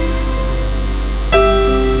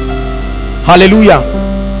 Hallelujah.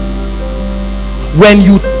 When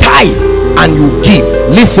you tithe and you give,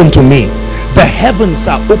 listen to me, the heavens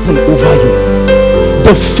are open over you.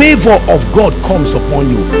 The favor of God comes upon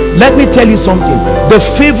you. Let me tell you something. The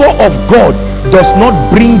favor of God does not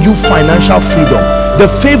bring you financial freedom. The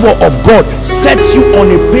favor of God sets you on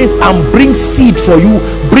a pace and brings seed for you,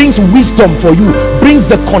 brings wisdom for you, brings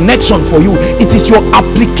the connection for you. It is your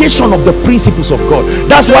application of the principles of God.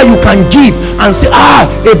 That's why you can give and say,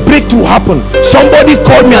 a breakthrough happened. Somebody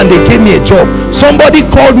called me and they gave me a job. Somebody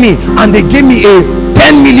called me and they gave me a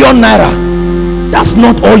 10 million naira. That's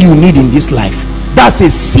not all you need in this life. That's a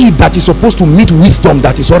seed that is supposed to meet wisdom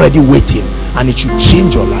that is already waiting, and it should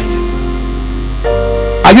change your life.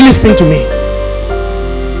 Are you listening to me?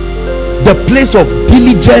 The place of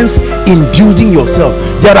diligence in building yourself.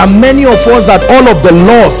 There are many of us that all of the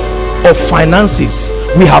laws of finances,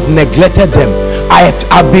 we have neglected them.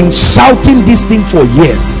 I've been shouting this thing for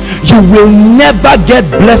years. You will never get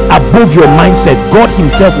blessed above your mindset. God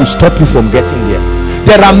himself will stop you from getting there.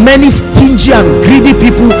 There are many stingy and greedy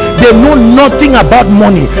people. They know nothing about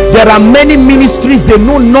money. There are many ministries. They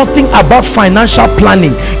know nothing about financial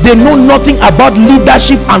planning. They know nothing about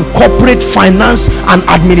leadership and corporate finance and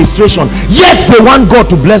administration. Yet they want God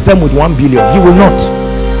to bless them with 1 billion. He will not.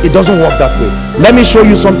 It doesn't work that way. Let me show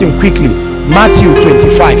you something quickly. Matthew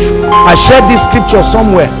 25. I shared this scripture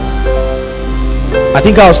somewhere. I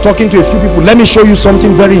think I was talking to a few people. Let me show you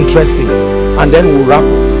something very interesting, and then we'll wrap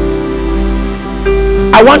up.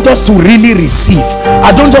 I want us to really receive.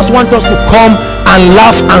 I don't just want us to come and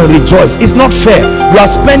laugh and rejoice. It's not fair. You are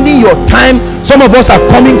spending your time. Some of us are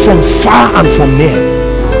coming from far and from near.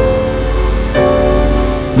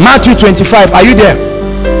 Matthew 25, are you there?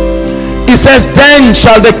 It says, then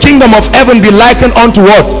shall the kingdom of heaven be likened unto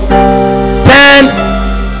what? 10.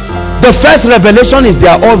 The first revelation is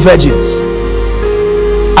they are all virgins.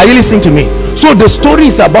 Are you listening to me? So the story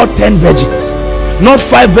is about 10 virgins. Not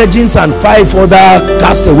 5 virgins and 5 other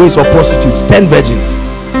castaways or prostitutes. 10 virgins.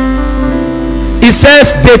 It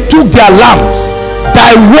says they took their lamps.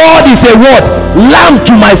 Thy word is a word, lamp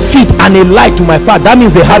to my feet and a light to my path. That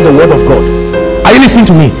means they had the word of God. Are you listening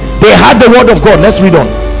to me? They had the word of God. Let's read on.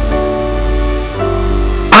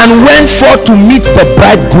 And went forth to meet the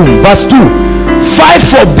bridegroom. Verse 2.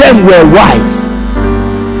 5 of them were wise.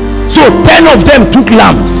 So 10 of them took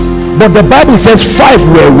lamps, but the Bible says 5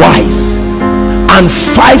 were wise and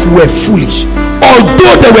 5 were foolish.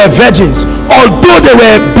 Although they were virgins, although they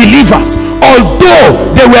were believers, although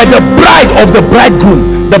they were the bride of the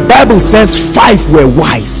bridegroom, the Bible says 5 were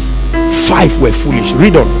wise, 5 were foolish.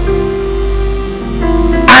 Read on.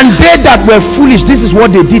 And they that were foolish, this is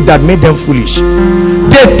what they did that made them foolish.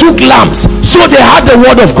 They took lamps, so they had the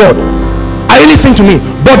word of God. Are you listening to me?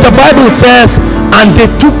 But the Bible says, and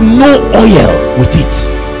they took no oil with it.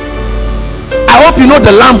 I hope you know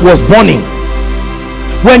the lamp was burning.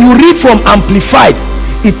 When you read from Amplified,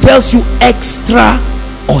 it tells you extra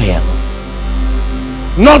oil,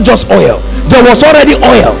 not just oil. There was already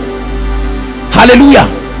oil. Hallelujah.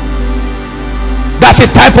 That's a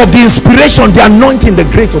type of the inspiration, the anointing, the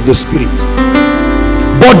grace of the Spirit.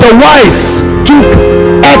 But the wise took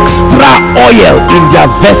extra oil in their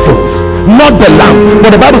vessels, not the lamp.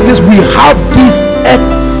 But the Bible says we have this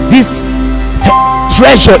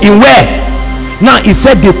treasure in where? Now it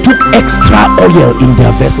said they took extra oil in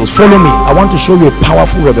their vessels. Follow me. I want to show you a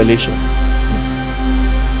powerful revelation.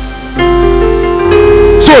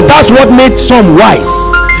 So that's what made some wise.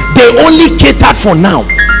 They only catered for now.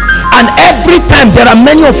 And every time, there are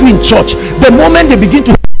many of you in church, the moment they begin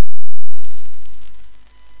to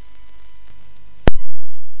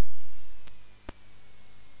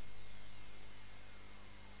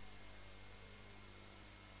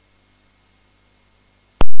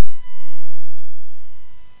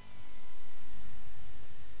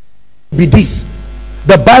be this,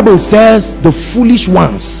 the Bible says the foolish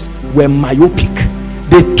ones were myopic.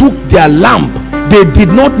 They took their lamp. They did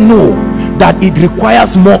not know that it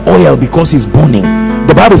requires more oil because it's burning.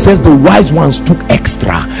 The Bible says the wise ones took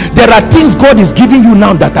extra. There are things God is giving you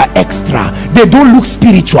now that are extra. They don't look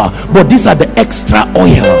spiritual, but these are the extra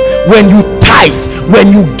oil. When you tithe,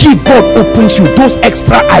 when you give, God opens you those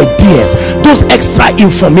extra ideas, those extra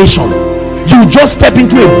information. You just step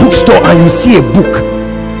into a bookstore and you see a book,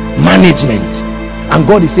 management, and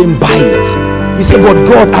God is saying buy it. He said, but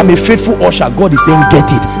God, I'm a faithful usher. God is saying get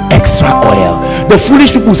it, extra oil. The foolish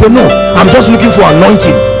people say, no, I'm just looking for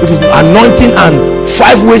anointing. If it's anointing and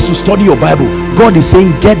 5 ways to study your Bible, God is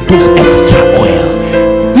saying get those extra oil.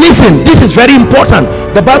 Listen, this is very important.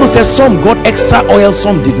 The Bible says some got extra oil,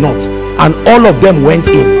 some did not, and all of them went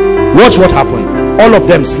in. Watch what happened. All of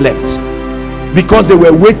them slept because they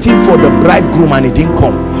were waiting for the bridegroom and he didn't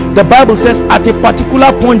come. The Bible says at a particular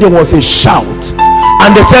point there was a shout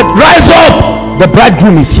and they said, rise up, the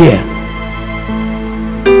bridegroom is here.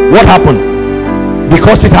 What happened?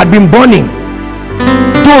 Because it had been burning,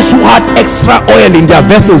 those who had extra oil in their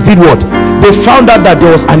vessels did what? They found out that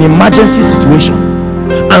there was an emergency situation,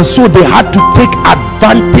 and so they had to take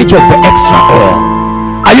advantage of the extra oil.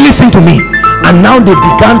 Are you listening to me? And now they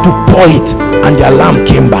began to pour it and their lamp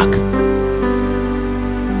came back.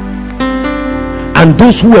 And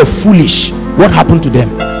those who were foolish, what happened to them?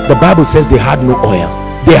 The Bible says they had no oil.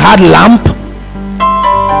 They had lamp.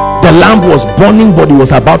 The lamp was burning, but it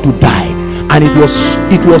was about to die, and it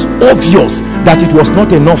was obvious that it was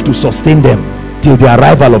not enough to sustain them till the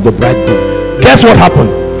arrival of the bridegroom. Guess what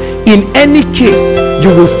happened? In any case,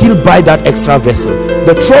 you will still buy that extra vessel.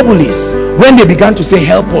 The trouble is, when they began to say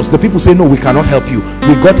help us, the people say no, we cannot help you,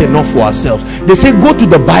 we got enough for ourselves. They say go to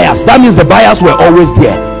the buyers. That means the buyers were always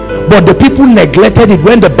there, but the people neglected it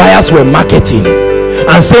when the buyers were marketing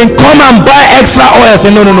and saying come and buy extra oil. Say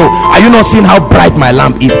no, are you not seeing how bright my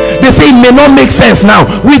lamp is? They say it may not make sense now,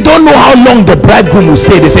 we don't know how long the bridegroom will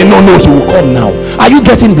stay. They say no, he will come now. Are you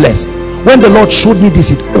getting blessed? When the Lord showed me this,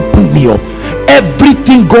 it opened me up.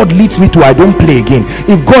 Everything God leads me to, I don't play again.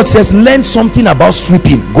 If God says learn something about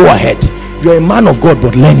sweeping, go ahead. You're a man of God,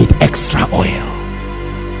 but learn it. Extra oil.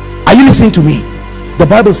 Are you listening to me? The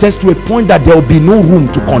Bible says to a point that there will be no room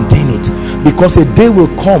to contain it, because a day will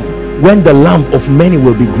come when the lamp of many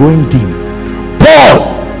will be growing dim. Paul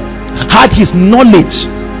had his knowledge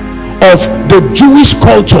of the Jewish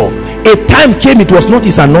culture. A time came, it was not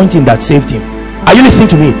his anointing that saved him. Are you listening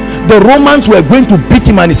to me? The Romans were going to beat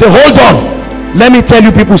him, and he said, hold on, let me tell you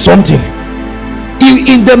people something.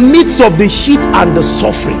 In the midst of the heat and the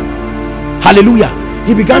suffering, hallelujah,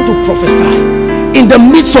 he began to prophesy. In the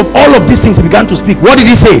midst of all of these things, he began to speak. What did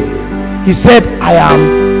he say? He said, I am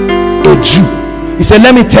a Jew. He said,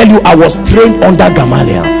 let me tell you, I was trained under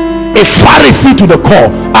Gamaliel, a Pharisee to the core.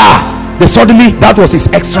 Suddenly that was his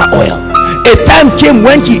extra oil. A time came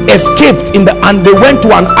when he escaped and they went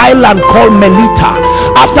to an island called Melita.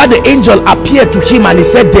 After the angel appeared to him and he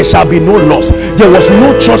said there shall be no loss, there was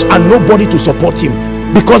no church and nobody to support him,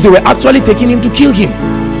 because they were actually taking him to kill him.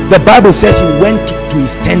 The Bible says he went to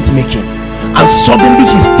his tent making, and suddenly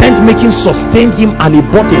his tent making sustained him, and he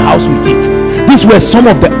bought a house with it. These were some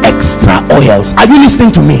of the extra oils. Are you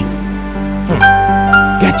listening to me?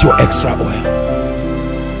 Get your extra oil.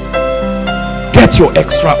 Get your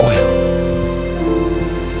extra oil.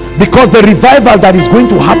 Because the revival that is going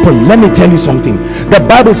to happen, let me tell you something. The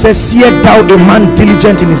Bible says, seest thou a man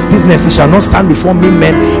diligent in his business, he shall not stand before mean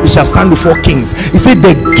men, he shall stand before kings. He said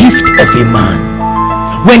the gift of a man.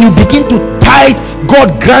 When you begin to tithe,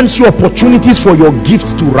 God grants you opportunities for your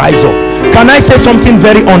gifts to rise up. Can I say something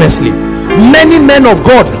very honestly? Many men of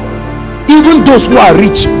God, even those who are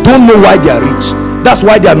rich don't know why they are rich. That's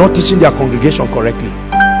why they are not teaching their congregation correctly.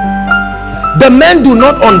 The men do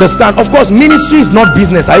not understand. Of course, ministry is not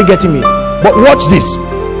business. Are you getting me? But watch this.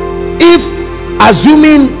 If,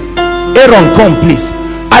 assuming Aaron, come please,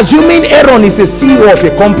 assuming Aaron is a CEO of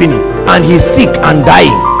a company and he's sick and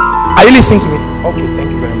dying, are you listening to me? Okay, thank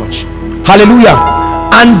you very much. Hallelujah.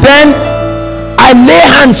 And then I lay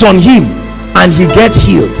hands on him and he gets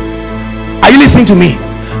healed. Are you listening to me?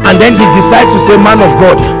 And then he decides to say, man of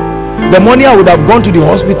God, the money I would have gone to the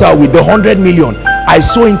hospital with, the 100 million I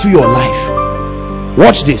sow into your life.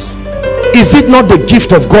 Watch this. Is it not the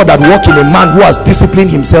gift of God at work in a man who has disciplined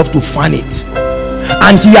himself to fan it,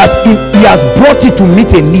 and he has brought it to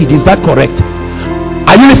meet a need? Is that correct?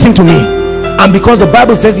 Are you listening to me? And because the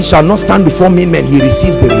Bible says he shall not stand before mean men, he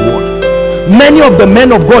receives the reward. Many of the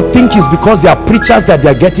men of God think it's because they are preachers that they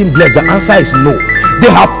are getting blessed. The answer is no. They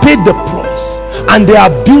have paid the price and they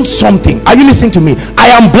have built something. Are you listening to me?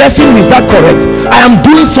 I am blessing you. Is that correct? I am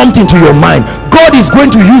doing something to your mind. God is going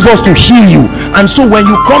to use us to heal you. And so when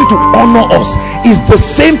you come to honor us, it's the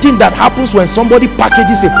same thing that happens when somebody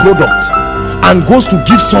packages a product and goes to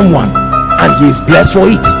give someone and he is blessed for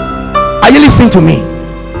it. Are you listening to me?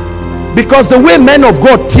 Because the way men of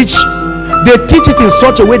God teach, they teach it in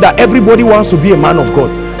such a way that everybody wants to be a man of God,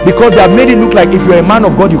 because they have made it look like if you're a man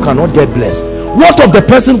of God you cannot get blessed. What of the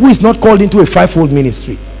person who is not called into a fivefold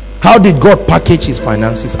ministry? How did God package his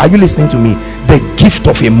finances? Are you listening to me? The gift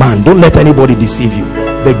of a man. Don't let anybody deceive you.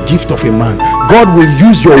 The gift of a man. God will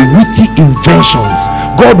use your witty inventions.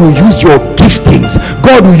 God will use your giftings.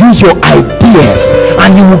 God will use your ideas,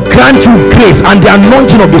 and he will grant you grace, and the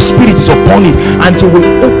anointing of the Spirit is upon it, and he will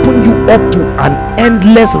open you up to an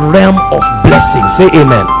endless realm of blessing. Say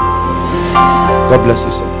amen. God bless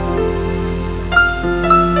you, sir.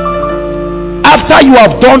 After you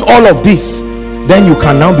have done all of this, then you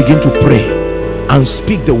can now begin to pray and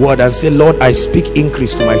speak the word and say, Lord, I speak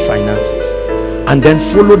increase to my finances. And then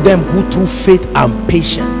follow them who through faith and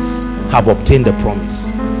patience have obtained the promise.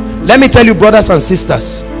 Let me tell you, brothers and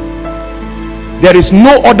sisters, there is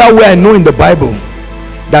no other way I know in the Bible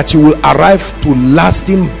that you will arrive to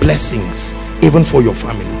lasting blessings even for your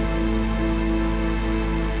family.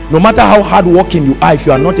 No matter how hard working you are, if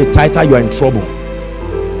you are not a tither, you are in trouble.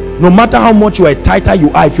 No matter how much you are a tither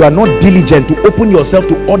you are, if you are not diligent to open yourself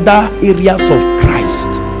to other areas of Christ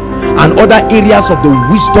and other areas of the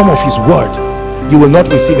wisdom of his word, you will not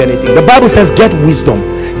receive anything. The Bible says, get wisdom,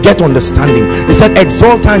 get understanding. It said,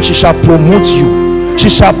 exalt her and she shall promote you. She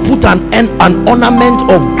shall put an ornament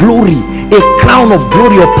of glory, a crown of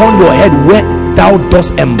glory upon your head where thou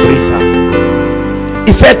dost embrace her.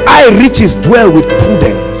 He said, I riches dwell with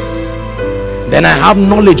prudence, then I have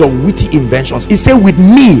knowledge of witty inventions. He said, with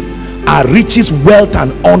me are riches, wealth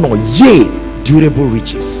and honor, yea, durable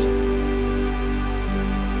riches.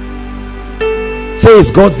 Say, it's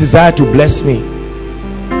God's desire to bless me,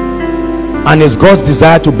 and it's God's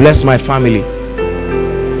desire to bless my family.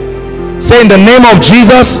 Say, in the name of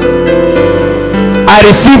Jesus, I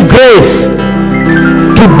receive grace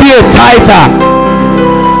to be a tither.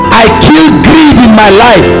 I kill greed in my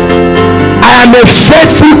life. I am a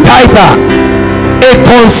faithful tither, a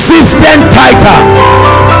consistent tither.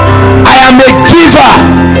 I am a giver.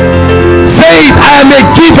 Say it, I am a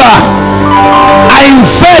giver. I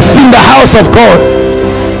invest in the house of God.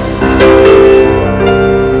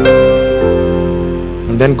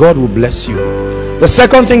 And then God will bless you. The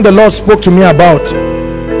second thing the Lord spoke to me about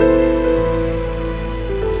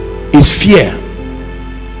is fear.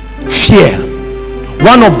 Fear.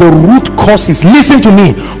 One of the root causes, listen to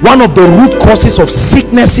me, one of the root causes of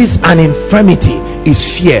sicknesses and infirmity is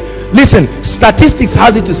fear. Listen, statistics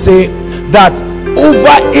has it to say that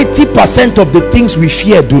over 80% of the things we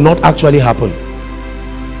fear do not actually happen.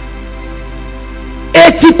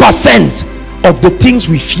 80% of the things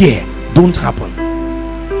we fear don't happen.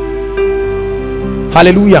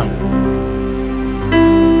 Hallelujah.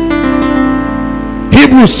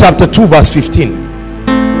 Hebrews chapter 2 verse 15.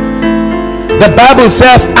 The Bible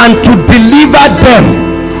says, and to deliver them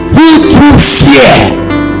who through fear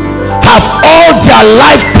have all their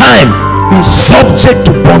lifetime been subject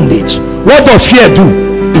to bondage. What does fear do?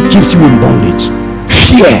 It keeps you in bondage.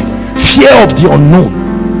 Fear of the unknown.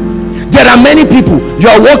 There are many people, you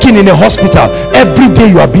are working in a hospital, every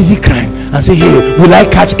day you are busy crying and say, hey, will I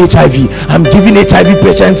catch HIV? I'm giving HIV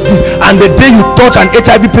patients this, and the day you touch an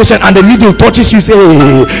HIV patient and the needle touches you, say,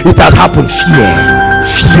 hey, it has happened.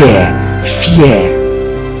 Fear.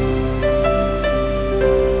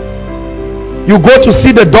 You go to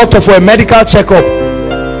see the doctor for a medical checkup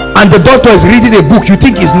and the doctor is reading a book, you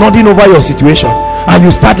think he's nodding over your situation, and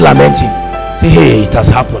you start lamenting. Say, hey, it has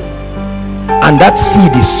happened. and that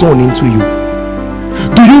seed is sown into you.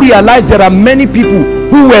 Do you realize there are many people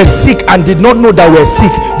who were sick and did not know that were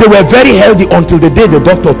sick? They were very healthy until the day the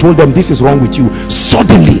doctor told them this is wrong with you.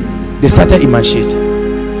 Suddenly they started emaciating.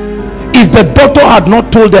 If the doctor had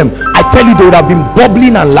not told them, I tell you, they would have been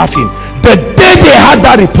bubbling and laughing. The day they had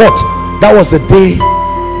that report, that was the day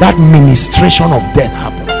that ministration of death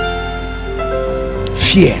happened.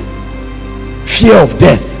 Fear of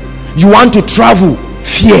death. You want to travel,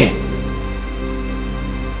 fear.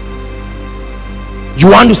 You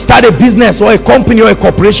want to start a business or a company or a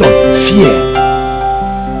corporation, fear.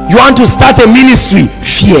 You want to start a ministry,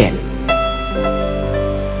 fear.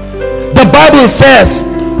 The Bible says,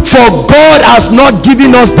 for God has not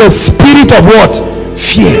given us the spirit of what?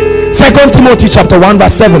 Fear. 2 Timothy chapter 1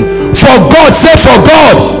 verse 7. For God, say for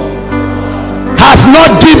God has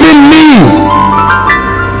not given me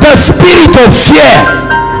the spirit of fear,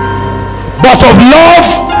 but of love,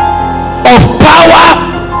 of power,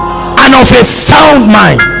 and of a sound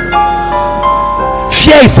mind.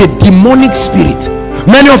 Fear is a demonic spirit.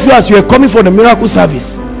 Many of you, as you are coming for the miracle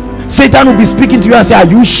service, Satan will be speaking to you and say, are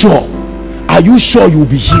you sure? Are you sure you will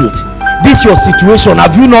be healed? This is your situation.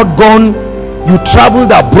 Have you not gone? You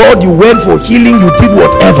traveled abroad, you went for healing, you did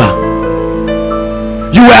whatever.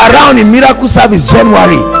 You were around in miracle service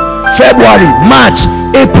January, February, March,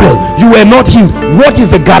 April. You were not healed. What is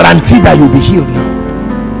the guarantee that you'll be healed now?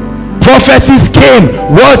 Prophecies came,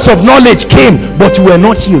 words of knowledge came, but you were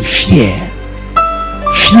not healed. Fear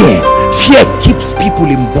keeps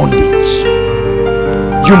people in bondage.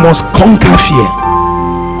 You must conquer fear.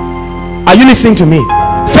 Are you listening to me?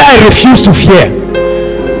 Say, I refuse to fear.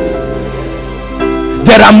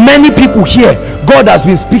 There are many people here, God has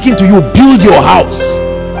been speaking to you. Build your house,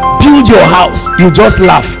 build your house. You just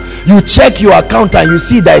laugh. You check your account and you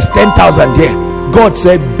see there is 10,000 there. God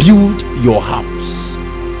said, build your house.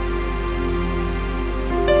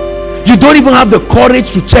 You don't even have the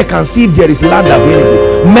courage to check and see if there is land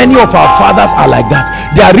available. Many of our fathers are like that.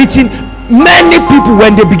 They are reaching, many people,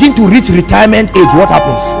 when they begin to reach retirement age, what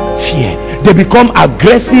happens? Fear. They become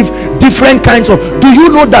aggressive, different kinds of. Do you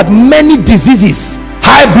know that many diseases,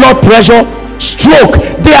 high blood pressure, stroke,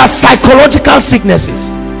 they are psychological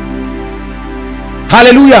sicknesses?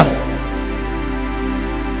 Hallelujah.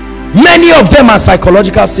 Many of them are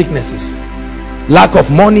psychological sicknesses. Lack of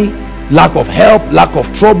money, lack of help, lack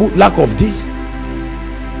of trouble, lack of this.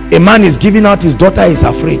 A man is giving out his daughter, is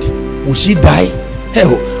afraid. Will she die? Hey,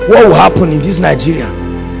 what will happen in this Nigeria?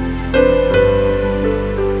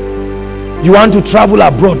 You want to travel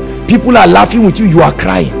abroad, people are laughing with you, you are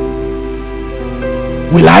crying.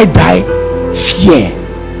 Will I die? Fear.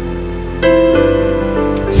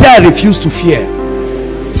 Say, I refuse to fear.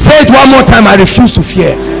 Say it one more time, I refuse to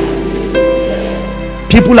fear.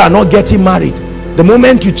 People are not getting married. The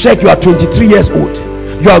moment you check, you are 23 years old.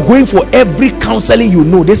 You are going for every counseling you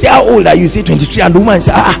know. They say, how old are you? You say 23, and the woman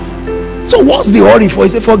say, so what's the hurry for? You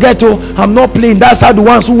say, forget, I'm not playing. That's how the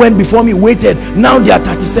ones who went before me waited. Now they are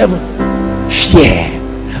 37. Fear.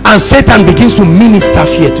 And Satan begins to minister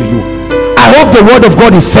fear to you. I hope the word of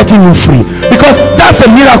God is setting you free, because that's a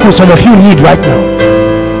miracle some of you need right now.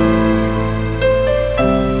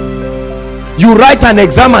 You write an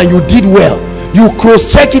exam and you did well. You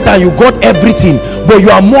cross-check it and you got everything, but you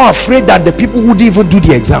are more afraid than the people who didn't even do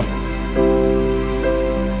the exam.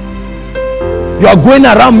 You are going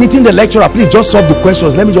around meeting the lecturer, please just solve the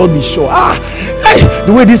questions, let me just be sure. Hey,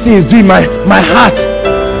 the way this thing is doing my heart.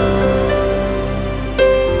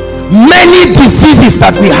 Many diseases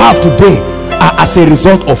that we have today are as a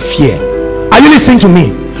result of fear. Are you listening to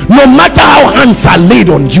me? No matter how hands are laid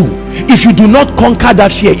on you, if you do not conquer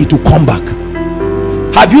that fear, it will come back.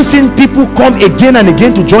 Have you seen people come again and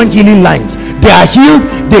again to join healing lines? They are healed,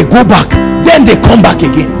 they go back, then they come back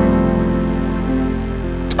again.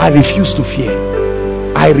 I refuse to fear.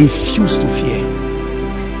 I refuse to fear.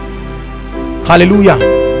 Hallelujah.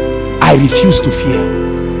 I refuse to fear.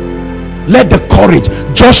 Let the courage.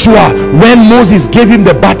 Joshua, when Moses gave him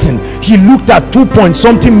the baton, he looked at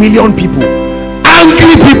 2.something million people,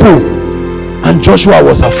 angry people, and Joshua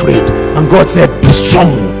was afraid, and God said, be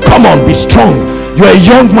strong. Come on, be strong. You are a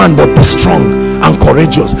young man, but be strong and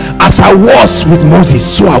courageous. As I was with Moses,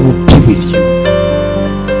 so I will be with you.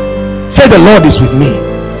 Say, the Lord is with me.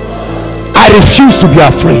 I refuse to be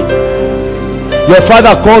afraid. Your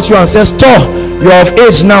father calls you and says, you are of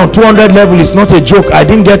age now. 200 level is not a joke. I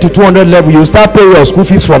didn't get to 200 level. You start paying your school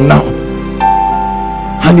fees from now.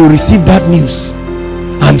 And you receive that news,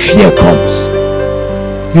 and fear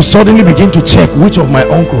comes. You suddenly begin to check which of my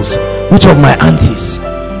uncles, which of my aunties.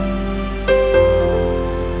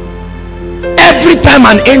 Every time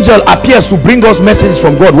an angel appears to bring us messages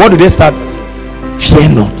from God, what do they start? fear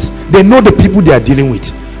not. They know the people they are dealing with,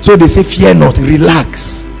 so they say fear not,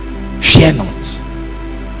 relax, fear not.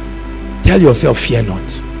 Tell yourself, fear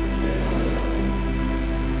not.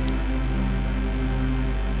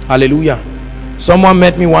 Hallelujah. Someone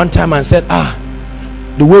met me one time and said,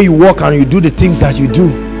 the way you walk and you do the things that you do,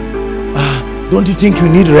 don't you think you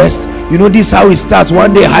need rest? You know, this is how it starts.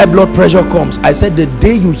 One day high blood pressure comes. I said, the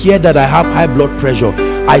day you hear that I have high blood pressure,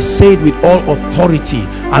 I say it with all authority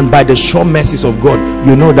and by the sure mercies of God,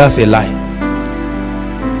 you know that's a lie.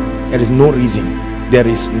 There is no reason. There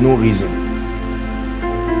is no reason.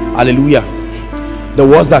 Hallelujah. The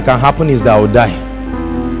worst that can happen is that I will die.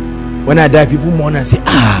 When I die, people mourn and say,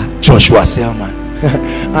 Joshua Selman.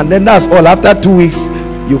 And then that's all. After 2 weeks,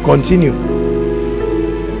 you continue.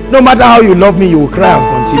 No matter how you love me, you will cry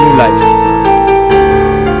and continue life.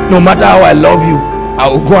 No matter how I love you, I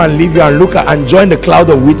will go and leave you and look at and join the cloud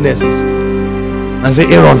of witnesses and say,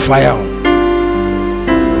 Aaron, fire on.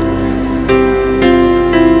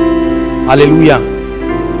 Hallelujah.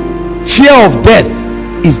 Fear of death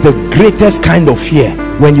is the greatest kind of fear.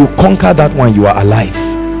 When you conquer that one, you are alive.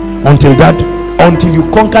 Until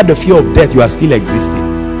you conquer the fear of death, you are still existing.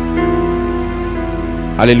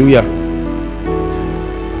 Hallelujah.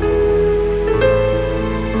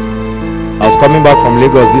 I was coming back from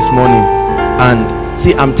Lagos this morning, and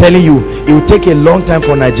see, I'm telling you, it will take a long time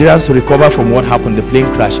for Nigerians to recover from what happened, the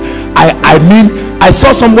plane crash. I mean, I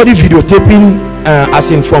saw somebody videotaping as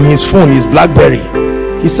in from his phone, his BlackBerry.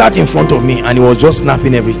 He sat in front of me and he was just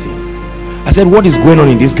snapping everything. I said, what is going on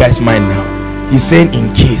in this guy's mind now? He's saying,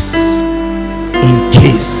 in case.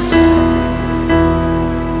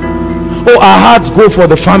 Oh, our hearts go for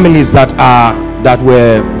the families that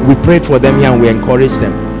we prayed for them here and we encouraged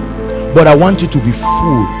them. But I want you to be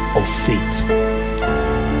full of faith.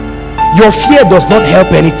 Your fear does not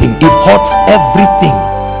help anything. It hurts everything.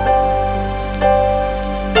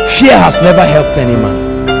 Fear has never helped any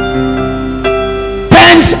man.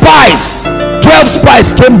 10 spies, 12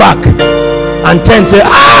 spies came back, and 10 said,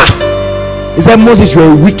 he said, Moses,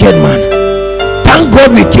 you're a wicked man. Thank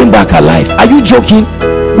God we came back alive. Are you joking?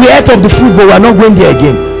 We ate of the fruit, but we are not going there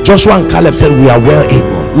again. Joshua and Caleb said, we are well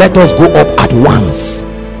able. Let us go up at once.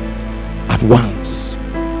 At once.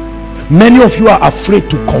 Many of you are afraid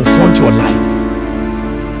to confront your life.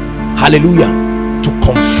 Hallelujah. To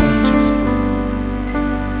confront yourself.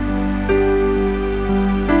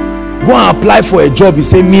 Go and apply for a job. You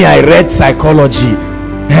say, me, I read psychology.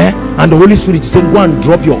 And the Holy Spirit is saying, go and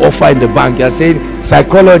drop your offer in the bank. You're saying,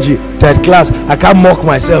 psychology, 3rd class. I can't mock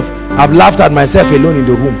myself. I've laughed at myself alone in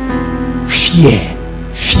the room. Fear.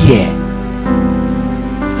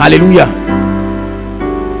 Hallelujah.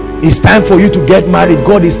 It's time for you to get married.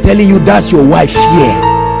 God is telling you that's your wife. Fear.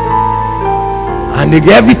 And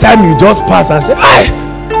every time you just pass and say,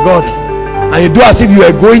 God, and you do as if you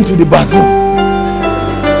are going to the bathroom,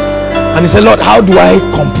 and you say, Lord, how do I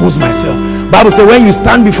compose myself? Bible says, when you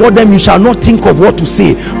stand before them, you shall not think of what to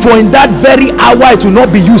say, for in that very hour it will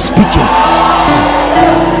not be you speaking.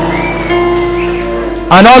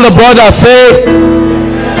 And all the brothers say,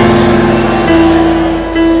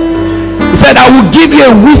 he said, I will give you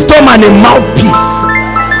a wisdom and a mouthpiece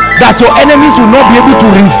that your enemies will not be able to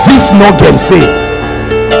resist nor gainsay.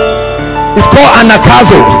 It's called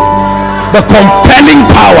anakazo, the compelling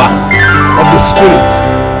power of the Spirit.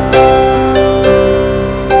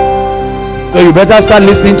 So you better start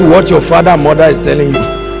listening to what your father and mother is telling you.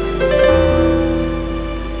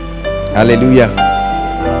 Hallelujah.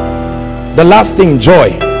 The last thing, joy.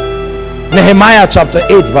 Nehemiah chapter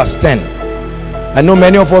 8 verse 10. I know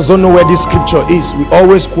many of us don't know where this scripture is. We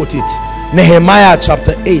always quote it. Nehemiah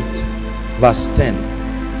chapter 8 verse 10.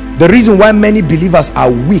 The reason why many believers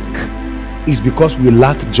are weak is because we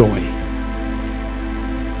lack joy.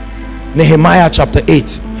 Nehemiah chapter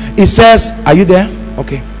 8. It says, are you there?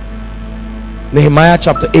 Okay. Nehemiah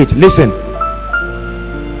chapter 8. Listen.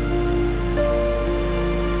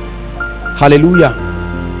 Hallelujah.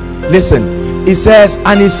 Listen. It says,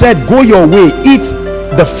 and he said, go your way, eat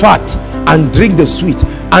the fat and drink the sweet,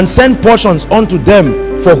 and send portions unto them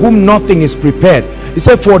for whom nothing is prepared. He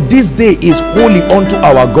said, for this day is holy unto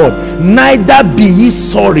our God. Neither be ye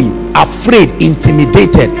sorry, afraid,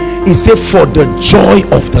 intimidated. He said, for the joy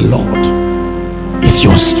of the Lord is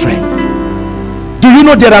your strength. Do you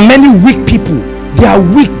know there are many weak people? They are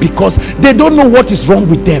weak because they don't know what is wrong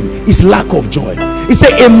with them. It's lack of joy. He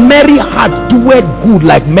said, a merry heart doeth good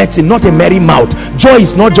like medicine, not a merry mouth. Joy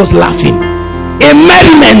is not just laughing. A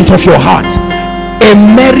merriment of your heart. A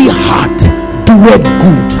merry heart doeth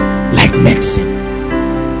good like medicine.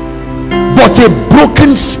 But a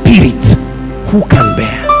broken spirit, who can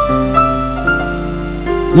bear?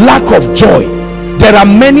 Lack of joy. There are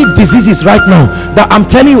many diseases right now that I'm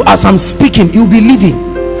telling you, as I'm speaking, you'll be living.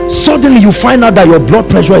 Suddenly you find out that your blood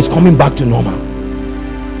pressure is coming back to normal.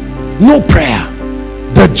 No prayer.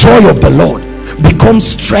 The joy of the Lord becomes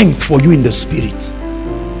strength for you in the spirit.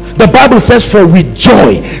 The Bible says, for with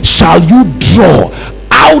joy shall you draw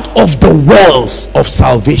out of the wells of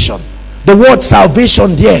salvation. The word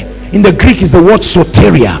salvation there in the Greek is the word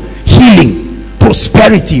soteria, healing,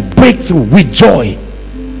 prosperity, breakthrough. With joy.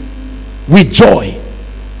 With joy.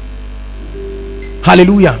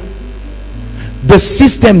 Hallelujah. The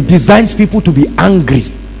system designs people to be angry.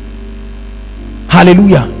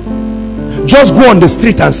 Hallelujah. Just go on the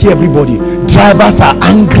street and see everybody. Drivers are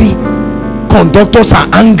angry, conductors are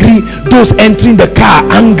angry, those entering the car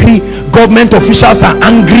are angry, government officials are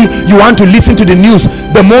angry. You want to listen to the news,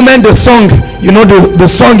 the moment the song, you know, the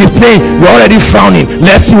song is playing, you're already frowning.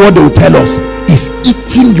 Let's see what they will tell us. It's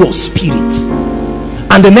eating your spirit,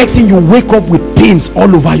 and the next thing, you wake up with pains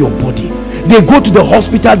all over your body. They go to the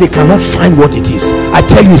hospital, they cannot find what it is. I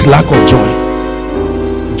tell you, it's lack of joy.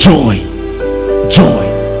 Joy. Joy.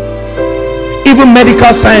 Even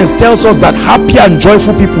medical science tells us that happy and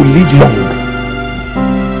joyful people live long.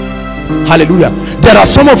 Hallelujah. There are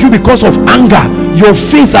some of you, because of anger, your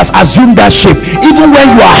face has assumed that shape. Even when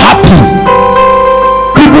you are happy,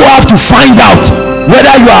 people have to find out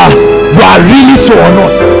whether you are really so or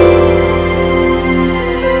not.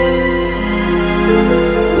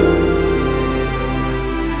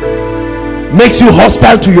 Makes you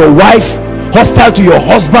hostile to your wife, hostile to your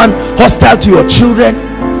husband, hostile to your children.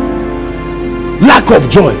 Lack of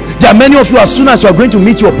joy. There are many of you, as soon as you are going to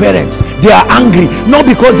meet your parents, they are angry, not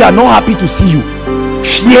because they are not happy to see you.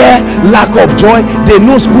 Fear, lack of joy. They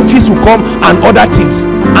know school fees will come and other things,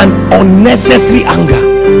 and unnecessary anger.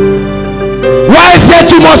 Why is there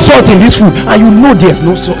too much salt in this food? And you know there's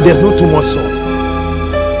no too much salt.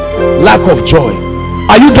 Lack of joy.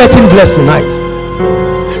 Are you getting blessed tonight?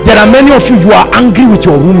 There are many of you, you are angry with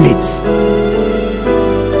your roommates.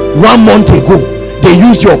 1 month ago, they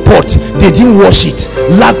used your pot, they didn't wash it.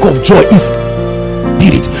 Lack of joy is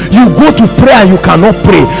spirit. You go to pray and you cannot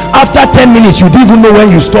pray. After 10 minutes, you didn't even know when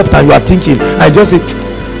you stopped and you are thinking. I just said,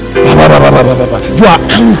 you are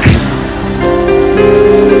angry.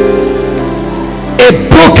 A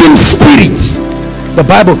broken spirit, the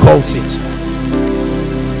Bible calls it.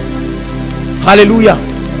 Hallelujah.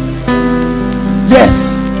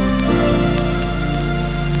 Yes.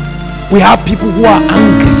 We have people who are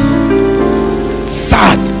angry,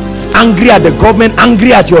 sad, angry at the government,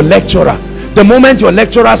 angry at your lecturer. The moment your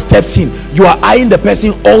lecturer steps in, you are eyeing the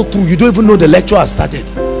person all through. You don't even know the lecture has started.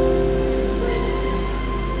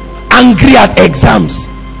 Angry at exams.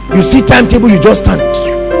 You see timetable, you just stand.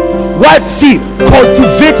 Why? See,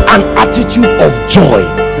 cultivate an attitude of joy.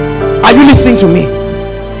 Are you listening to me?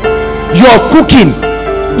 You're cooking.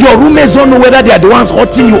 Your roommates don't know whether they are the ones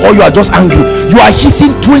hurting you or you are just angry. You are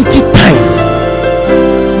hissing 20 times.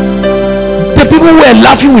 The people who are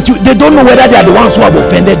laughing with you, they don't know whether they are the ones who have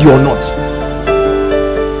offended you or not.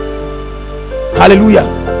 Hallelujah.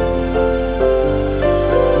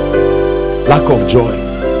 Lack of joy.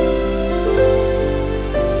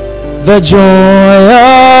 The joy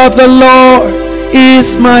of the Lord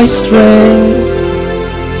is my strength.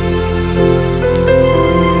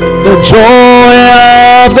 The joy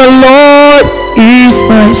of the Lord is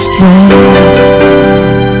my strength.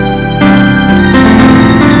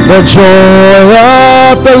 The joy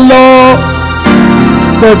of the Lord,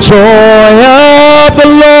 the joy of the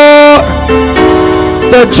Lord,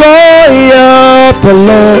 the joy of the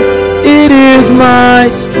Lord, it is my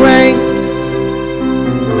strength.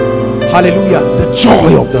 Hallelujah. The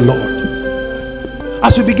joy of the Lord.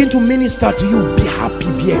 As we begin to minister to you, be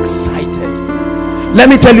happy, be excited. Let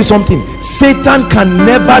me tell you something. Satan can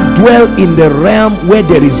never dwell in the realm where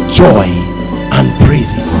there is joy and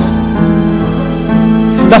praises.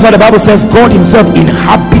 That's why the Bible says God himself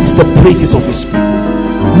inhabits the praises of his people.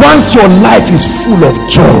 Once your life is full of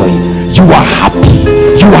joy, you are happy,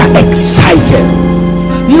 you are excited.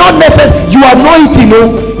 Not necessarily, you are not eating,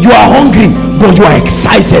 you are hungry, but you are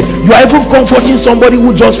excited. You are even comforting somebody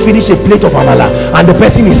who just finished a plate of amala and the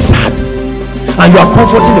person is sad. And you are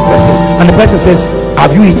comforting the person and the person says,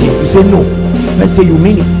 have you eaten? You say no. Let's say you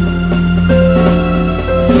mean it.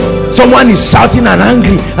 Someone is shouting and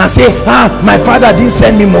angry and say, my father didn't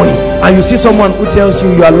send me money. And you see someone who tells you,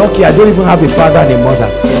 you are lucky, I don't even have a father and a mother,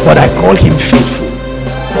 but I call him faithful.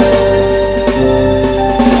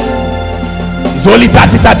 It's only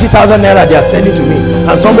 30,000 naira they are sending to me.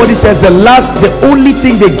 And somebody says the only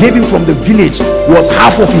thing they gave him from the village was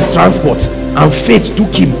half of his transport, and faith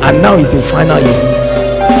took him, and now he's in final year.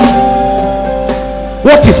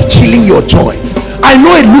 What is killing your joy? I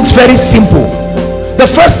know it looks very simple. The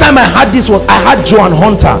first time I had this was, I had Joan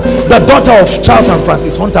Hunter, the daughter of Charles and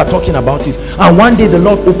Francis Hunter, talking about it. And one day the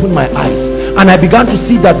Lord opened my eyes and I began to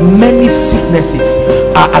see that many sicknesses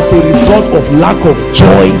are as a result of lack of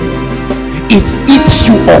joy. It eats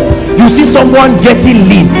you up. You see someone getting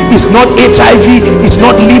lean, it's not HIV, it's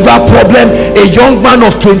not liver problem. A young man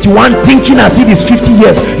of 21 thinking as if he's 50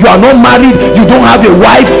 years. You are not married, you don't have a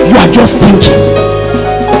wife, you are just thinking.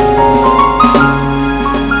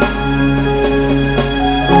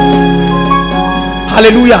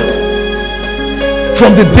 Hallelujah.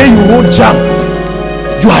 From the day you wrote jam,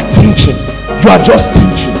 you are thinking, you are just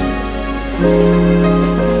thinking.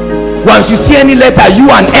 Once you see any letter U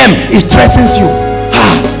and M, it threatens you.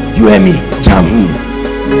 You hear me? Jam.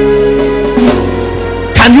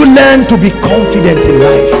 Can you learn to be confident in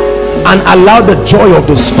life and allow the joy of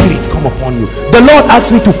the Spirit come upon you? The Lord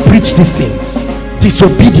asked me to preach these things: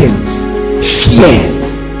 disobedience, fear,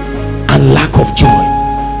 and lack of joy.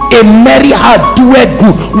 A merry heart doeth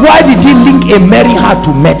good. Why did he link a merry heart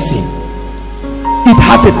to medicine? It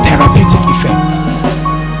has a therapeutic effect.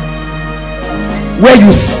 Where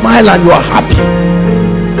you smile and you are happy.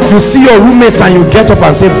 You see your roommates and you get up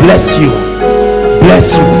and say, bless you,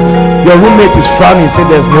 bless you. Your roommate is frowning, say,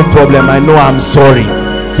 there's no problem, I know, I'm sorry.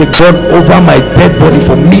 Say, God, over my dead body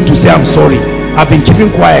for me to say I'm sorry. I've been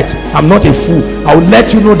keeping quiet, I'm not a fool. I will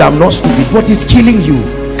let you know that I'm not stupid, but it's killing you.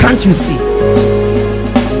 Can't you see?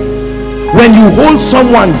 When you hold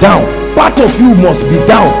someone down, part of you must be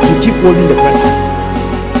down to keep holding the person.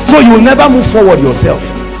 So you will never move forward yourself.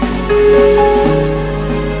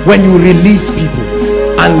 When you release people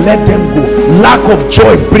and let them go, lack of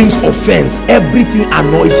joy brings offense. Everything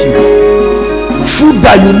annoys you. Food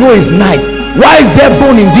that you know is nice, why is there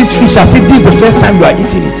bone in this fish as if this is the first time you are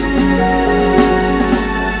eating it?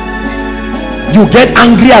 You get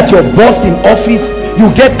angry at your boss in office, you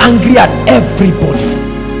get angry at everybody.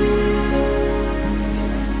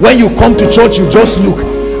 When you come to church, you just look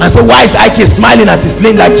and say, why is Ike smiling as he's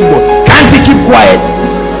playing that keyboard? Can't he keep quiet?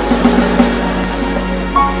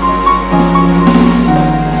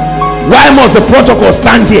 Why must the protocol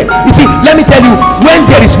stand here? You see, let me tell you, when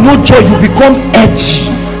there is no joy, you become edgy.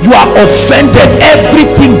 You are offended.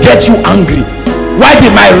 Everything gets you angry. Why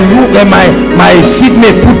did my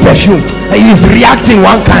seatmate put perfume? He is reacting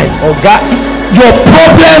one kind. Oh God, your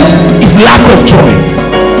problem is lack of joy.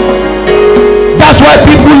 That's why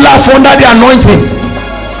people laugh under the anointing.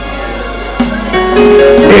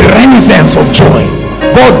 A renaissance of joy.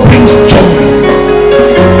 God brings joy.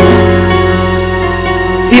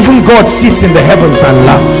 Even God sits in the heavens and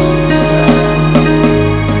laughs.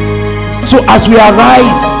 So as we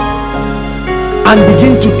arise and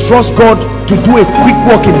begin to trust God to do a quick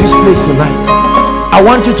work in this place tonight, I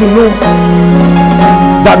want you to know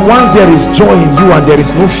that once there is joy in you and there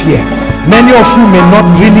is no fear, many of you may not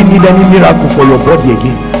really need any miracle for your body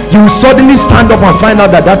again. You will suddenly stand up and find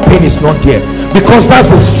out that that pain is not there, because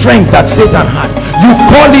that's the strength that Satan had. You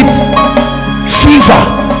call it fever,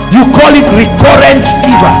 you call it recurrent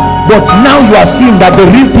fever, but now you are seeing that the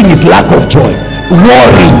real thing is lack of joy.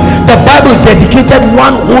 Worry. The Bible dedicated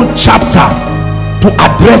one whole chapter to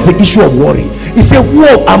address the issue of worry. He said,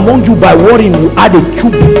 woe among you by worrying will add a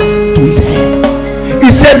cubit to his hair.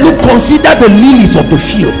 He said, look, consider the lilies of the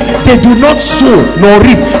field. They do not sow nor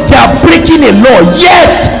reap. They are breaking a law,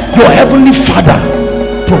 yet your heavenly Father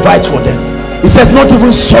provides for them. He says, not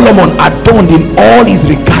even Solomon adorned in all his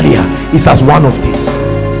regalia is as one of these.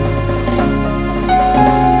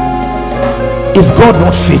 Is God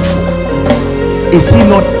not faithful? Is he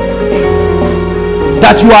not?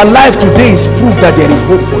 That you are alive today is proof that there is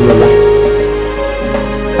hope for your life.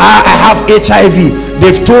 I have HIV.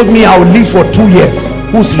 They've told me I will live for 2 years.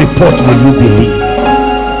 Whose report will you believe?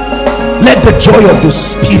 Let the joy of the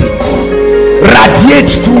Spirit radiate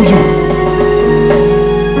through you.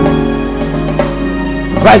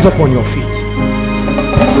 Rise up on your feet.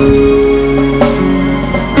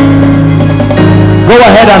 Go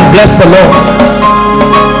ahead and bless the Lord.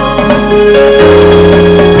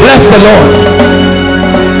 Bless the Lord.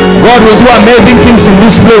 God will do amazing things in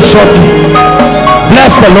this place shortly.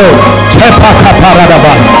 Bless the Lord.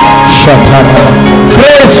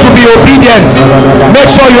 Grace to be obedient. Make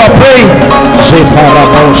sure you are praying.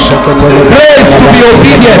 Grace to be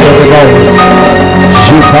obedient.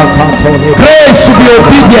 Grace to be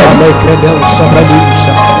obedient.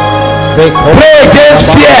 Pray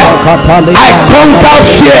against fear. I conquer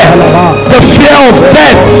fear. The fear of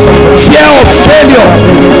death, fear of failure,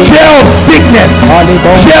 fear of sickness,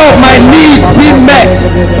 fear of my needs being met.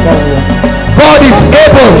 God is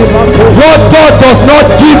able. What God does not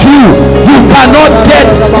give you, you cannot get,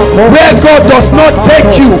 where God does not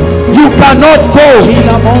take you, you cannot go.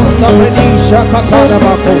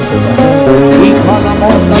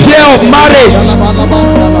 Fear of marriage,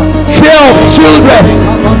 fear of children,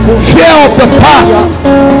 fear of the past.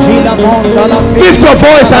 Lift your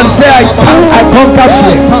voice and say, I conquer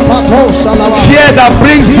fear. Fear that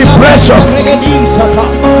brings depression,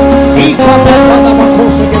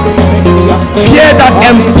 fear that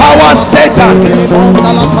empowers Satan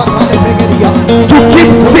to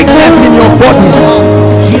keep sickness in your body.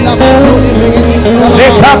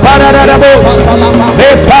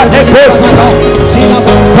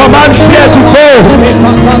 Command fear to go.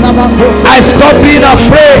 I stop being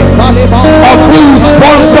afraid of who will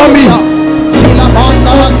sponsor me.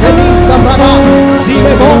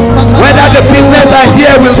 Whether the business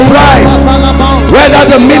idea will thrive, whether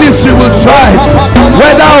the ministry will thrive,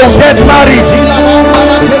 whether I will get married,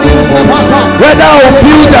 whether I will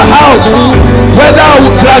build a house, whether I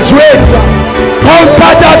will graduate.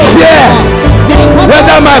 Conquer that fear.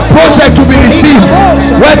 Whether my project will be received,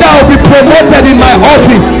 whether I will be promoted in my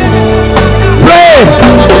office. Pray,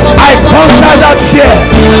 I conquer that fear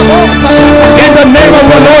in the name of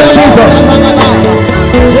the Lord Jesus.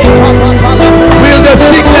 Will the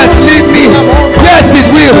sickness leave me? Yes, it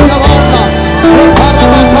will.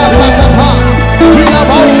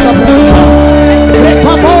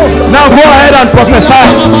 Now go ahead and prophesy.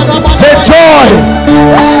 Say joy.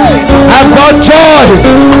 I've got joy.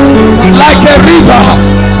 It's like a river.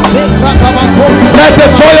 Let the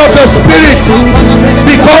joy of the Spirit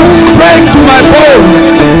become strength to my bones.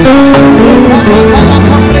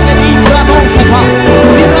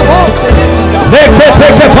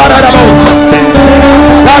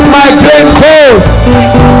 That my brain goes.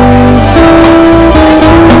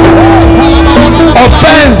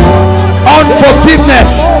 Offense,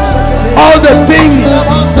 unforgiveness, all the things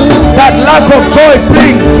that lack of joy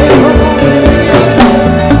brings.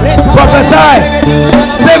 Prophesy.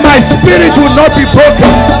 Say, my spirit will not be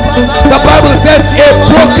broken. The Bible says a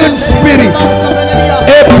broken spirit,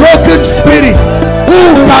 who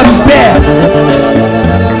can bear?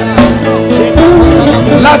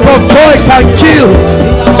 Lack of joy can kill.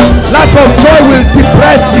 Lack of joy will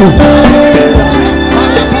depress you.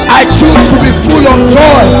 I choose to be full of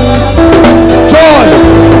joy. Joy,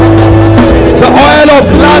 the oil of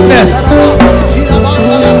gladness,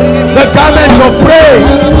 the garment of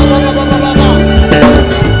praise.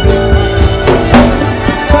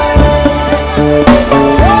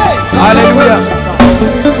 Hallelujah.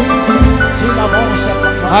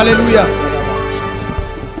 Hallelujah.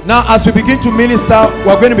 Now as we begin to minister,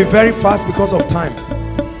 we're going to be very fast because of time.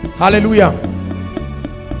 Hallelujah.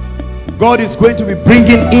 God is going to be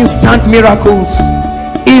bringing instant miracles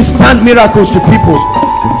to people.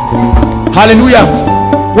 Hallelujah.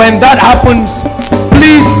 When that happens,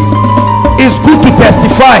 please, it's good to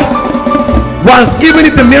testify. Once, even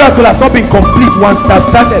if the miracle has not been complete, once that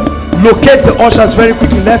started, locate the ushers very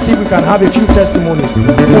quickly. Let's see if we can have a few testimonies.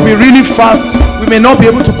 We'll be really fast. We may not be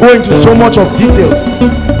able to go into so much of details.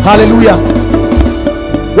 Hallelujah.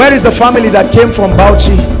 Where is the family that came from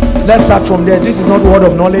Bauchi? Let's start from there. This is not word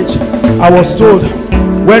of knowledge. I was told.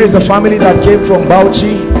 Where is the family that came from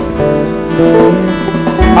Bauchi?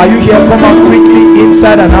 Are you here? Come out quickly,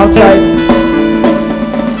 inside and outside.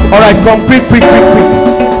 All right, come quick.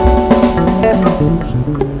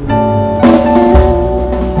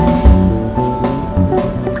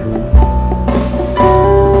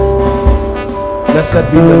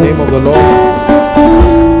 Blessed be the name of the Lord.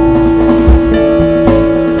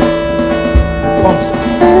 Come, sir.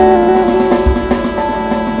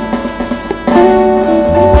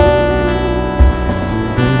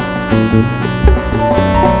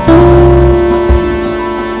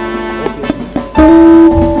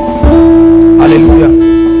 Hallelujah.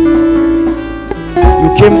 You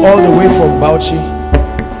came all the way from Bauchi.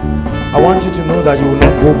 I want you to know that you will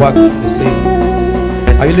not go back the same.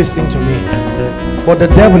 Are you listening to me? But the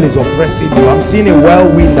devil is oppressing you. I'm seeing a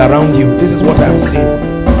whirlwind around you. This is what I'm seeing.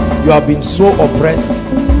 You have been so oppressed.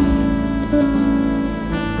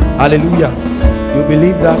 Hallelujah. You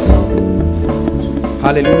believe that?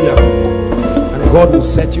 Hallelujah. And God will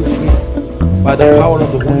set you free by the power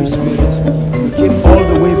of the Holy Spirit. You came all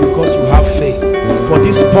the way because you have faith. For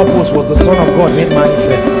this purpose was the Son of God made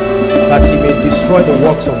manifest, that he may destroy the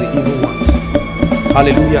works of the evil one.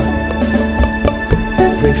 Hallelujah.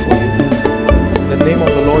 Pray for you. In the name of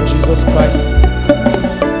the Lord Jesus Christ.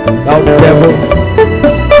 Thou devil,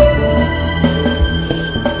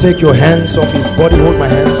 take your hands off his body. Hold my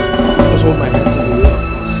hands. Just hold my hands in the way.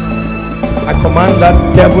 I command that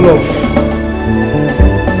devil of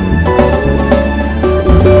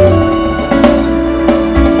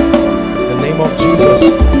Jesus.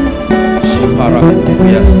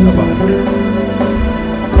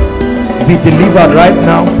 Be delivered right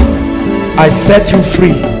now. I set you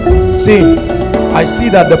free. See, I see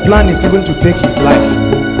that the plan is even to take his life.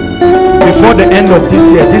 Before the end of this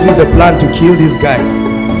year, this is the plan to kill this guy.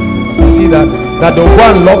 You see that? That they'll go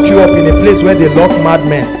and lock you up in a place where they lock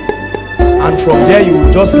madmen. And from there you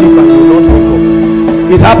will just sleep and you will not wake up.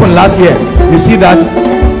 It happened last year. You see that?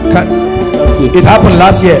 It happened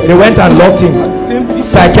last year. They went and locked him.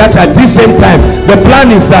 Psychiatrist at this same time. The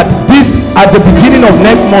plan is that this, at the beginning of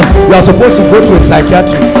next month, you are supposed to go to a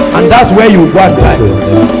psychiatrist, and that's where you go and die.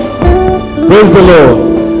 Praise the Lord.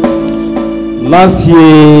 Last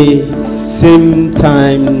year, same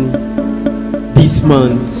time, this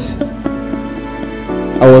month,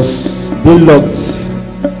 I was being locked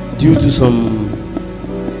due to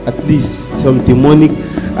at least some demonic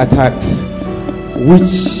attacks,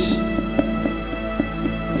 which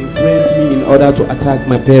influenced me in order to attack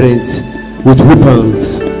my parents with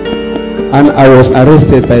weapons, and I was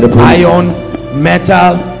arrested by the police. Iron,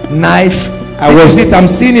 metal, knife. I'm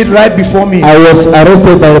seeing it right before me. I was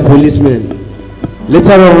arrested by the policemen.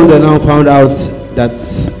 Later on, they now found out that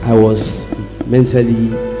I was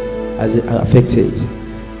mentally affected.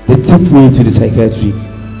 They took me to the psychiatric,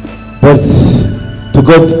 but to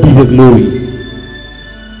God be the glory.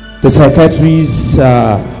 The psychiatrist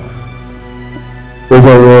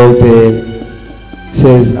overall there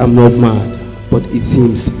says I'm not mad, but it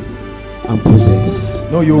seems I'm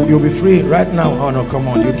possessed. No, you'll be free right now. Oh no, come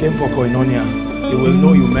on, you came for koinonia. You will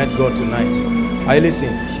know you met God tonight. I listen.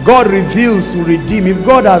 God reveals to redeem. If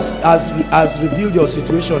God has revealed your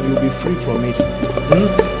situation, you'll be free from it.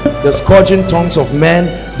 The scourging tongues of men,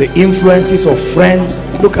 the influences of friends,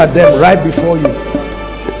 look at them right before you.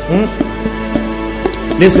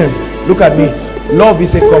 Listen, look at me. Love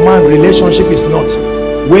is a command, relationship is not.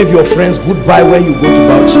 Wave your friends goodbye where you go to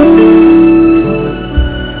Bauchi.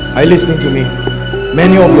 Are you listening to me?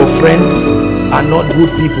 Many of your friends are not good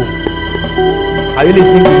people. Are you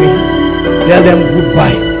listening to me? Tell them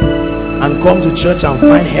goodbye and come to church and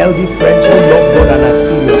find healthy friends who love God and are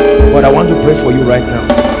serious. But I want to pray for you right now.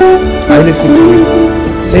 Are you listening to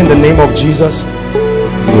me? Say, in the name of Jesus,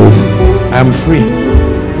 Yes. I am free.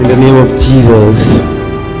 In the name of Jesus,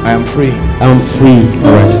 I am free. I am free.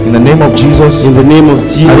 All right. In the name of Jesus, In the name of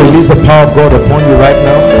Jesus, I release the power of God upon you right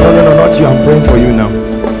now. No, not you. I'm praying for you now.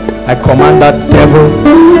 I command that devil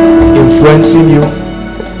influencing you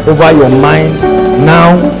over your mind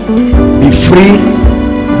now, be free,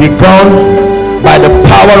 be gone by the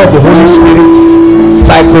power of the Holy Spirit.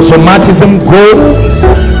 Psychosomatism go,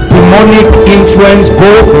 demonic influence go.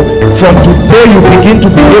 From today you begin to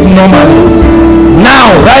behave normally.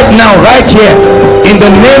 Now, right here, in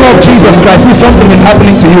the name of Jesus Christ. See, something is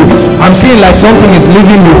happening to you. I'm seeing like something is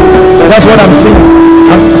leaving you. That's what I'm seeing.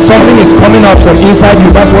 Something is coming out from inside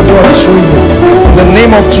you. That's what God is showing you. In the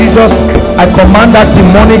name of Jesus, I command that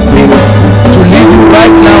demonic thing to leave you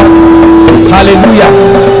right now. Hallelujah.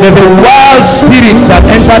 There's a wild spirit that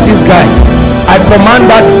entered this guy. I command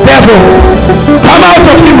that devil, come out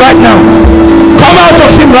of him right now. Come out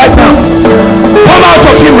of him right now. Come out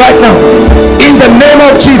of him right now. In the name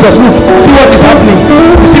of Jesus. Look, see what is happening.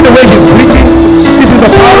 You see the way he's breathing? This is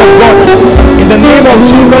the power of God. In the name of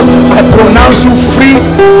Jesus, I pronounce you free.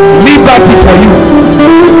 Liberty for you.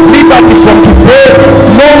 Liberty from today.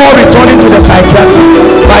 No more returning to the psychiatrist.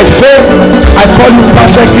 By faith, I call you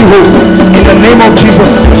perfectly whole. In the name of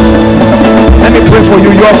Jesus. Let me pray for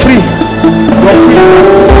you. You are free. You are free, sir.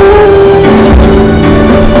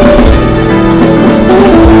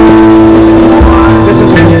 Listen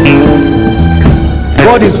to me.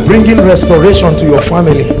 God is bringing restoration to your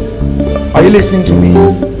family. Are you listening to me?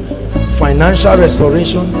 Financial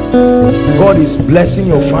restoration. God is blessing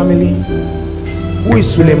your family. Who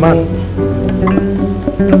is Suleiman?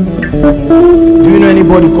 Do you know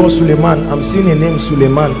anybody called Suleiman? I'm seeing a name,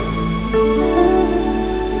 Suleiman.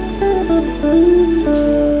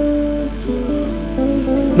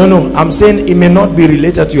 No, I'm saying it may not be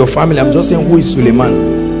related to your family. I'm just saying, who is Suleiman?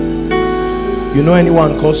 You know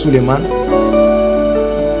anyone called Suleiman?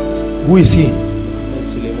 Who is he?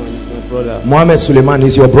 Suleiman is my brother. Muhammad Suleiman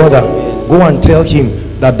is your brother. Yes. Go and tell him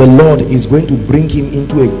that the Lord is going to bring him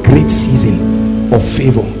into a great season of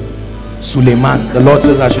favor. Suleiman, the Lord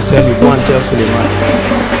says I should tell you, go and tell Suleiman.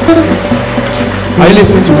 Are you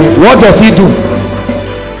listening to me? What does he do?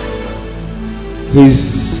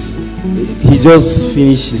 He's He just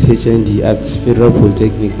finished his HND at Federal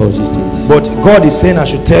Polytechnic, Bauchi State. But God is saying I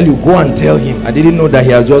should tell you, go and tell him. I didn't know that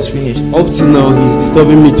he has just finished. Up till now, he's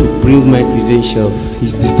disturbing me to bring my credentials.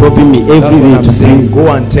 He's disturbing me every day to say, go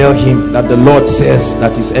and tell him that the Lord says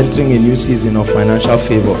that he's entering a new season of financial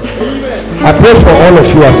favor. I pray for all of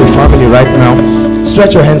you as a family right now.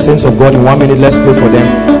 Stretch your hands, saints of God, in 1 minute. Let's pray for them.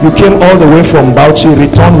 You came all the way from Bauchi,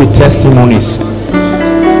 return with testimonies.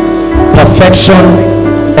 Perfection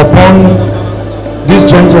upon this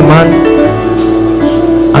gentleman,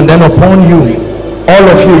 and then upon you, all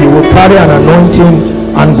of you, you will carry an anointing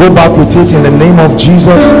and go back with it in the name of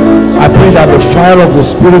Jesus. I pray that the fire of the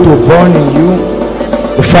Spirit will burn in you.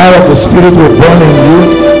 The fire of the Spirit will burn in you.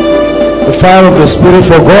 The fire of the Spirit,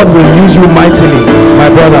 for God will use you mightily, my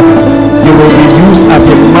brother. You will be used as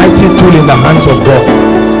a mighty tool in the hands of God.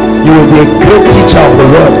 You will be a great teacher of the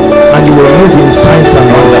word, and you will move in signs and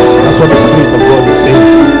wonders. That's what the Spirit of God is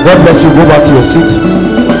saying. God bless you. Go back to your seat.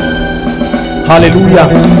 Hallelujah.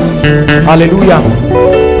 Hallelujah.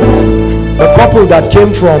 The couple that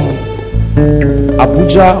came from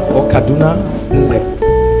Abuja or Kaduna,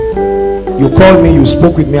 you called me, you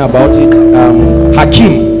spoke with me about it.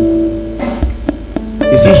 Hakim,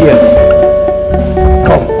 is he here?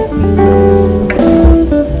 Come.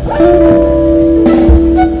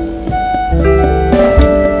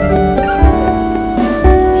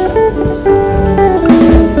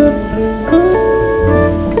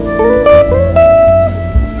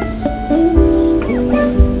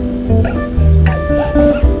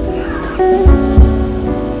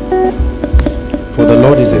 For the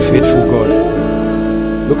Lord is a faithful God.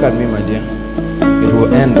 Look at me, my dear. It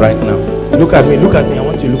will end right now. Look at me, look at me. I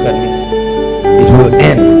want you to look at me. It will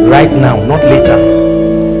end right now, not later.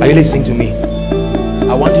 Are you listening to me?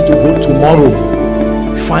 I want you to go tomorrow,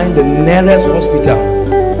 find the nearest hospital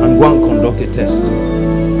and go and conduct a test.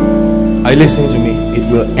 Are you listening to me? It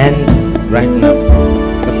will end right now.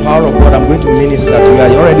 The power of God, I'm going to minister to you.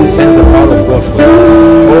 I already sense the power of God for you.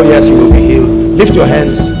 Oh yes, you will be healed. Lift your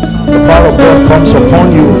hands. The power of God comes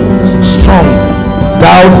upon you strong.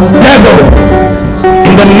 Thou devil,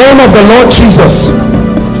 in the name of the Lord Jesus,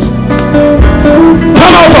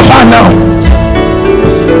 come out of her now.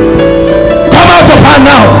 Come out of her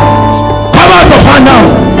now. Come out of her now.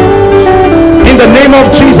 In the name of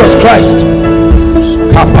Jesus Christ.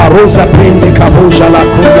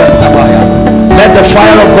 Let the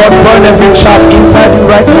fire of God burn every chaff inside you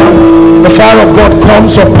right now. The fire of God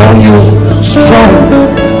comes upon you strong.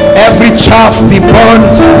 Every chaff be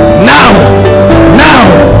burned now, now,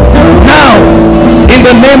 now, in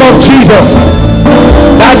the name of Jesus.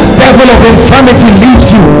 That devil of infirmity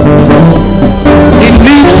leaves you. It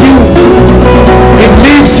leaves you. It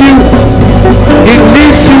leaves you. It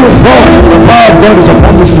leaves you. God, the power of God is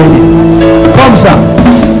upon this lady. Come, sir.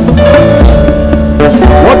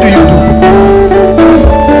 What do you do?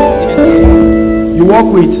 You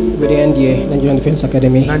work with the NDA, Nigerian Defense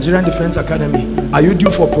Academy. Nigerian Defense Academy. Are you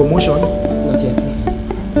due for promotion? Not yet.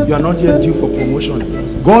 You are not yet due for promotion.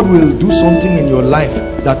 God will do something in your life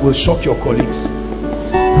that will shock your colleagues.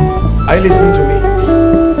 Are you listening to me?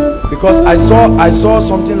 Because I saw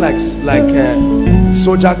something like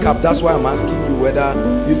soldier cap. That's why I'm asking you whether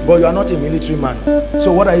but you are not a military man.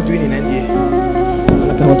 So what are you doing in NDA? I'm an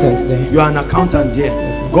accountant there. You are an accountant there.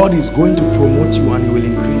 God is going to promote you and he will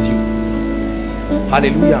increase you.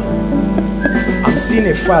 Hallelujah. I'm seeing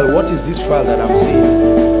a file. What is this file that I'm seeing?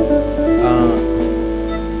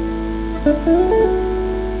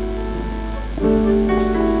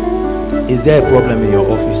 Is there a problem in your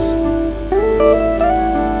office?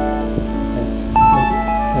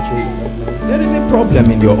 There is a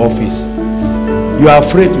problem in your office. You are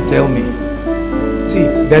afraid to tell me. See,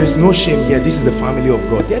 there is no shame here. This is the family of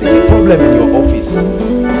God. There is a problem in your office.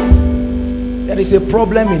 There is a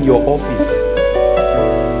problem in your office.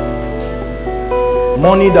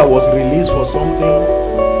 Money that was released for something,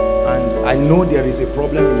 and I know there is a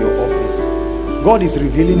problem in your office. God is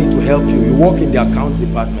revealing it to help you. You work in the accounts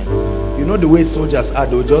department. You know the way soldiers are,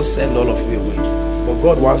 they'll just send all of you away. But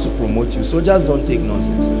God wants to promote you. Soldiers don't take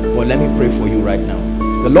nonsense. But let me pray for you right now.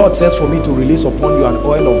 The Lord says for me to release upon you an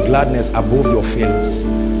oil of gladness above your fellows.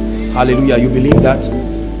 Hallelujah. You believe that?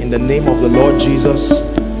 In the name of the Lord Jesus,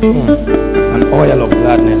 an oil of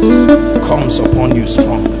gladness comes upon you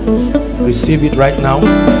strong. Receive it right now.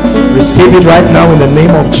 Receive it right now in the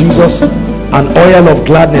name of Jesus. An oil of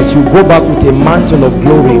gladness. You go back with a mantle of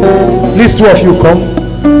glory. Please, two of you come.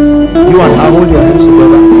 You and her, hold your hands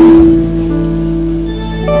together.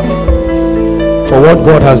 For what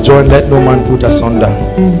God has joined, let no man put asunder.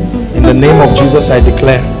 In the name of Jesus, I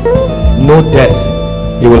declare no death.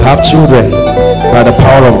 You will have children. by the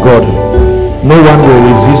power of God. No one will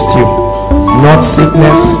resist you, not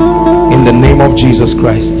sickness, in the name of Jesus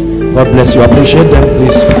Christ. God bless you. Appreciate them,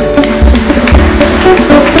 please.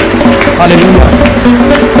 Hallelujah.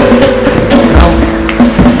 Now,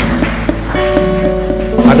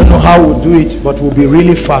 I don't know how we'll do it, but we'll be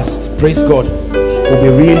really fast. Praise God. We'll be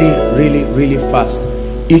really fast.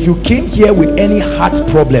 If you came here with any heart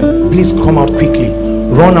problem, please come out quickly.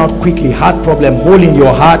 Run out quickly. Heart problem, hole in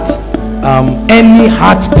your heart, any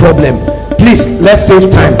heart problem, please, let's save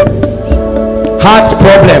time. Heart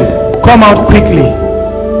problem, come out quickly.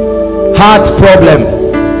 Heart problem,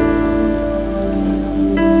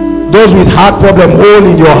 those with heart problem, hole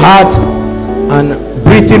in your heart, and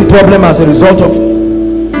breathing problem as a result of,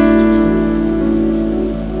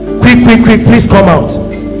 quick, please come out.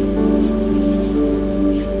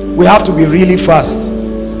 We have to be really fast.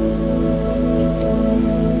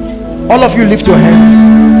 All of you lift your hands.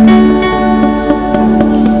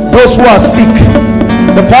 Those who are sick,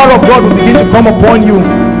 the power of God will begin to come upon you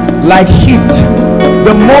like heat.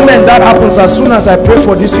 The moment that happens, as soon as I pray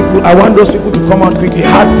for these people, I want those people to come out quickly.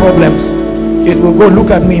 Heart problems, it will go.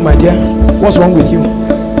 Look at me, my dear. What's wrong with you?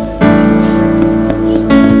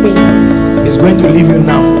 It's going to leave you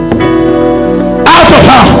now. Out of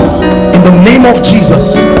her, in the name of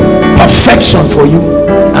Jesus. Perfection for you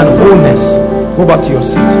and wholeness. Go back to your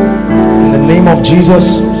seat. In the name of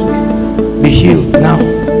Jesus, be healed now.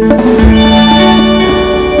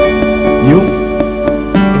 You,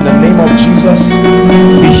 in the name of Jesus,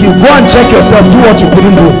 be healed. Go and check yourself. Do what you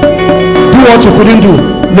couldn't do. Do what you couldn't do.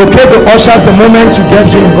 Locate the ushers the moment you get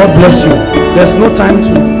healed. God bless you. There's no time to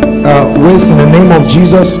waste. In the name of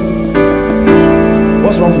Jesus.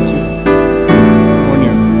 What's wrong with you?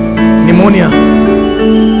 Pneumonia.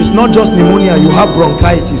 It's not just pneumonia, you have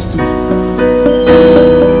bronchitis too.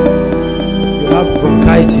 You have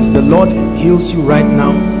bronchitis. The Lord heals you right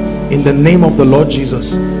now in the name of the Lord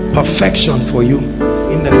Jesus. Perfection for you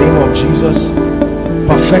in the name of Jesus.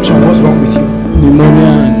 Perfection. What's wrong with you?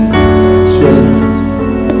 Pneumonia and swollen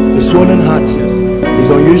heart. The swollen heart, yes, is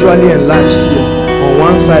unusually enlarged, yes, on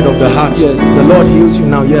one side of the heart. Yes. The Lord heals you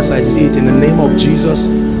now. Yes, I see it. In the name of Jesus,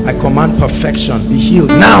 I command perfection. Be healed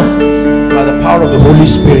now by the power of the Holy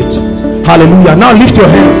Spirit. Hallelujah. Now lift your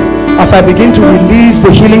hands as I begin to release the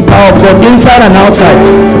healing power of God inside and outside.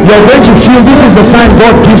 You're going to feel this is the sign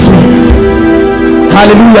God gives me.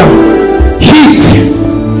 Hallelujah.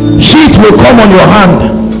 Heat will come on your hand.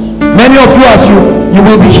 Many of you, as you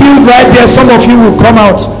will be healed right there. Some of you will come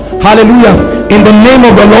out. Hallelujah. In the name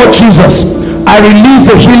of the Lord Jesus, I release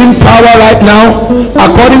the healing power right now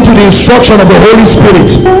according to the instruction of the Holy Spirit.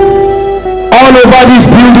 All over this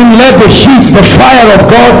building, let the heat, the fire of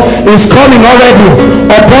God is coming already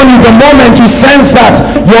upon you. The moment you sense that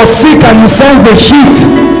you're sick and you sense the heat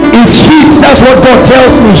is heat, that's what God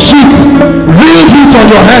tells me. Heat, real heat on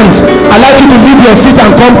your hands. I'd like you to leave your seat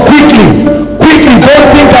and come quickly. Don't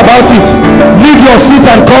think about it. Leave your seat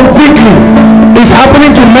and come quickly. It's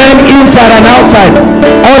happening to men inside and outside.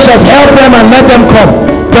 Ushers, help them and let them come.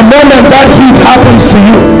 The moment that heat happens to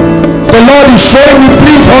you, the Lord is showing me,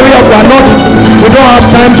 please hurry up. We don't have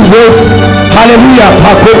time to waste. Hallelujah.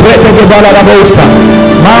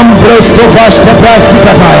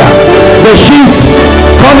 The heat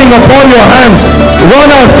coming upon your hands, run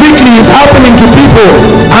out quickly, is happening to people.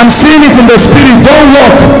 I'm seeing it in the spirit. Don't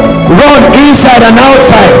walk, run inside and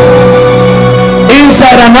outside.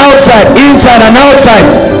 Inside and outside, inside and outside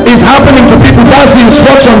is happening to people. That's the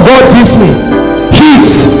instruction God gives me.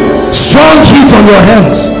 Heat, strong heat on your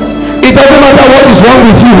hands. It doesn't matter what is wrong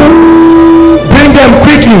with you. Bring them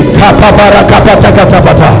quickly.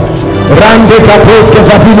 Rande kaposke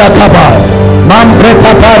vadila kaba.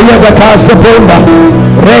 Mambreta paria da casa bomba.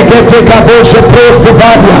 Regete kaboshe proste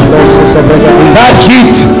badia. That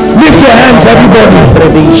heat. Lift your hands, everybody.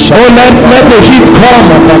 Oh, let the heat come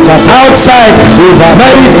outside.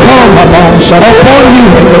 Let it come upon you.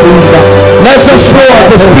 Let's just flow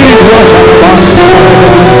as the Spirit works.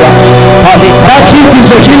 That heat is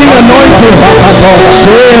the healing anointing.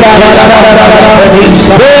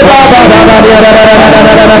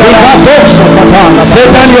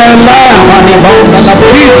 Satan, you are a liar.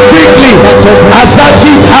 Heat quickly. As that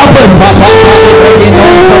heat happens,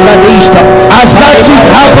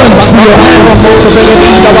 to your hands,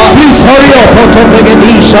 please hurry up. At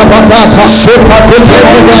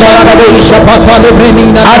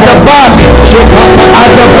the back,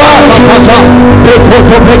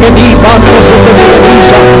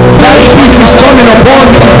 that heat is coming upon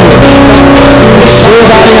you.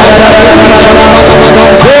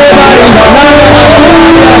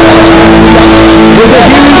 There's a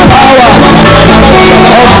healing power of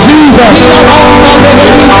Jesus.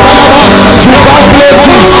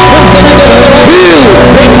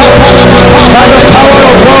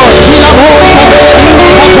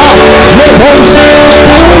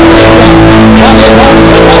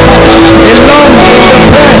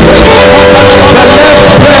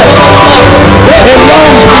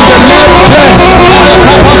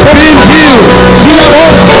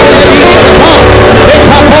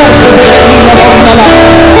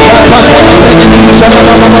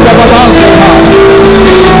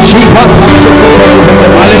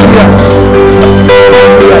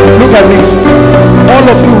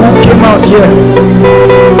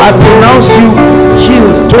 pronounce you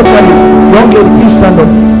healed totally. Young lady, please stand up.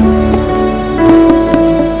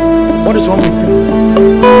 What is wrong with you?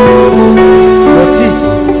 Your teeth,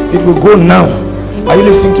 it will go now. Are you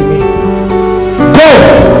listening to me? Go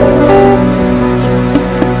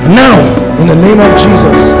now in the name of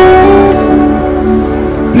Jesus.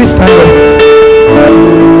 Please stand up.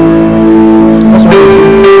 What's wrong with you?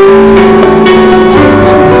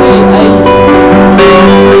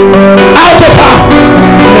 Out of her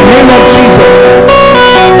in the name of Jesus.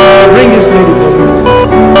 Bring this lady for me.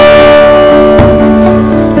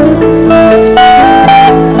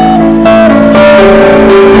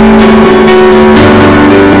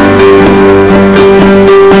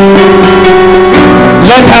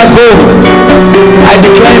 Let her go. I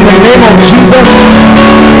declare in the name of Jesus,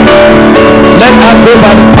 let her go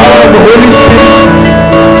by the power of the Holy Spirit.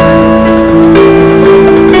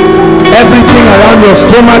 Everything around your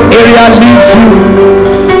stomach area leaves you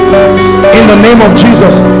in the name of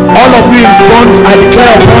Jesus. All of you in front, I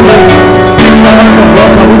declare upon them, these servants of God,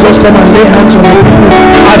 can we just come and lay hands on the people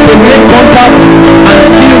as they make contact and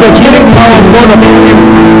feel the healing power of God upon you.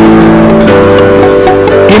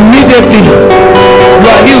 Immediately you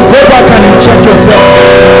are healed. Go back and you check yourself.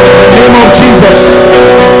 In the name of Jesus.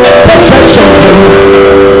 Perfection for you.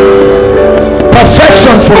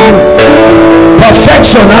 Perfection for you.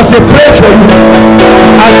 Perfection as they pray for you.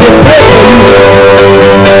 As they pray for you.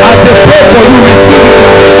 As they pray for you, receive it.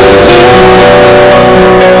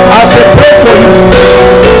 As they pray for you.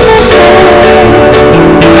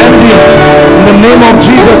 Andy, in the name of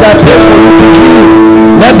Jesus, I pray for you. Be healed.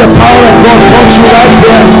 Let the power of God touch you right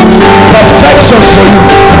there. Perfection for you.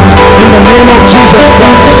 In the name of Jesus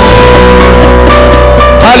Christ.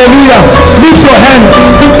 Hallelujah. Lift your hands.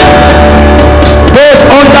 Those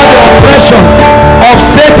under the oppression of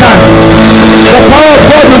Satan, the power of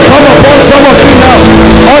God will come upon some of you now.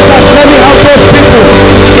 Ushers, let me have those people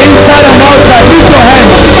inside and outside. Lift your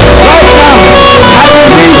hands. Right now, I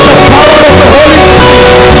release the power of the Holy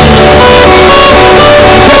Spirit.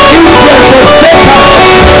 The influence of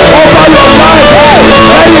Satan over your life.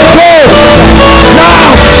 Let it go.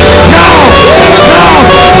 Now.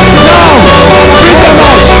 Bring them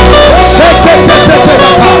out. Shake it.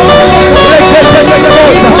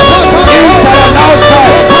 Inside and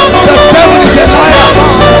outside. The devil is a liar.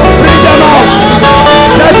 Bring them out.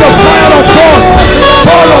 Let the fire of God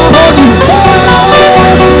fall upon you.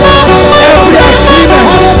 Every agreement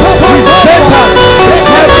with Satan,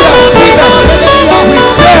 every agreement with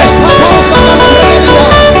death,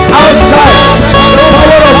 outside, the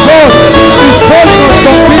power of God is falling on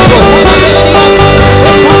some people.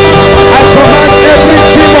 I command every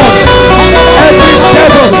demon, every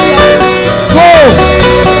devil, go.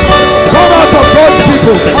 Come out of God's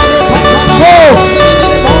people. Go.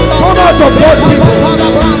 Come out of God's people.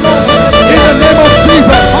 In the name of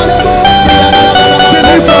Jesus.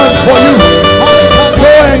 Deliverance for you.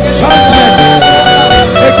 Go enchantment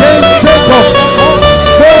against Jacob.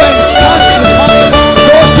 Go enchantment.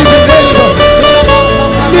 Go divination.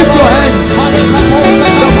 Lift your hands.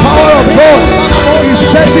 The power of God is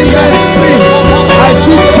setting men free. I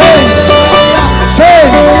see chains.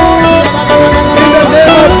 Chains. In the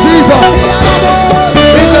name of Jesus.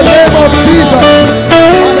 In the name of Jesus.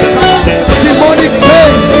 Demonic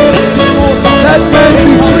chains. Let men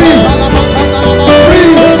be free.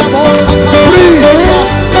 Free. Free.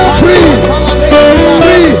 Free.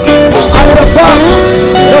 Free. At the back,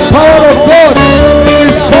 the power of God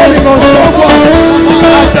is falling on someone.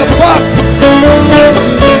 At the back.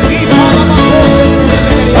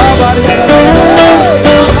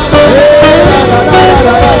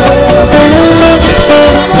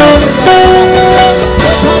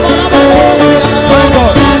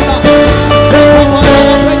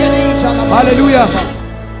 Hallelujah.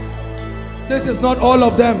 This is not all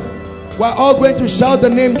of them. We're all going to shout the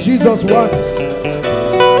name Jesus once.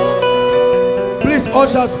 Please,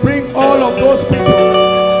 ushers, bring all of those people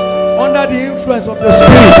under the influence of the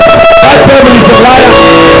Spirit. That devil is a liar.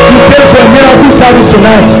 You came to a miracle service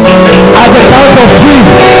tonight. At the count of 3,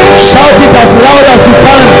 shout it as loud as you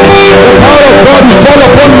can. The power of God will fall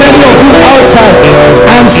upon many of you outside.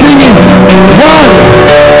 And sing it.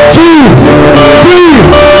 1, 2, 3.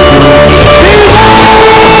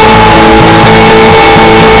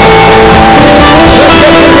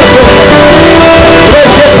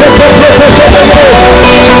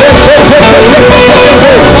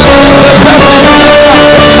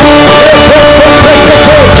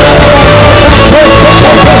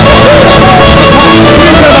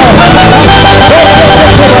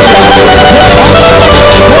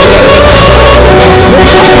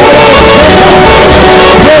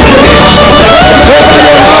 Over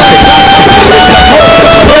your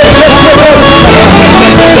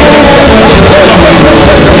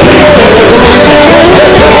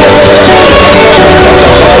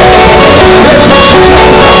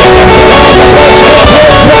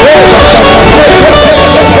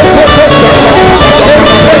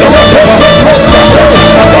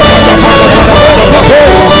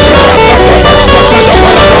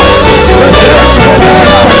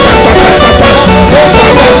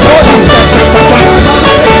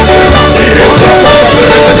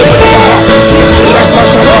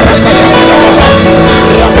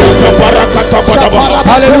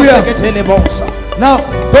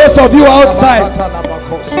outside.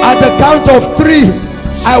 At the count of 3,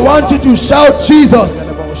 I want you to shout Jesus.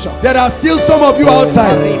 There are still some of you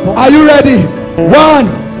outside. Are you ready? 1,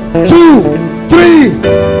 2, 3.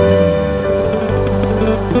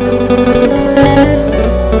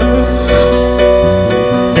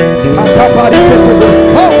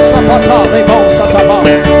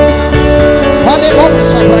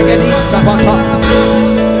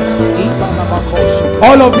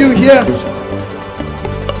 All of you here,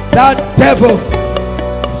 that devil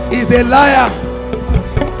is a liar.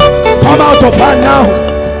 Come out of her now,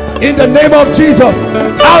 in the name of Jesus.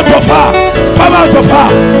 Out of her, come out of her.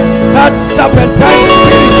 That serpentine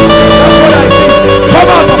spirit, that's what I see. Come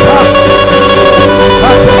out of her.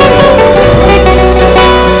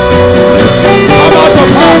 Come out of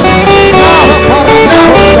her now.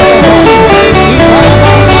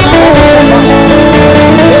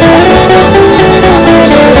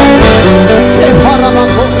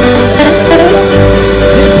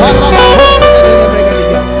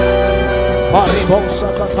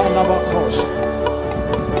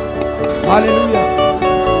 Hallelujah.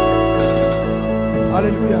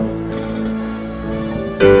 Hallelujah.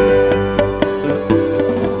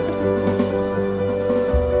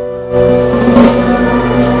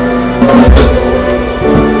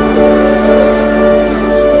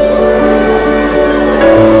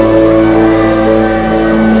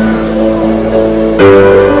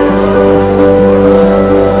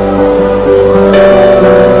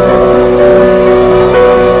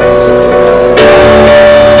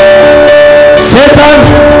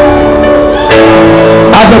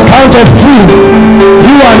 Of 3,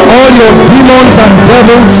 you and all your demons and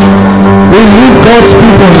devils will leave God's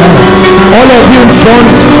people now. All of you in front,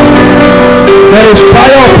 there is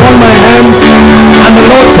fire upon my hands, and the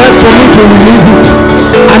Lord says for me to release it.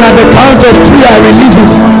 And at the count of 3, I release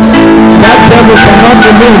it. That devil cannot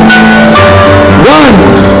remain.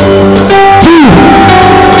 1, 2,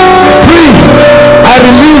 3. I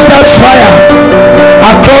release that fire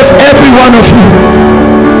across every one of you.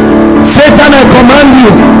 Satan, I command you,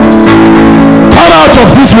 come out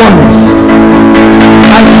of these ones.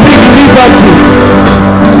 I speak liberty.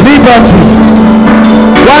 Liberty.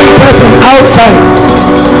 One person outside,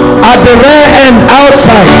 at the rear end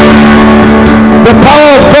outside, the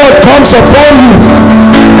power of God comes upon you.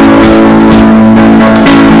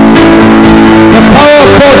 The power of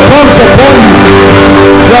God comes upon you.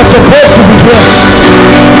 You are supposed to be here.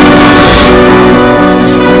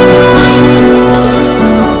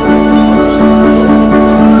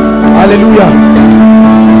 Hallelujah.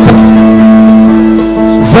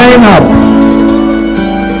 Zainab.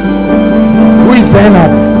 Who is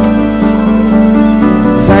Zainab?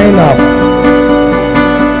 Zainab.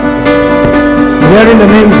 Hearing the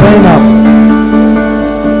name Zainab.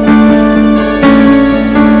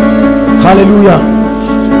 Hallelujah.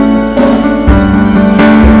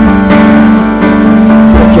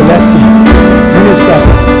 Okay, let's see. Ministers,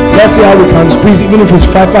 let's see how we can squeeze, even if it's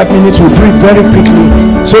 5 minutes, we'll do it very quickly.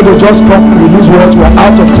 So they just come, we lose words, we're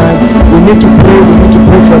out of time. We need to pray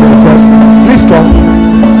for the request. Please come.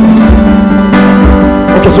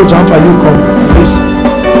 Okay, so Jamfa, you come, please.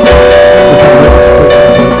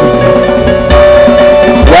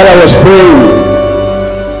 While I was praying,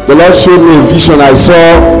 the Lord showed me a vision. I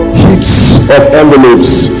saw heaps of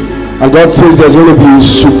envelopes, and God says there's going to be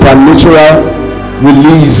supernatural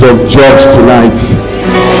release of jobs tonight.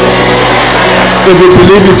 If you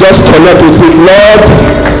believe it, just connect with it.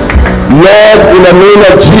 Lord, in the name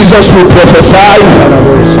of Jesus, we prophesy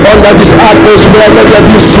under this atmosphere, let there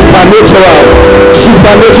be supernatural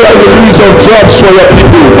release of jobs for your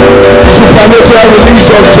people. Supernatural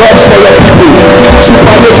release of jobs for your people.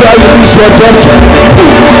 Supernatural release of jobs for your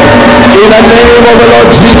people. In the name of the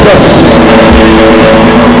Lord Jesus.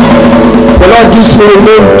 The Lord gives me the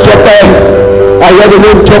name Chopper. I hear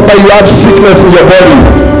the name Chopper. You have sickness in your body.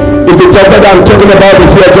 If the Chopper that I'm talking about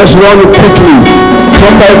is here, just run quickly.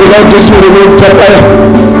 Chopper, if the Lord gives me the name Chopper.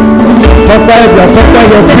 Chopper, if you are Chopper,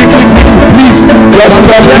 you're quickly, please. Just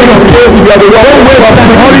come in your case. You are the one. Don't waste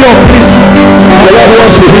time. Hurry up, please. The Lord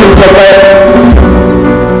wants to heal Chopper.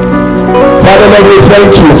 Father, Lord, we thank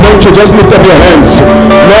you. Thank you. Just lift up your hands.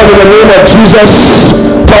 Lord, in the name of Jesus,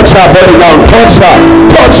 touch her body now. Touch her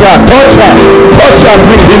and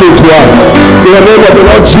bring healing to her. In the name of the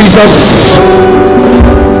Lord Jesus.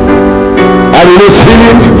 And it is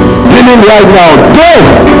healing right now. Go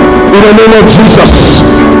in the name of Jesus.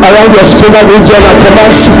 Around your stomach region, I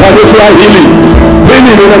command supernatural healing.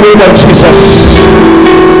 Healing in the name of Jesus.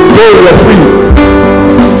 Go, you're free.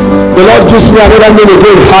 The Lord gives me another name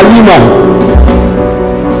again, Halima.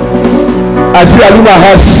 I see Halima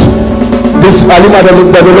has This Halima that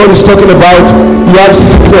the Lord is talking about, you have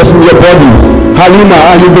sickness in your body. Halima,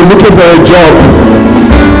 and you've been looking for a job.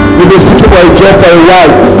 You've been seeking for a job for a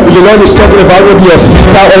while. If the Lord is talking about maybe your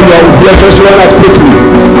sister or your dear, just run out quickly.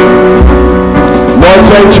 Lord,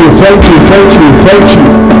 thank you, thank you, thank you, thank you.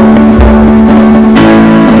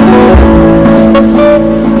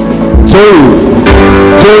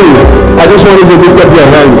 Joey, I just want you to lift up your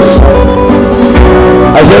hands.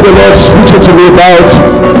 I hear the Lord speaking to me about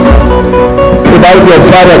your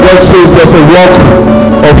father. God says there's a work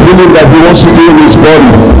of healing that he wants to do in his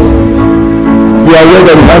body. You are aware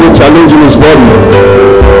that he has a challenge in his body,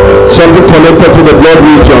 something connected to the blood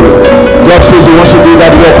region. God says he wants to do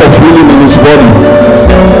that work of healing in his body.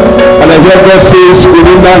 And I hear God says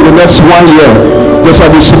within that, the next 1 year, there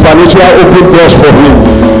shall be supernatural open doors for him.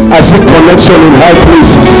 I see connection in high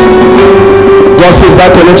places. God says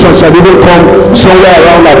that connection shall even come somewhere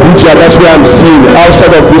around Abuja. That's where I'm seeing,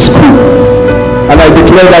 outside of this school. And I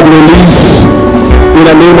declare that release in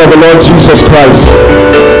the name of the Lord Jesus Christ.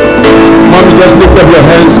 Mommy, just lift up your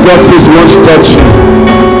hands. God says he wants to touch you.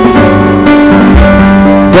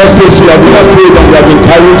 God says you have been afraid and you have been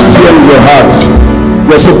carrying fear in your heart.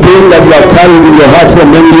 There's a pain that you have carried in your heart for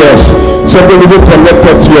many years. Something even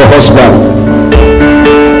connected to your husband.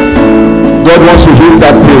 God wants to heal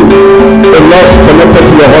that pain. A loss connected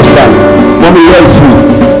to your husband. Mommy, where is he?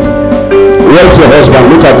 Where is your husband?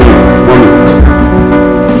 Look at me, mommy.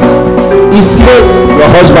 He's late. Your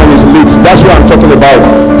husband is late. That's what I'm talking about.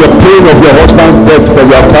 The pain of your husband's death that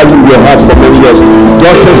you have carried in your heart for many years.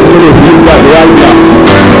 God says he's going to heal that right now.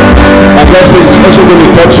 And God says he's also going to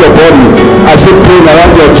touch your body. I see pain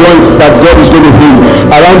around your joints that God is going to heal.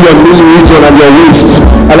 Around your knee region and your waist.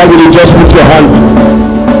 And I will just put your hand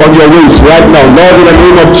on your waist right now. Lord, in the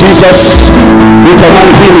name of Jesus, we command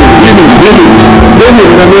healing in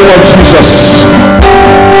the name of Jesus.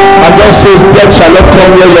 And God says death shall not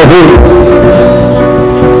come near your home.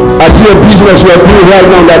 I see a business you are doing right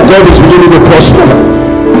now that God is beginning to prosper.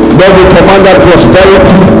 Lord, we command that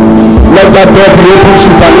prosperity. Let that door be opened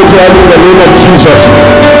supernaturally in the name of Jesus.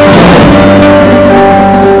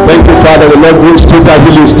 Thank you, Father. The Lord brings total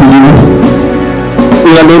healings to you.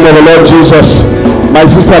 In the name of the Lord Jesus. My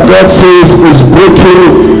sister, God says is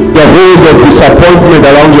breaking the hold of disappointment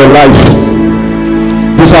around your life.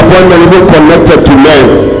 Disappointment even connected to men.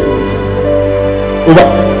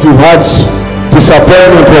 You had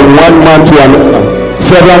disappointment from one man to another.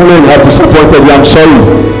 Several men have disappointed you. I'm sorry.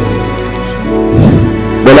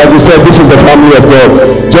 But like you said, this is the family of God.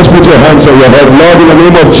 Just put your hands on your head. Lord, in the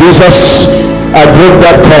name of Jesus, I break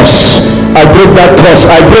that curse. I break that curse.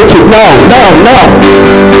 I break it now.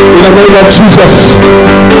 In the name of Jesus.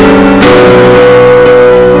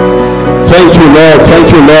 Thank you, Lord. Thank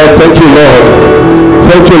you, Lord. Thank you, Lord.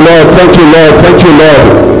 Thank you, Lord. Thank you, Lord. Thank you, Lord.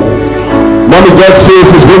 Mommy, God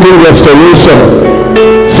says he's bringing restoration.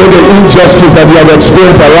 Say the injustice that you have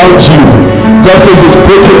experienced around you. God says he's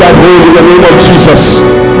breaking that hold in the name of Jesus.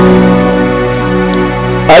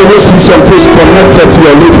 I will see some things connected to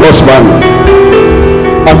your late husband.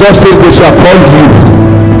 And God says they shall call you.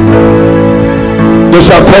 They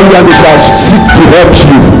shall call you and they shall seek to help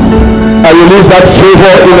you. I release that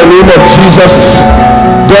favor in the name of Jesus.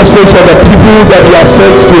 God says for the people that you are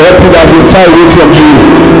sent to help you that will far away from you,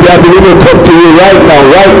 they are beginning to come to you right now.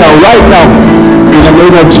 In the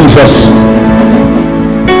name of Jesus.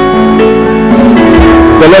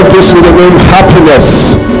 The Lord gives me the name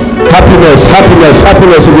happiness. Happiness.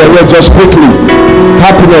 If you are here, just quickly.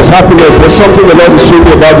 Happiness. There's something the Lord is showing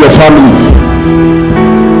you about your family.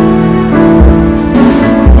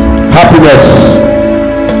 Happiness.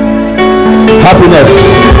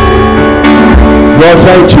 Lord,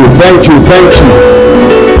 thank you. Thank you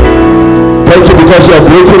because you are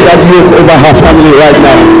breaking that yoke over her family right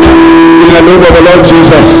now. In the name of the Lord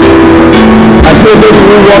Jesus. I say, maybe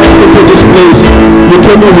you walk into this place, you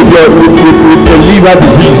came in with a liver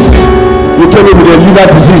disease.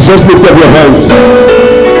 Just lift up your hands.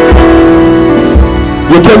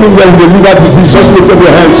 You came in here with a liver disease, just lift up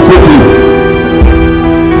your hands quickly.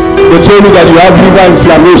 They told me that you have liver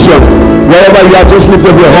inflammation. Wherever you are, just lift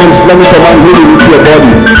up your hands. Let me command healing into your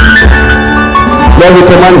body. Let me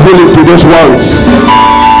command healing to those ones.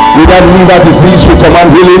 With that liver disease, we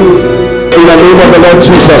command healing in the name of the Lord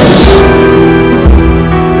Jesus.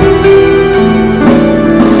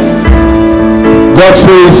 God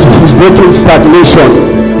says he's breaking stagnation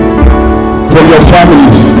from your family.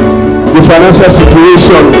 The financial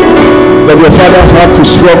situation that your fathers had to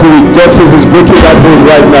struggle with, God says he's breaking that hold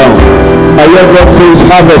right now. I hear God says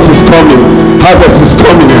harvest is coming. And God says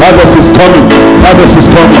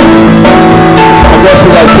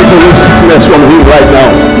I take away sickness from him right now.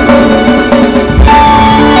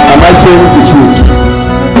 I saying the truth?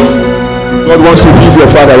 God wants to heal your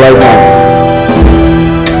father right now.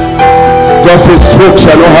 God says stroke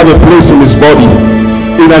shall not have a place in his body,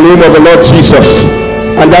 in the name of the Lord Jesus.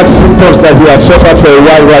 And that symptoms that he has suffered for a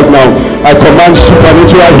while right now, I command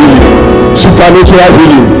supernatural healing,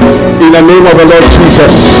 in the name of the Lord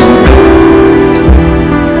Jesus.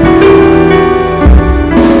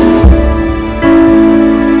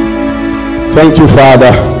 Thank you,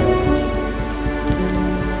 Father.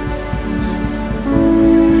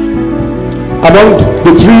 Among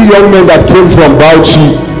the 3 young men that came from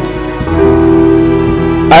Bauchi,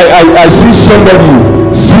 I see somebody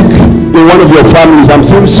sick in one of your families. I'm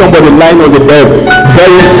seeing somebody lying on the bed,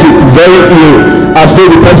 very sick, very ill, as though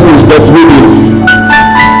the person is bedridden.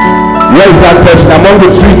 Where is that person? Among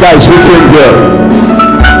the 3 guys who came here,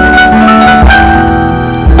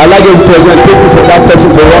 I like a representation for that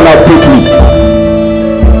person to run out quickly.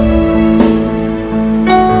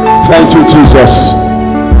 Thank you, Jesus.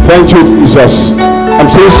 Thank you, Jesus. I'm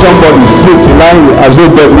seeing somebody sick, lying as though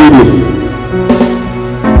bedridden.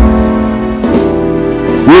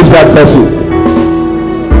 Who is that person?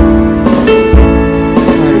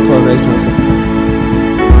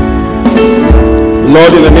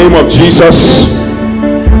 Lord, in the name of Jesus,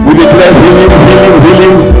 we declare healing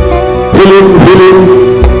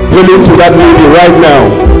to that lady right now.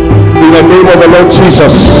 In the name of the Lord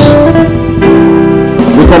Jesus,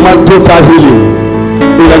 we command total healing.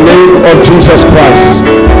 In the name of Jesus Christ.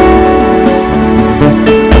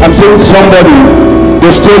 I'm saying somebody,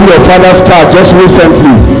 they stole your father's car just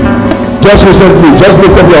recently. Just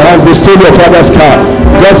lift up your hands. They stole your father's car.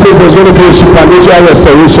 God says there's going to be a supernatural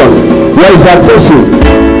restoration. Where is that person?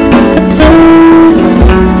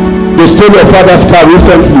 They stole your father's car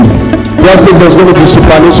recently. God says there's going to be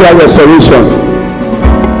supernatural restoration.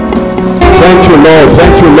 Thank you, Lord.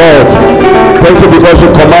 Thank you, Lord. Thank you, because we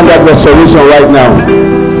command that restoration right now.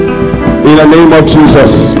 In the name of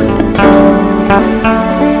Jesus.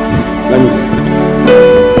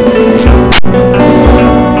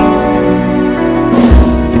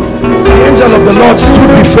 The angel of the Lord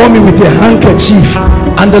stood before me with a handkerchief,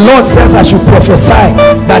 and the Lord says I should prophesy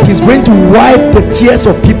that he's going to wipe the tears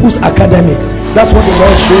of people's academics. That's what the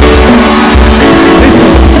Lord showed me.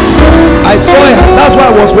 Listen, I saw it. That's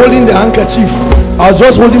why I was holding the handkerchief. I was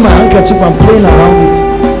just holding my handkerchief and playing around with it.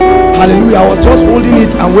 Hallelujah. I was just holding it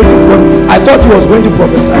and waiting for it. I thought he was going to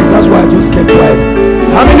prophesy. That's why I just kept quiet.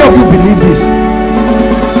 How many of you believe this?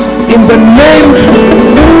 In the name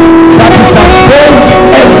that is above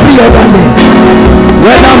every other name,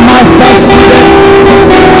 whether master students,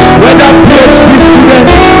 whether PhD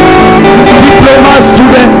students, diploma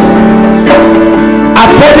students,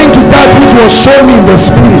 according to that which was shown me in the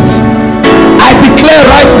spirit, I declare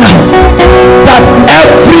right now that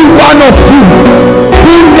every one of you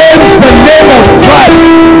who names the name of Christ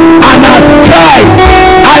and has cried,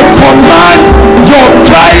 I command your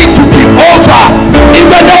crying to be over in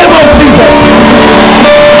the name of Jesus.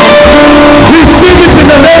 Receive it in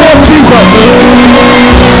the name of Jesus.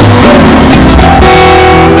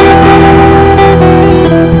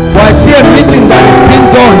 For I see a meeting that is being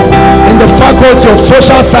done in the Faculty of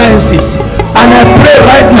Social Sciences, and I pray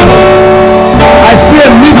right now, I see a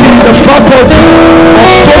meeting in the Faculty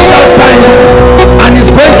of Social Sciences, and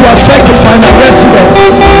it's going to affect the final year students.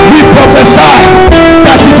 We prophesy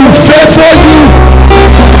that it will favor you.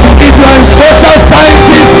 If you are in social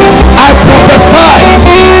sciences, I prophesy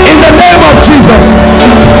in the name of Jesus.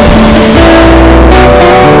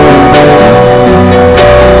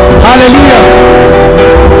 Hallelujah.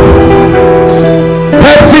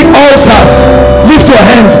 Peptic ulcers, lift your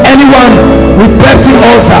hands. Anyone with peptic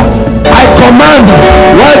ulcer, I command,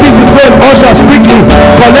 while this is going, ushers quickly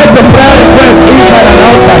collect the prayer request inside and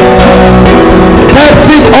outside.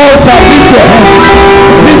 Peptic ulcer, lift your hands,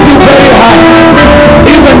 lift it very high.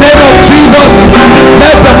 In the name of Jesus,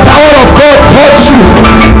 let the power of God touch you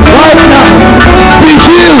right now. Be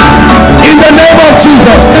healed in the name of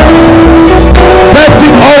Jesus.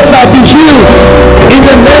 Peptic ulcer, be healed in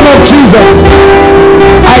the name of Jesus.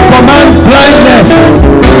 I command blindness,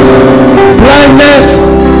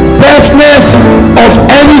 deafness of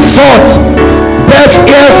any sort, deaf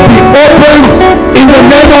ears be opened in the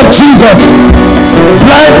name of Jesus.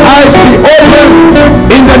 Blind eyes be opened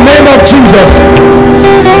in the name of Jesus.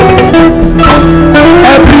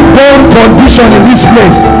 Every bone condition in this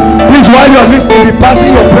place, please, while you are listening, be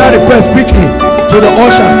passing your prayer request quickly to the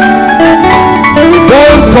ushers.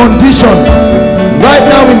 Bone conditions, right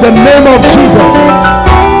now in the name of Jesus,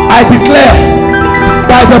 I declare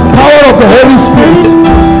by the power of the Holy Spirit,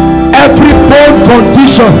 every bone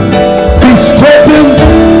condition be straightened,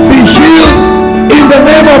 be healed in the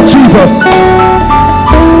name of Jesus.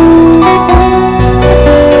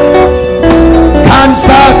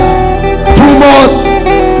 Cancers, tumors,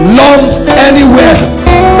 lumps anywhere,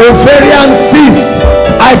 ovarian cyst,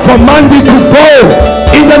 I command it to go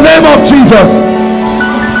in the name of Jesus.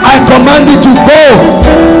 I command it to go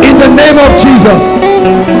in the name of Jesus.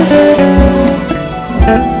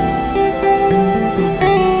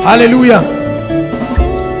 Hallelujah.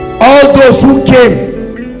 All those who came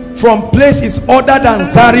from places other than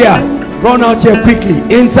Zaria, run out here quickly,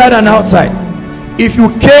 inside and outside. If you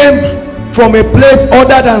came from a place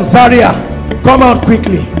other than Zaria, come out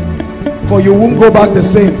quickly, for you won't go back the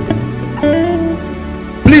same.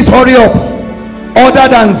 Please hurry up. Other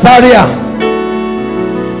than Zaria,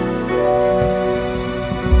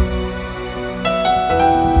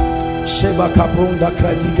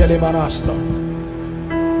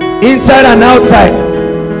 inside and outside,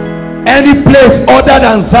 any place other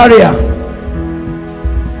than Zaria.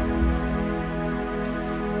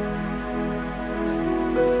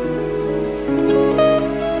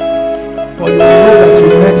 For you know that you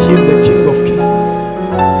met him, the King of Kings.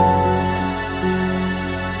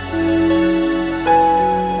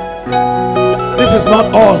 This is not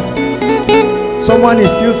all. Someone is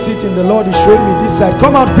still sitting. The Lord is showing me this side.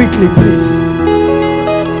 Come out quickly, please.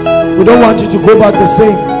 We don't want you to go back the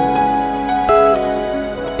same.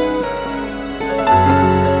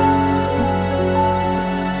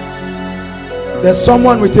 There's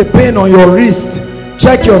someone with a pain on your wrist.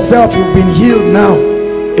 Check yourself. You've been healed now.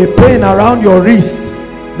 A pain around your wrist.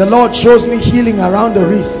 The Lord shows me healing around the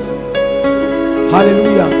wrist.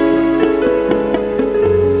 Hallelujah.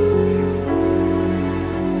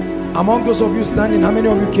 Among those of you standing, how many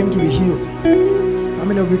of you came to be healed? How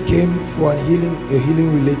many of you came for a healing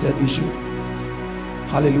related issue?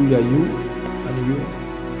 Hallelujah. You and you.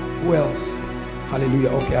 Who else? Hallelujah.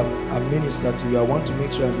 Okay, I've ministered to you. I want to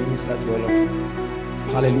make sure I minister to all of you.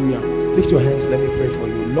 Hallelujah. Lift your hands. Let me pray for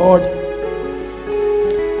you. Lord,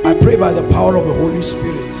 I pray by the power of the Holy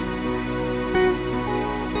Spirit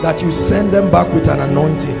that you send them back with an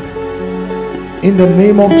anointing in the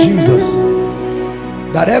name of Jesus.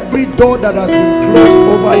 That every door that has been closed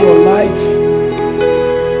over your life,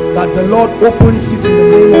 that the Lord opens it in the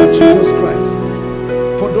name of Jesus Christ.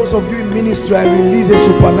 For those of you in ministry, I release a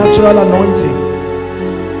supernatural anointing,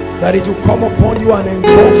 that it will come upon you and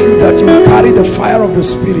engulf you, that you will carry the fire of the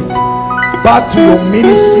Spirit back to your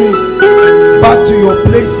ministries, back to your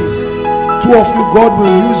places. Two of you, God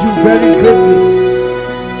will use you very greatly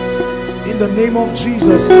in the name of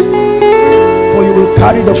Jesus, for you will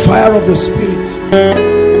carry the fire of the Spirit,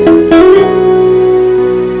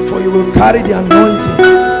 for you will carry the anointing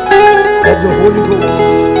of the Holy Ghost.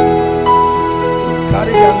 You will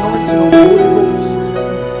carry the anointing of the Holy Ghost.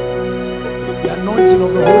 The anointing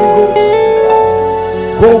of the Holy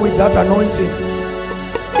Ghost. Go with that anointing.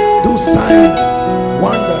 Do signs,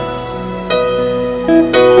 wonders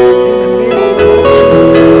in the name of the Lord Jesus.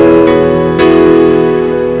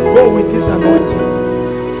 Go with this anointing.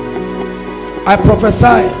 I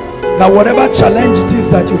prophesy that whatever challenge it is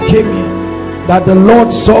that you came in, that the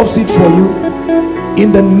Lord solves it for you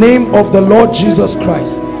in the name of the Lord Jesus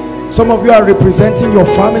Christ. Some of you are representing your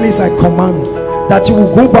families. I command that you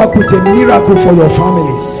will go back with a miracle for your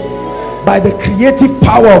families by the creative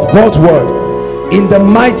power of God's word in the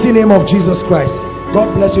mighty name of Jesus Christ.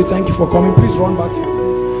 God bless you. Thank you for coming. Please run back.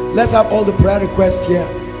 Let's have all the prayer requests here.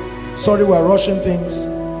 Sorry, we're rushing things.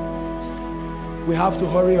 We have to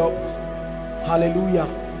hurry up. Hallelujah.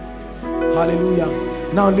 Hallelujah.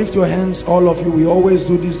 Now lift your hands, all of you. We always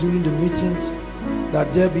do this during the meetings,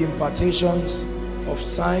 that there be impartations of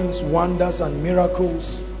signs, wonders and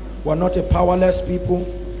miracles. We're not a powerless people.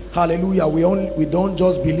 Hallelujah. We don't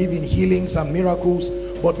just believe in healings and miracles,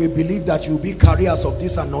 but we believe that you'll be carriers of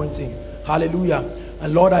this anointing. Hallelujah.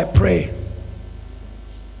 And Lord, I pray,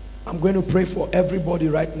 I'm going to pray for everybody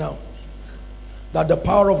right now, that the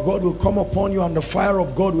power of God will come upon you and the fire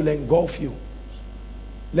of God will engulf you.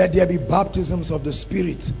 Let there be baptisms of the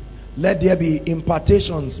Spirit. Let there be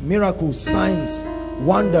impartations, miracles, signs,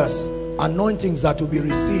 wonders, anointings that will be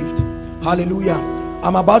received. Hallelujah.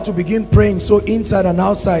 I'm about to begin praying, so inside and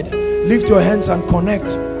outside, lift your hands and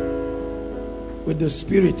connect with the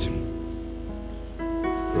Spirit.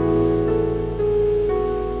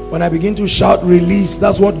 When I begin to shout release,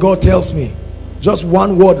 that's what God tells me. Just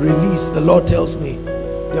one word, release. The Lord tells me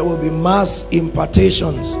there will be mass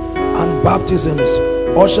impartations and baptisms.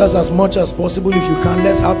 Ushers, as much as possible, if you can,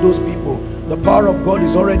 let's have those people. The power of God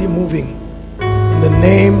is already moving in the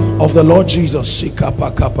name of the Lord Jesus.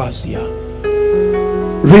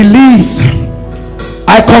 Release.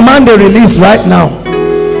 I command a release right now.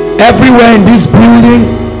 everywhere in this building,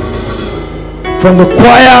 from the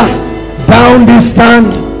choir down this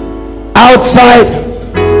stand, outside,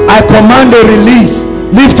 I command a release.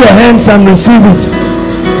 Lift your hands and receive it.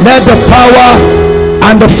 Let the power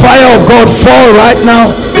and the fire of God fall right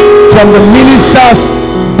now from the ministers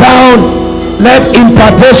down. Let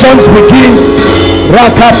impartations begin.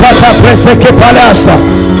 Rakapata preseke palasa.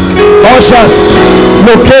 Ushers,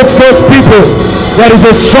 locate those people. There is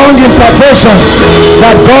a strong impartation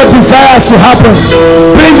that God desires to happen.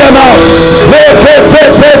 Bring them out.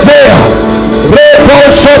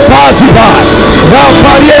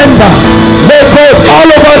 All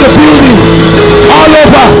over the building, all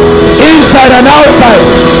over, inside and outside,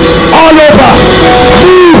 all over.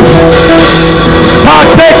 Move.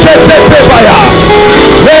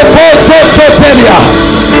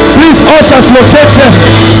 Please, ushers, locate them.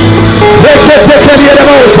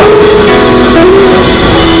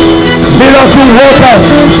 Miracle workers,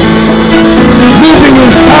 moving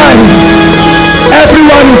in signs.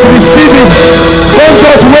 Everyone is receiving. Don't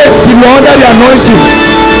just wait till you're under the anointing.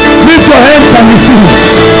 Lift your hands and receive.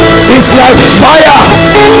 It's like fire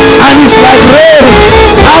and it's like rain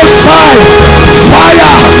outside.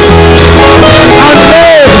 Fire and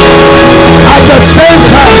rain at the same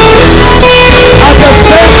time. At the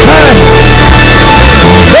same time.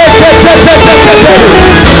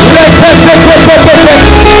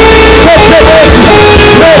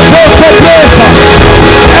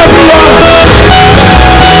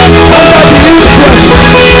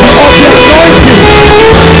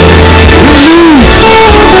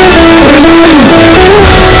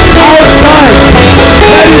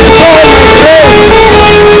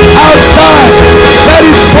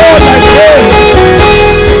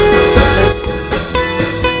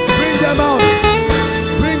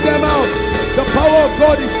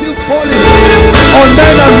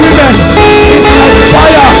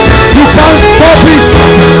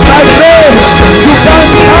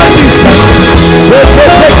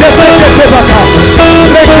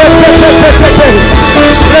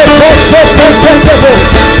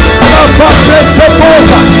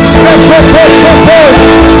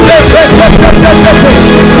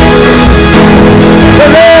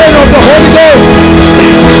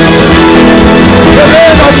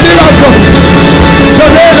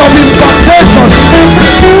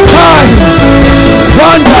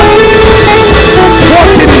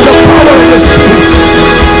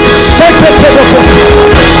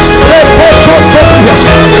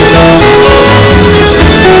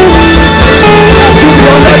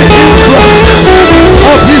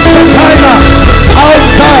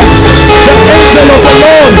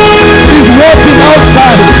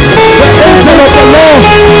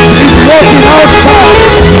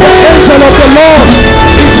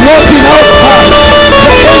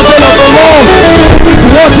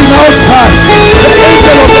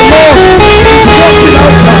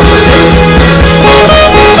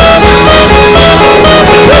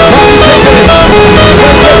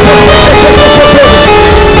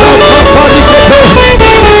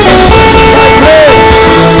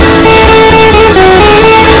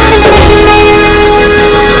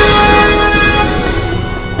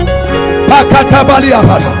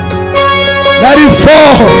 Let it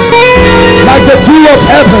fall like the dew of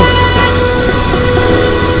heaven.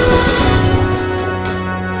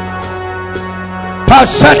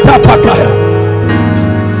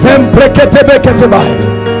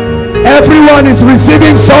 Everyone is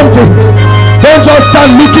receiving something. Don't just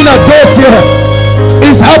stand looking at those here.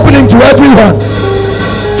 It's happening to everyone.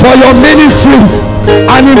 For your ministries,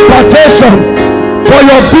 an impartation. For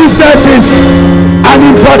your businesses, an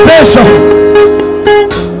impartation.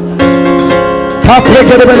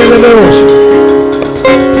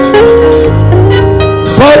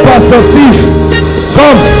 Go, Pastor Steve.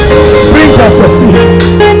 Come, bring Pastor Steve.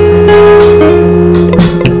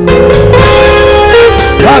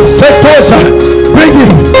 Bring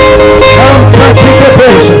him. Come,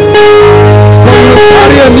 participation. For you will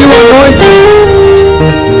carry a new anointing.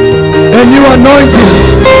 A new anointing.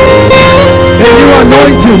 A new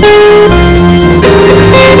anointing.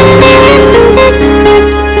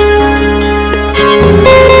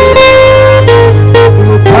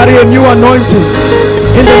 Carry a new anointing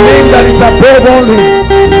in the name that is above all names.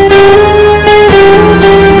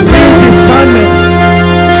 New discernment,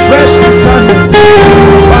 fresh discernment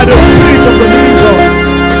by the Spirit of the living God.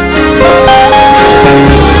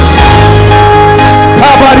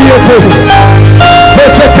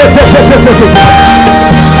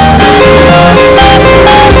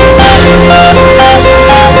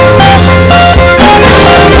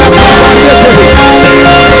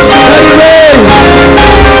 Let it rain.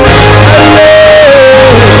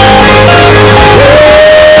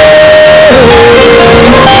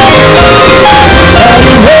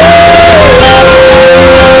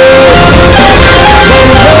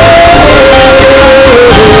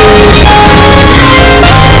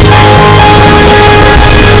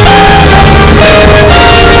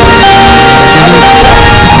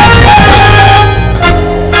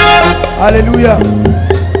 Hallelujah.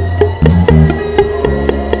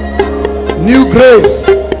 New grace,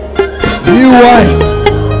 new wine,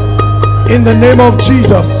 in the name of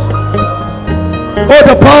Jesus. Oh,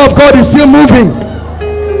 the power of God is still moving.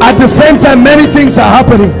 At the same time, many things are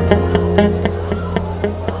happening.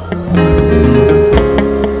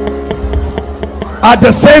 At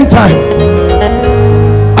the same time,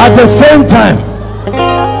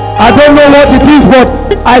 I don't know what it is, but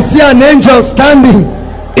I see an angel standing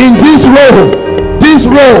in this row.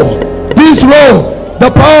 The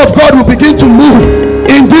power of God will begin to move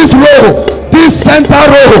in this row, this center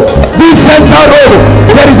row.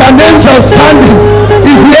 There is an angel standing.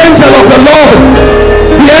 It's the angel of the Lord.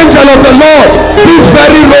 The angel of the Lord. This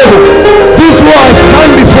very row. This row I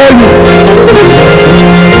stand before you.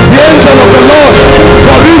 The angel of the Lord,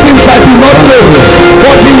 for reasons I do not know,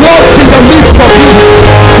 but he walks in the midst of you.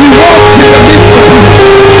 He walks in the midst of you.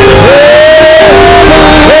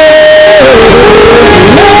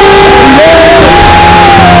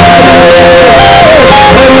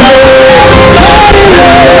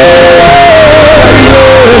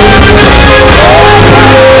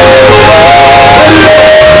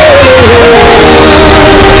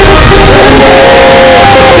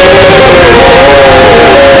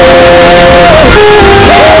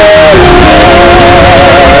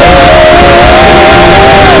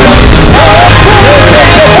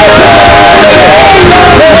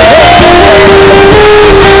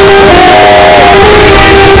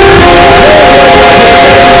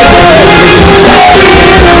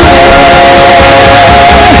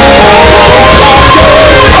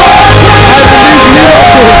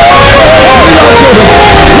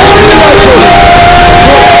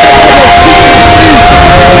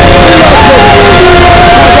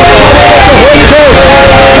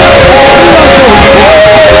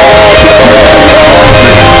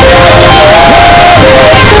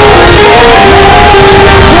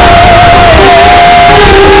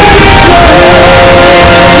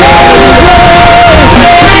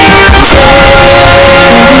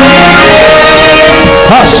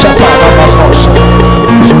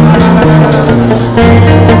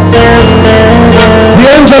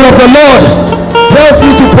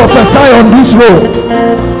 Prophesy on this road.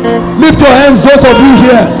 Lift your hands, those of you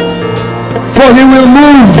here, for he will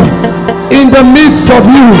move in the midst of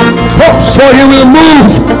you. For he will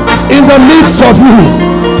move in the midst of you.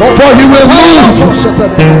 For he will move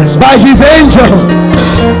by his angel.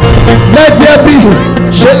 Let there be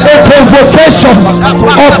a convocation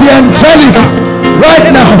of the angelic right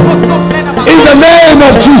now in the name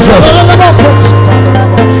of Jesus.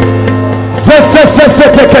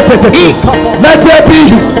 Let there be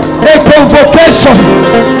a convocation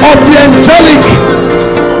of the angelic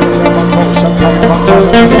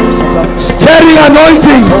stirring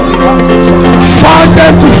anointings. Fan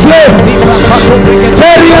them to flame.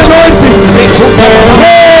 Stirring anointing.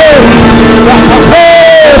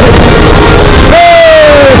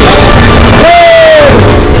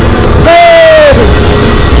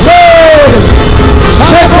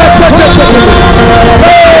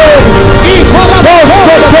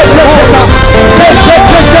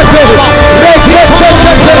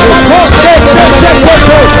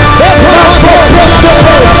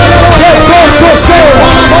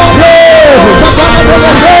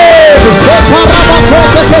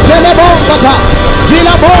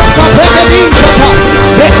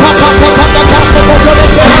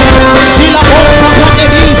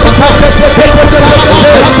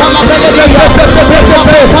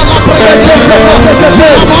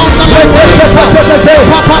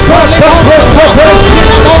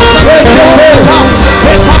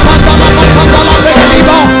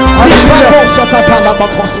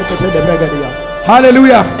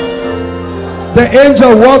 Hallelujah. The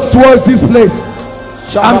angel walks towards this place.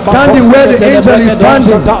 I'm standing where the angel is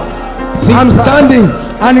standing. I'm standing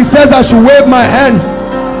and he says I should wave my hands.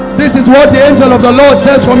 This is what the angel of the Lord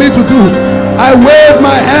says for me to do. I wave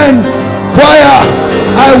my hands. Choir,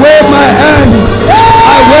 I wave my hands.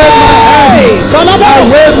 I wave my hands. I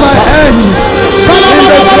wave my hands.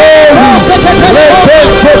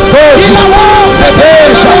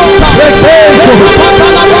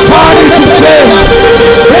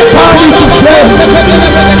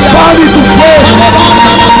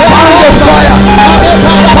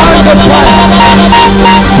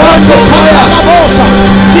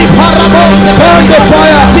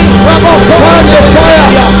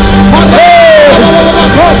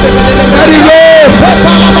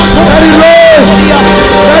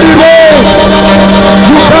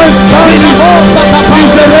 In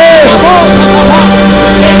the glory.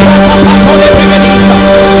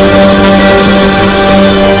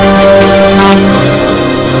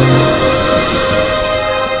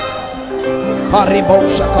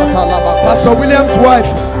 Pastor William's wife,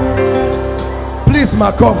 please,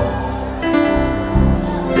 ma, come.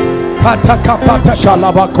 At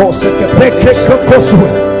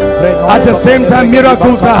the same time,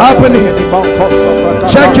 miracles are happening.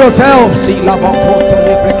 Check yourselves.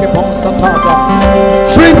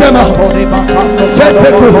 Bring them out.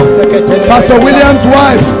 Pastor William's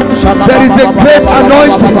wife, there is a great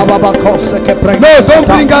anointing. No, don't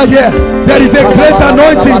bring her here. There is a great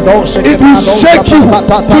anointing. It will shake you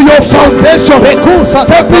to your foundation,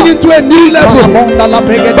 stepping into a new level.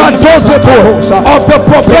 But also of the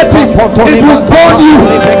prophetic, it will burn you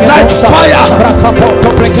like fire.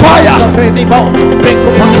 Fire.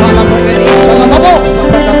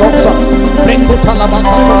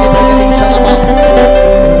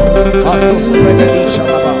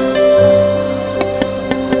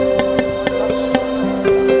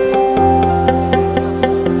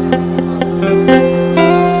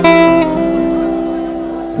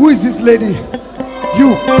 Who is this lady?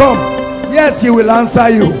 You, come. Yes, he will answer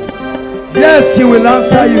you. Yes, he will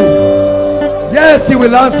answer you. Yes, he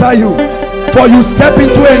will answer you. For you step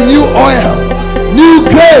into a new oil, new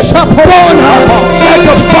grace, burn her like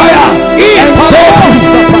a fire, engulf you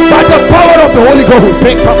by the power of the Holy Ghost.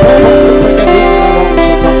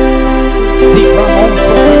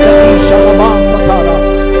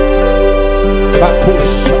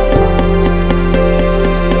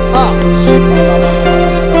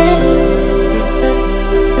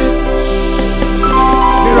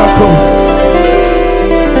 Miracles.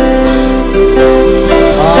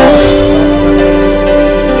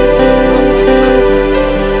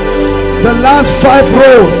 The last 5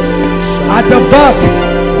 rows at the back,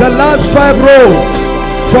 the last 5 rows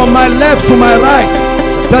from my left to my right,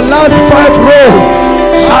 the last 5 rows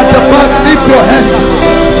at the back, lift your hand.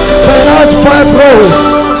 The last 5 rows.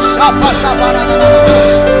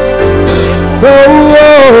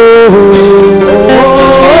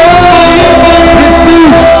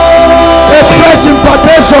 Receive a fresh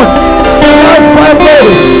impartation. The last 5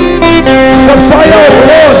 rows. The fire of the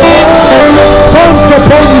Lord comes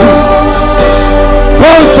upon you.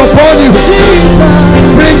 Comes upon you,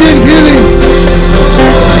 bringing healing.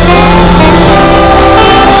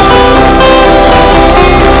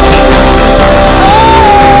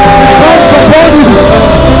 Comes upon you.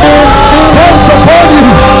 Comes upon you.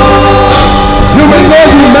 You will know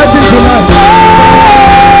you met him tonight.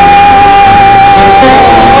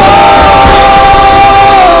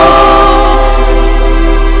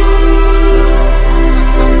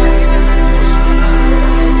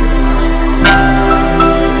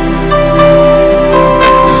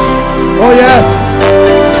 Oh yes.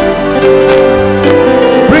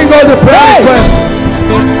 Bring all the prayer requests.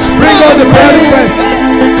 Bring all the prayer requests.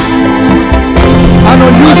 An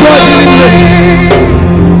unusual healing rain.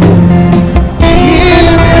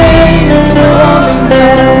 Healing rain is falling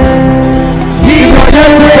down. If you are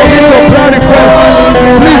yet to submit your prayer requests,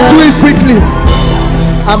 please do it quickly.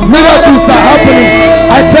 Miracles are happening.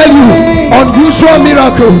 I tell you, unusual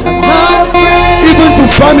miracles, even to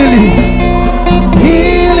families.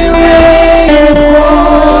 Healing rain is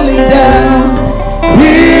falling down.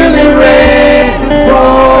 Healing rain is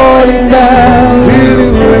falling down.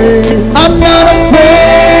 Healing rain. I'm not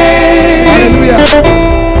afraid. Hallelujah.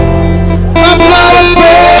 I'm not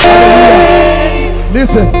afraid.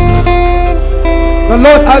 Listen. The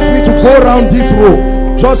Lord asked me to go around this row.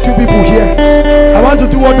 Just you people here. I want to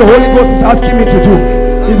do what the Holy Ghost is asking me to do.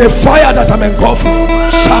 It's a fire that I'm engulfing.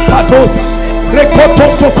 Shapadosa.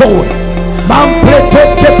 Rekotosoko.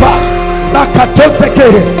 Mampretostepa.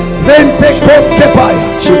 Rakatoseke. Rentekostepaya.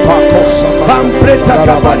 Mampreta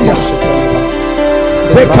kabaria.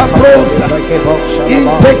 Bekaprosa.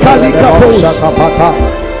 Intekalikaposa.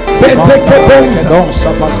 Zentekebonsa.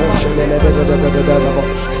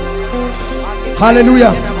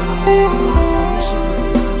 Hallelujah.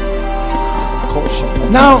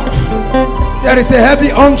 Now, there is a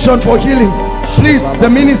heavy unction for healing. Please, the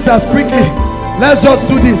ministers, quickly. Let's just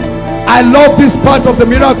do this. I love this part of the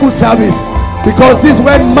miracle service because this is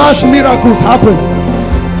when mass miracles happen.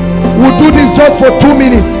 We'll do this just for 2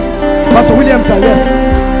 minutes. Pastor Williams, yes.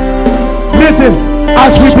 Listen,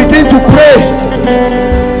 as we begin to pray,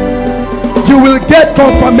 you will get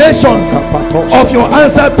confirmations of your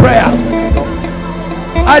answered prayer,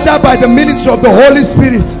 either by the ministry of the Holy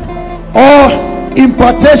Spirit or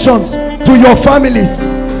impartations to your families.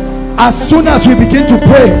 As soon as we begin to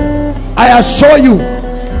pray, I assure you,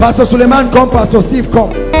 Pastor Suleiman, come. Pastor Steve,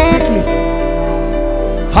 come quickly.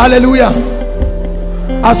 Hallelujah.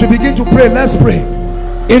 As we begin to pray, let's pray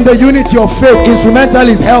in the unity of faith.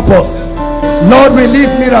 Instrumentalists, help us. Lord,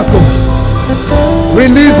 release miracles.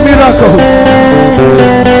 Release miracles.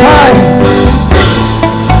 Sign.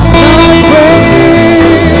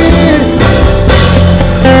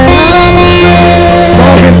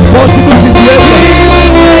 Solve impossible situations.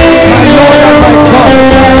 My Lord and my God.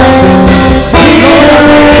 My Lord and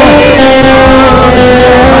my God.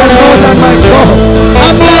 My Lord and my God.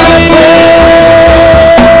 I'm not afraid.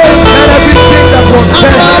 Let everything that was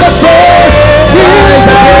dead rise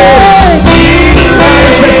again.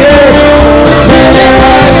 Rise again. Rise again.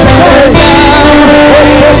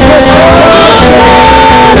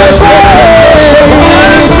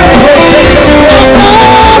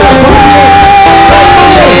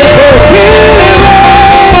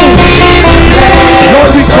 Lord,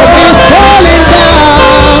 we command falling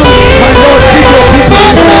down. My Lord, give your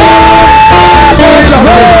people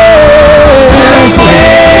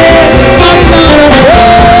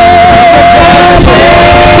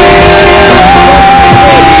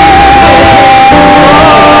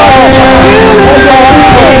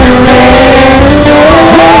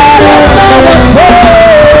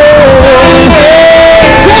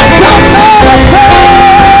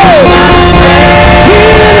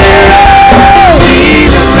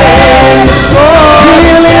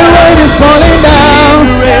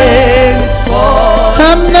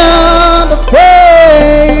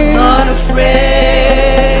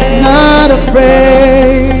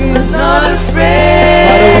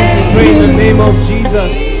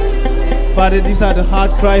Father, these are the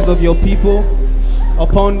heart cries of your people.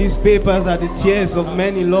 Upon these papers are the tears of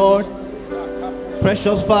many, Lord.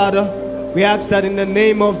 Precious Father, we ask that in the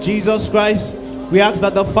name of Jesus Christ, we ask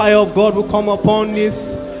that the fire of God will come upon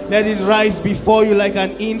this. Let it rise before you like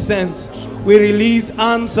an incense. We release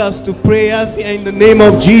answers to prayers in the name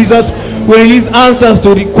of Jesus. We release answers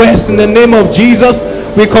to requests in the name of Jesus.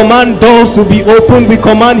 We command doors to be opened. We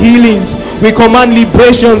command healings. We command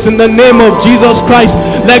liberations in the name of Jesus Christ.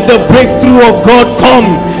 Let the breakthrough of God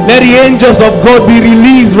come. Let the angels of God be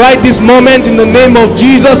released right this moment in the name of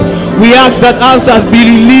Jesus. We ask that answers be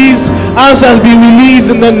released. Answers be released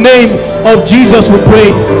in the name of Jesus, we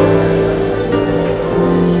pray.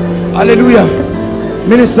 Hallelujah.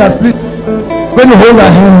 Ministers, please, when you hold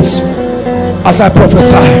our hands as I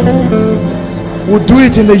prophesy, we'll do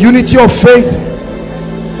it in the unity of faith,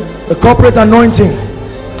 the corporate anointing.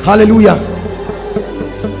 Hallelujah.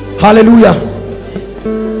 Hallelujah.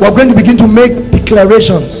 We're going to begin to make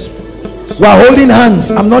declarations. We're holding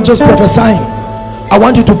hands. I'm not just prophesying. I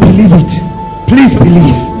want you to believe it. Please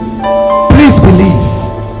believe. Please believe.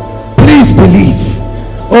 Please believe.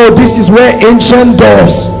 Oh, this is where ancient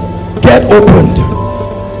doors get opened.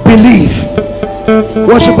 Believe.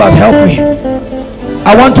 Worshippers, help me.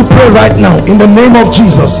 I want to pray right now in the name of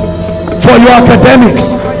Jesus for your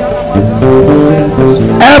academics.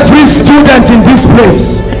 Every student in this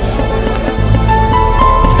place,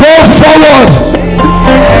 go forward,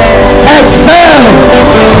 excel,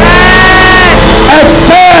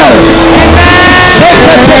 excel,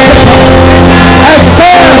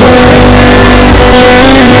 excel,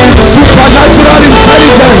 supernatural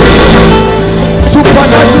intelligence,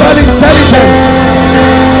 supernatural intelligence,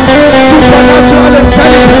 supernatural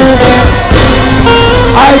intelligence,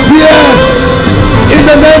 ideas in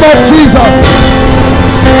the name of Jesus,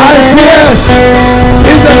 ideas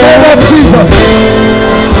in the name of Jesus.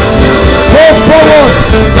 Go forward.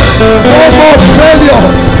 No more failure.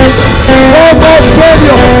 No more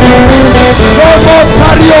failure. No more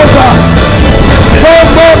carryover. No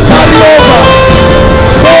more carryover.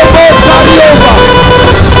 No more carryover.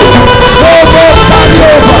 No more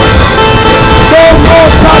carryover. No more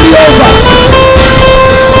carryover.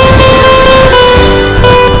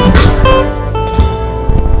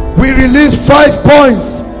 We release 5 points.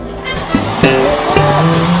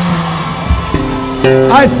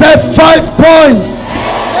 I said 5 points.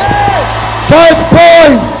 5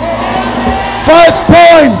 points. 5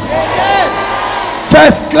 points.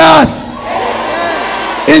 First class.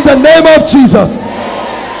 In the name of Jesus.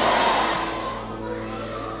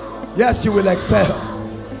 Yes, you will excel.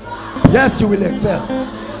 Yes, you will excel.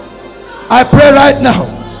 I pray right now.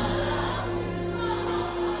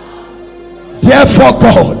 Therefore,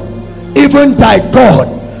 God, even thy God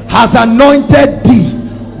has anointed thee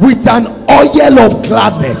with an oil of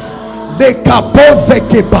gladness.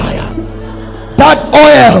 That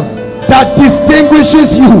oil that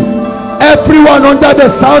distinguishes you. Everyone under the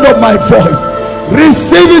sound of my voice,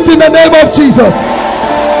 receive it in the name of Jesus.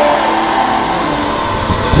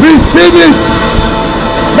 Receive it.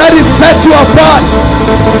 Let it set you apart.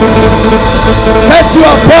 Set you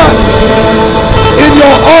apart in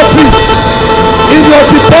your office, in your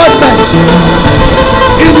department,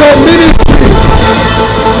 in your ministry.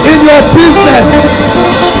 in your business,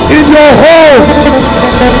 in your home.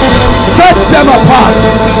 Set them apart.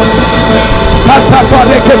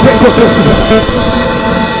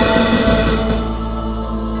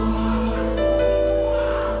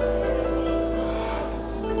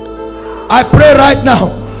 I pray right now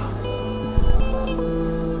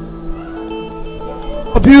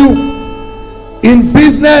of you in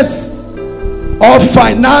business or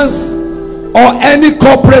finance or any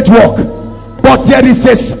corporate work, but there is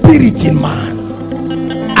a spirit in man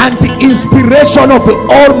and the inspiration of the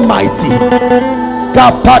Almighty. A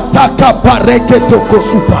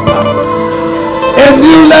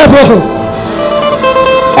new level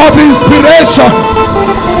of inspiration,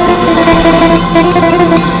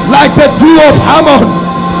 like the dew of Hammon,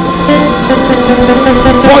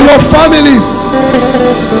 for your families.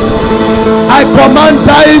 I command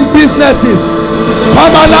dying businesses,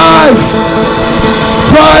 come alive.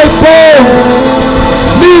 Dry bones,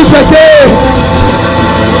 live again.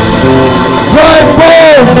 Dry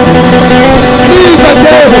bones, live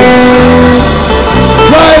again.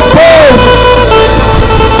 Dry bones,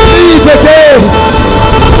 live again.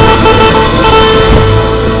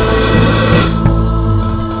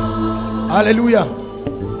 Hallelujah.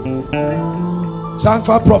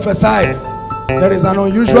 Shankfa prophesied there is an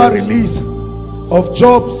unusual release of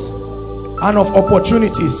jobs and of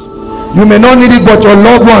opportunities. You may not need it, but your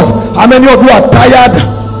loved ones. How many of you are tired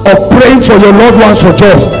of praying for your loved ones for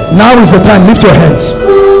jobs? Now is the time. Lift your hands.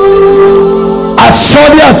 As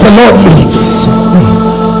surely as the Lord lives,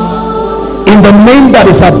 in the name that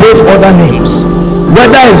is above other names,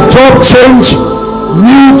 whether it's job change,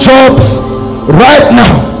 new jobs, right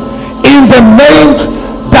now, in the name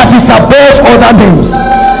that is above other names,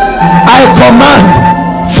 I command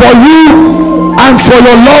for you and for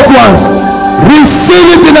your loved ones,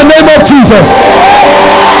 receive it in the name of Jesus.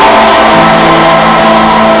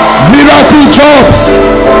 Miracle jobs,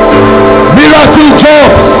 miracle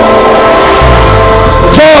jobs,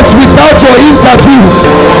 jobs without your interview.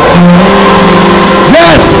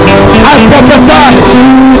 Yes, I prophesy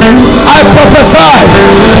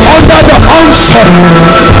under the unction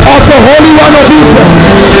of the Holy One of Israel,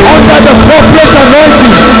 under the corporate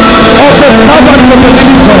anointing of the servants of the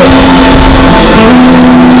living God.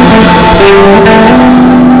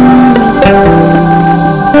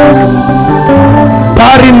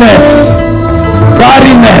 Barrenness,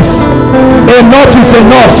 barrenness, enough is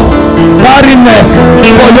enough. Barrenness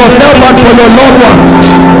for yourself and for your loved ones.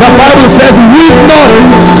 The Bible says, weep not,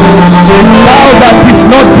 thou that didst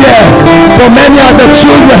not bear, for many are the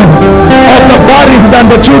children of the barren than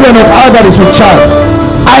the children of her that is with child.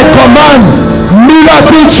 I command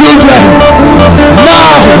miracle children now,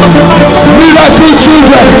 miracle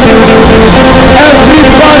children. Every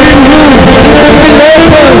barren room be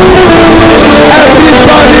open, every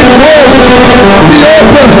barren home be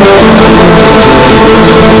open.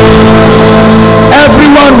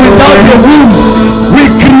 Everyone without a womb, we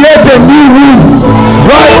create a new womb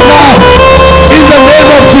right now in the name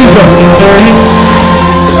of Jesus.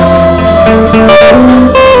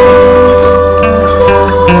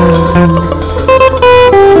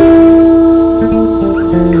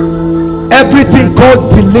 Everything called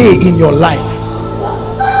delay in your life,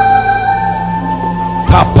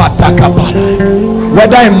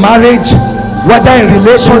 whether in marriage, whether in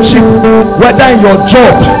relationship, whether in your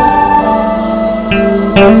job.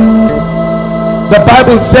 The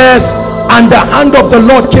Bible says, and the hand of the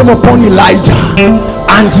Lord came upon Elijah,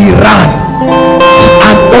 and he ran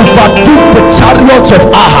and overtook the chariots of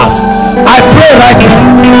Ahaz. I pray right now,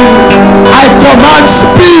 I command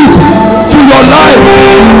speed to your life.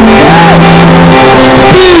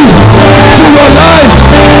 Speed to your life.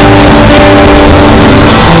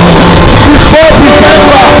 Before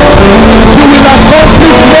December, you will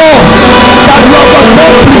accomplish more than you have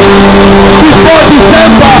accomplished. Before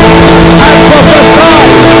December, I prophesy.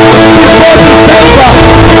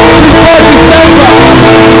 Before December,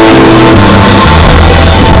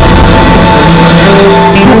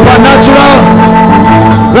 supernatural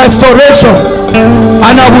restoration,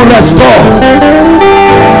 and I will restore.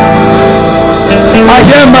 I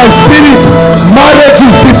hear my spirit, marriage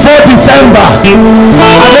is before December.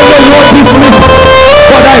 I don't know what this means,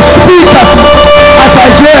 but I speak as I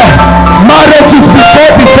hear, marriage is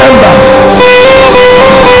before December.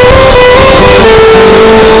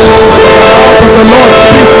 The Lord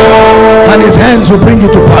speaks, and his hands will bring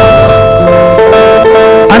it to pass.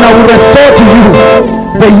 And I will restore to you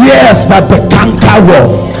the years that the canker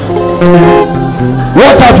worm.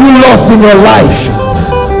 What have you lost in your life?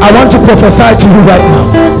 I want to prophesy to you right now.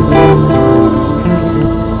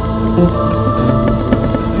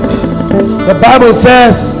 The Bible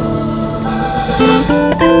says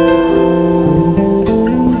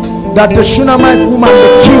that the Shunammite woman,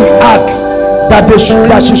 the king asked that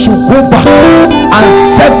she should go back, and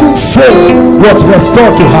sevenfold was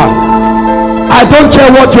restored to her. I don't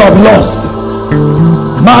care what you have lost.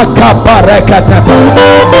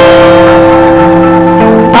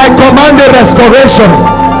 I command a restoration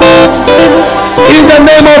in the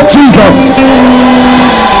name of Jesus.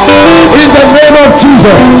 In the name of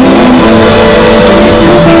Jesus.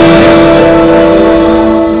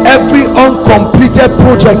 Every uncompleted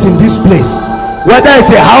project in this place, whether it's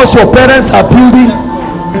a house your parents are building,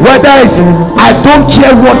 whether it's, I don't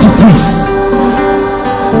care what it is,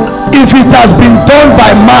 if it has been done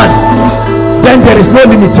by man, then there is no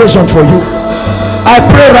limitation for you. I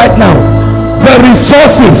pray right now, the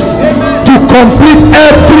resources to complete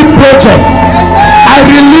every project, I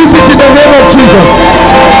release it in the name of Jesus.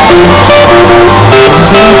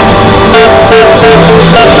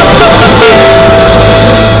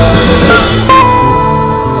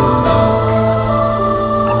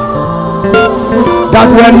 That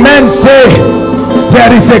when men say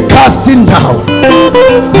there is a casting down,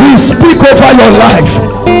 we speak over your life.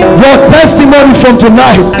 Your testimony from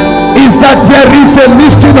tonight is that there is a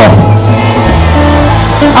lifting up.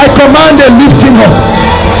 I command a lifting up.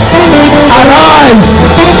 Arise,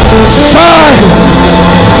 shine,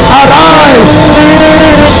 arise,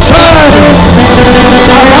 shine,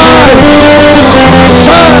 arise,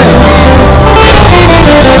 shine.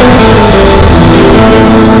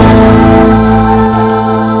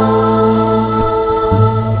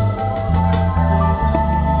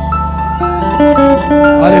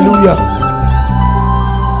 Hallelujah.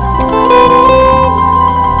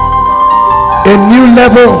 A new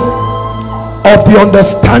level of the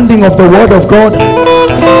understanding of the word of God.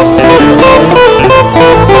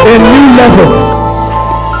 A new level.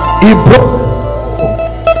 He brought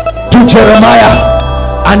to Jeremiah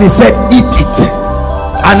and he said, eat it.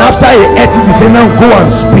 And after he ate it, he said, now go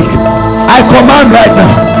and speak. I command right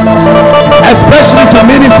now, especially to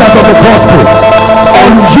ministers of the gospel,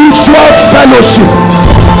 unusual fellowship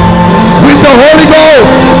with the Holy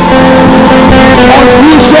Ghost.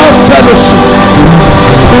 Unusual fellowship,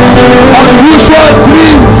 unusual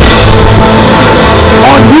dreams,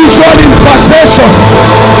 unusual impartation,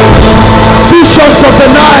 visions of the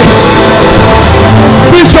night,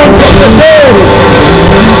 visions of the day,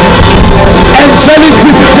 angelic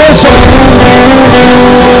visitation,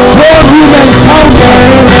 throne room encounters.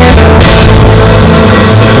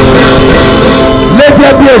 Let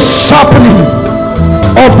there be a sharpening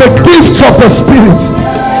of the gifts of the Spirit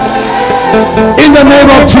in the name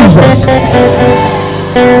of Jesus.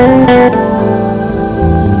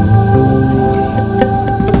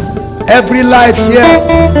 Every life here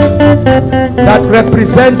that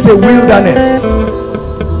represents a wilderness,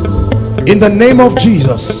 in the name of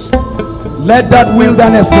Jesus, let that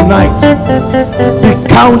wilderness tonight be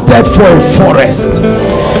counted for a forest.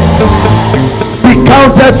 Be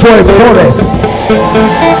counted for a forest.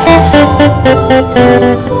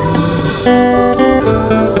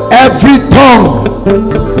 Every tongue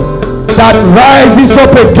that rises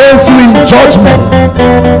up against you in judgment,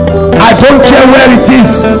 I don't care where it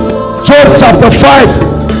is. Job chapter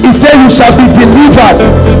 5, he said you shall be delivered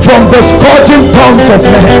from the scourging tongues of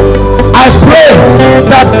men. I pray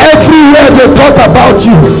that everywhere they talk about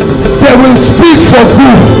you, they will speak for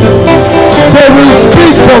good. They will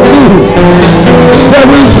speak for good. They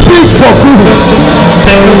will speak for good.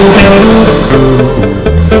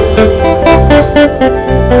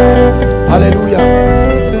 Hallelujah.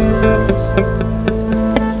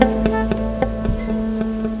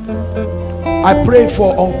 I pray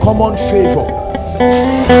for uncommon favor.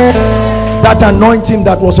 That anointing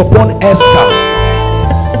that was upon Esther,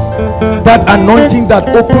 that anointing that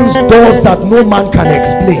opens doors that no man can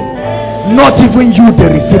explain, not even you the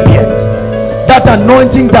recipient. That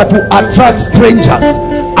anointing that will attract strangers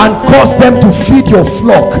and cause them to feed your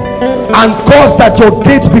flock, and cause that your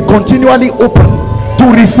gates be continually open to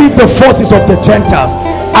receive the forces of the Gentiles.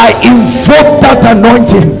 I invoke that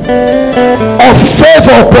anointing of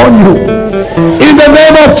favor upon you in the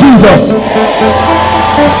name of Jesus.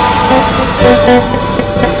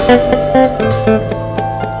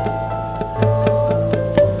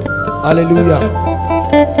 Hallelujah.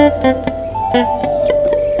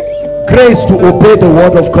 Grace to obey the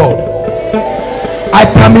word of God. I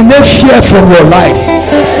terminate fear from your life.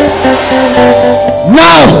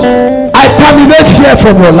 Now I terminate fear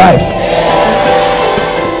from your life.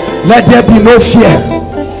 Let there be no fear.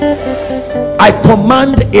 I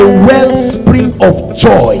command a wellspring of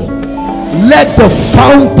joy. Let the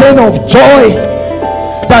fountain of joy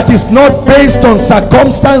that is not based on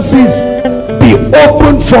circumstances be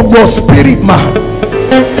opened from your spirit, man.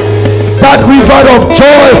 That river of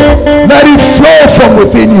joy, let it flow from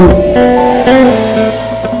within you.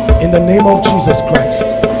 In the name of Jesus Christ.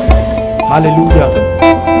 Hallelujah.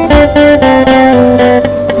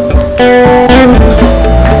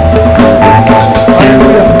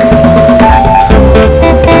 Hallelujah.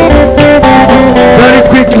 Very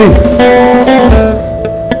quickly,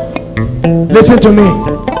 listen to me.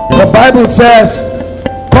 The Bible says,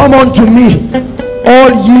 come unto me,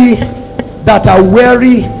 all ye that are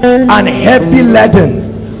weary and heavy laden,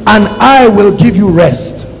 and I will give you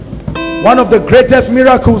rest. One of the greatest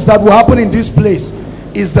miracles that will happen in this place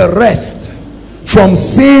is the rest from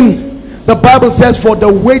sin. The Bible says, for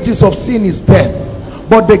the wages of sin is death,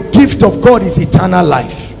 but the gift of God is eternal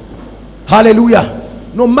life. Hallelujah.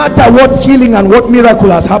 No matter what healing and what miracle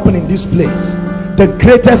has happened in this place, the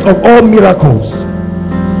greatest of all miracles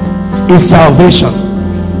is salvation.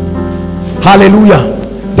 Hallelujah.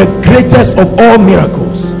 The greatest of all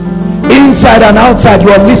miracles, inside and outside. You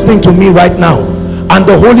are listening to me right now, and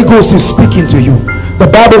the Holy Ghost is speaking to you. The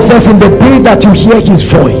Bible says, in the day that you hear his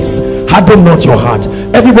voice, harden not your heart.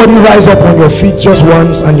 Everybody rise up on your feet just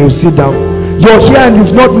once and you sit down. You're here and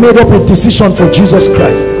you've not made up a decision for Jesus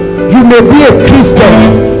Christ. You may be a Christian,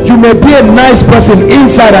 you may be a nice person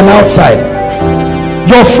inside and outside.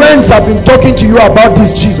 Your friends have been talking to you about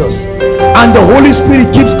this Jesus, and the Holy Spirit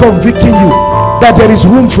keeps convicting you that there is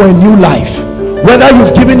room for a new life. Whether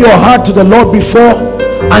you've given your heart to the Lord before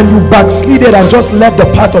and you backslided and just left the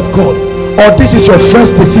path of God, or this is your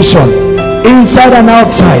first decision, inside and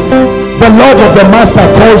outside, the love of the Master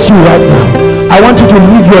calls you right now. I want you to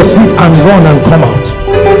leave your seat and run and come out.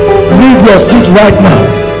 Leave your seat right now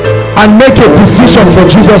and make a decision for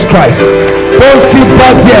Jesus Christ. Don't sit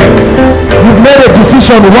back there. You've made a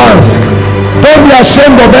decision once. Don't be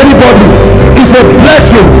ashamed of anybody. It's a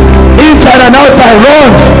blessing. Inside and outside,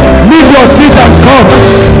 run. Leave your seat and come.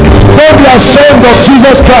 Don't be ashamed of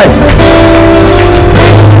Jesus Christ.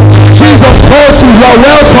 Jesus calls you. You are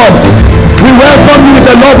welcome. We welcome you with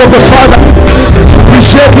the love of the Father.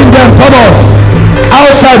 Appreciating them. Come on.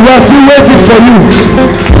 Outside, we are still waiting for you.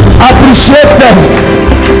 Appreciate them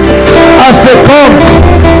as they come.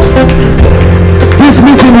 This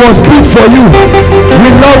meeting was big for you. We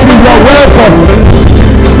love you. You are welcome.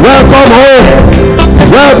 Welcome home.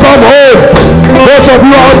 Welcome home. Those of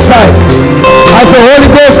you outside, as the Holy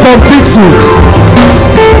Ghost convicts you,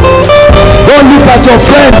 don't look at your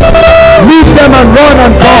friends. Leave them and run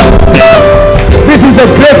and come. This is the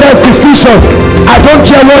greatest decision. I don't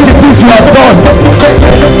care what it is you have done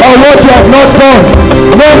or what you have not done.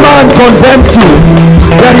 No man condemns you.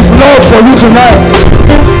 There is love for you tonight.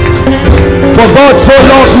 For God so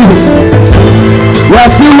loved you. We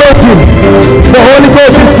are still waiting. The Holy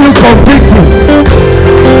Ghost is still convicting.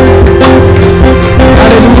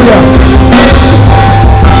 Hallelujah.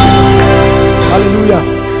 Hallelujah.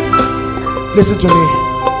 Listen to me.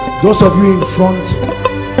 Those of you in front,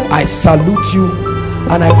 I salute you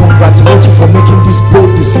and I congratulate you for making this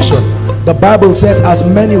bold decision. The Bible says, as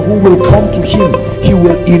many who will come to him, he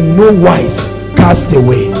will in no wise cast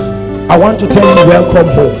away. I want to tell you, welcome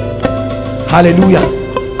home. Hallelujah.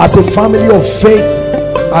 As a family of faith,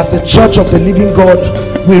 as the church of the living God,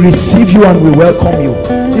 we receive you and we welcome you.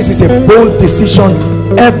 This is a bold decision.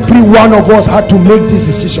 Every one of us had to make this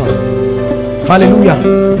decision.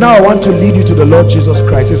 Hallelujah. Now I want to lead you to the Lord Jesus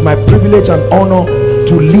Christ. It's my privilege and honor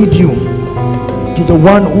to lead you to the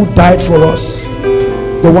one who died for us,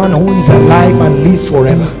 the one who is alive and live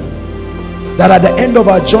forever. That at the end of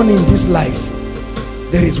our journey in this life,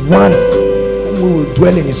 there is one whom we will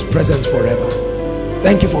dwell in his presence forever.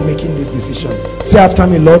 Thank you for making this decision. Say after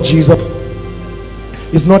me, Lord Jesus.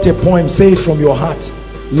 It's not a poem. Say it from your heart.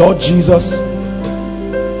 Lord Jesus,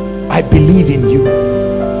 I believe in you.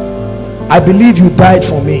 I believe you died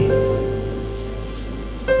for me.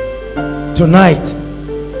 Tonight,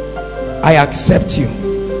 I accept you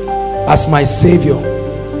as my Savior.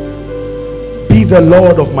 Be the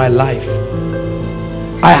Lord of my life.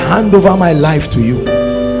 I hand over my life to you.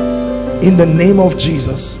 In the name of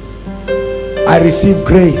Jesus, I receive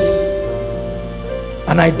grace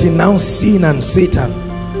and I denounce sin and Satan.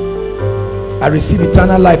 I receive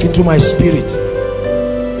eternal life into my spirit.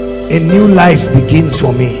 A new life begins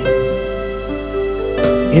for me.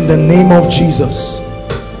 In the name of Jesus,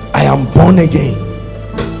 I am born again.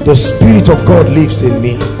 The Spirit of God lives in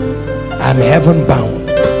me. I am heaven bound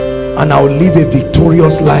and I will live a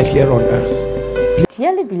victorious life here on earth.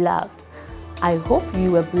 Dearly beloved, I hope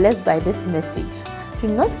you were blessed by this message. Do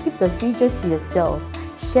not keep the video to yourself.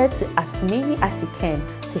 Share to as many as you can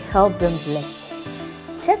to help them bless.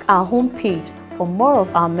 Check our homepage for more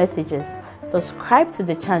of our messages. Subscribe to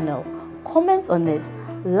the channel, comment on it,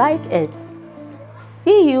 like it.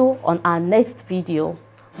 See you on our next video.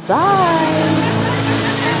 Bye.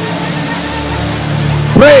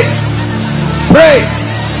 Pray, pray,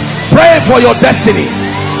 pray for your destiny.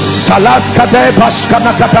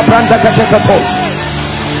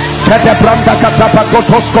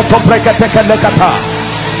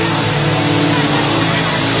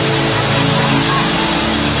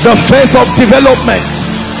 The phase of development.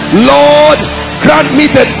 Lord, grant me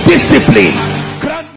the discipline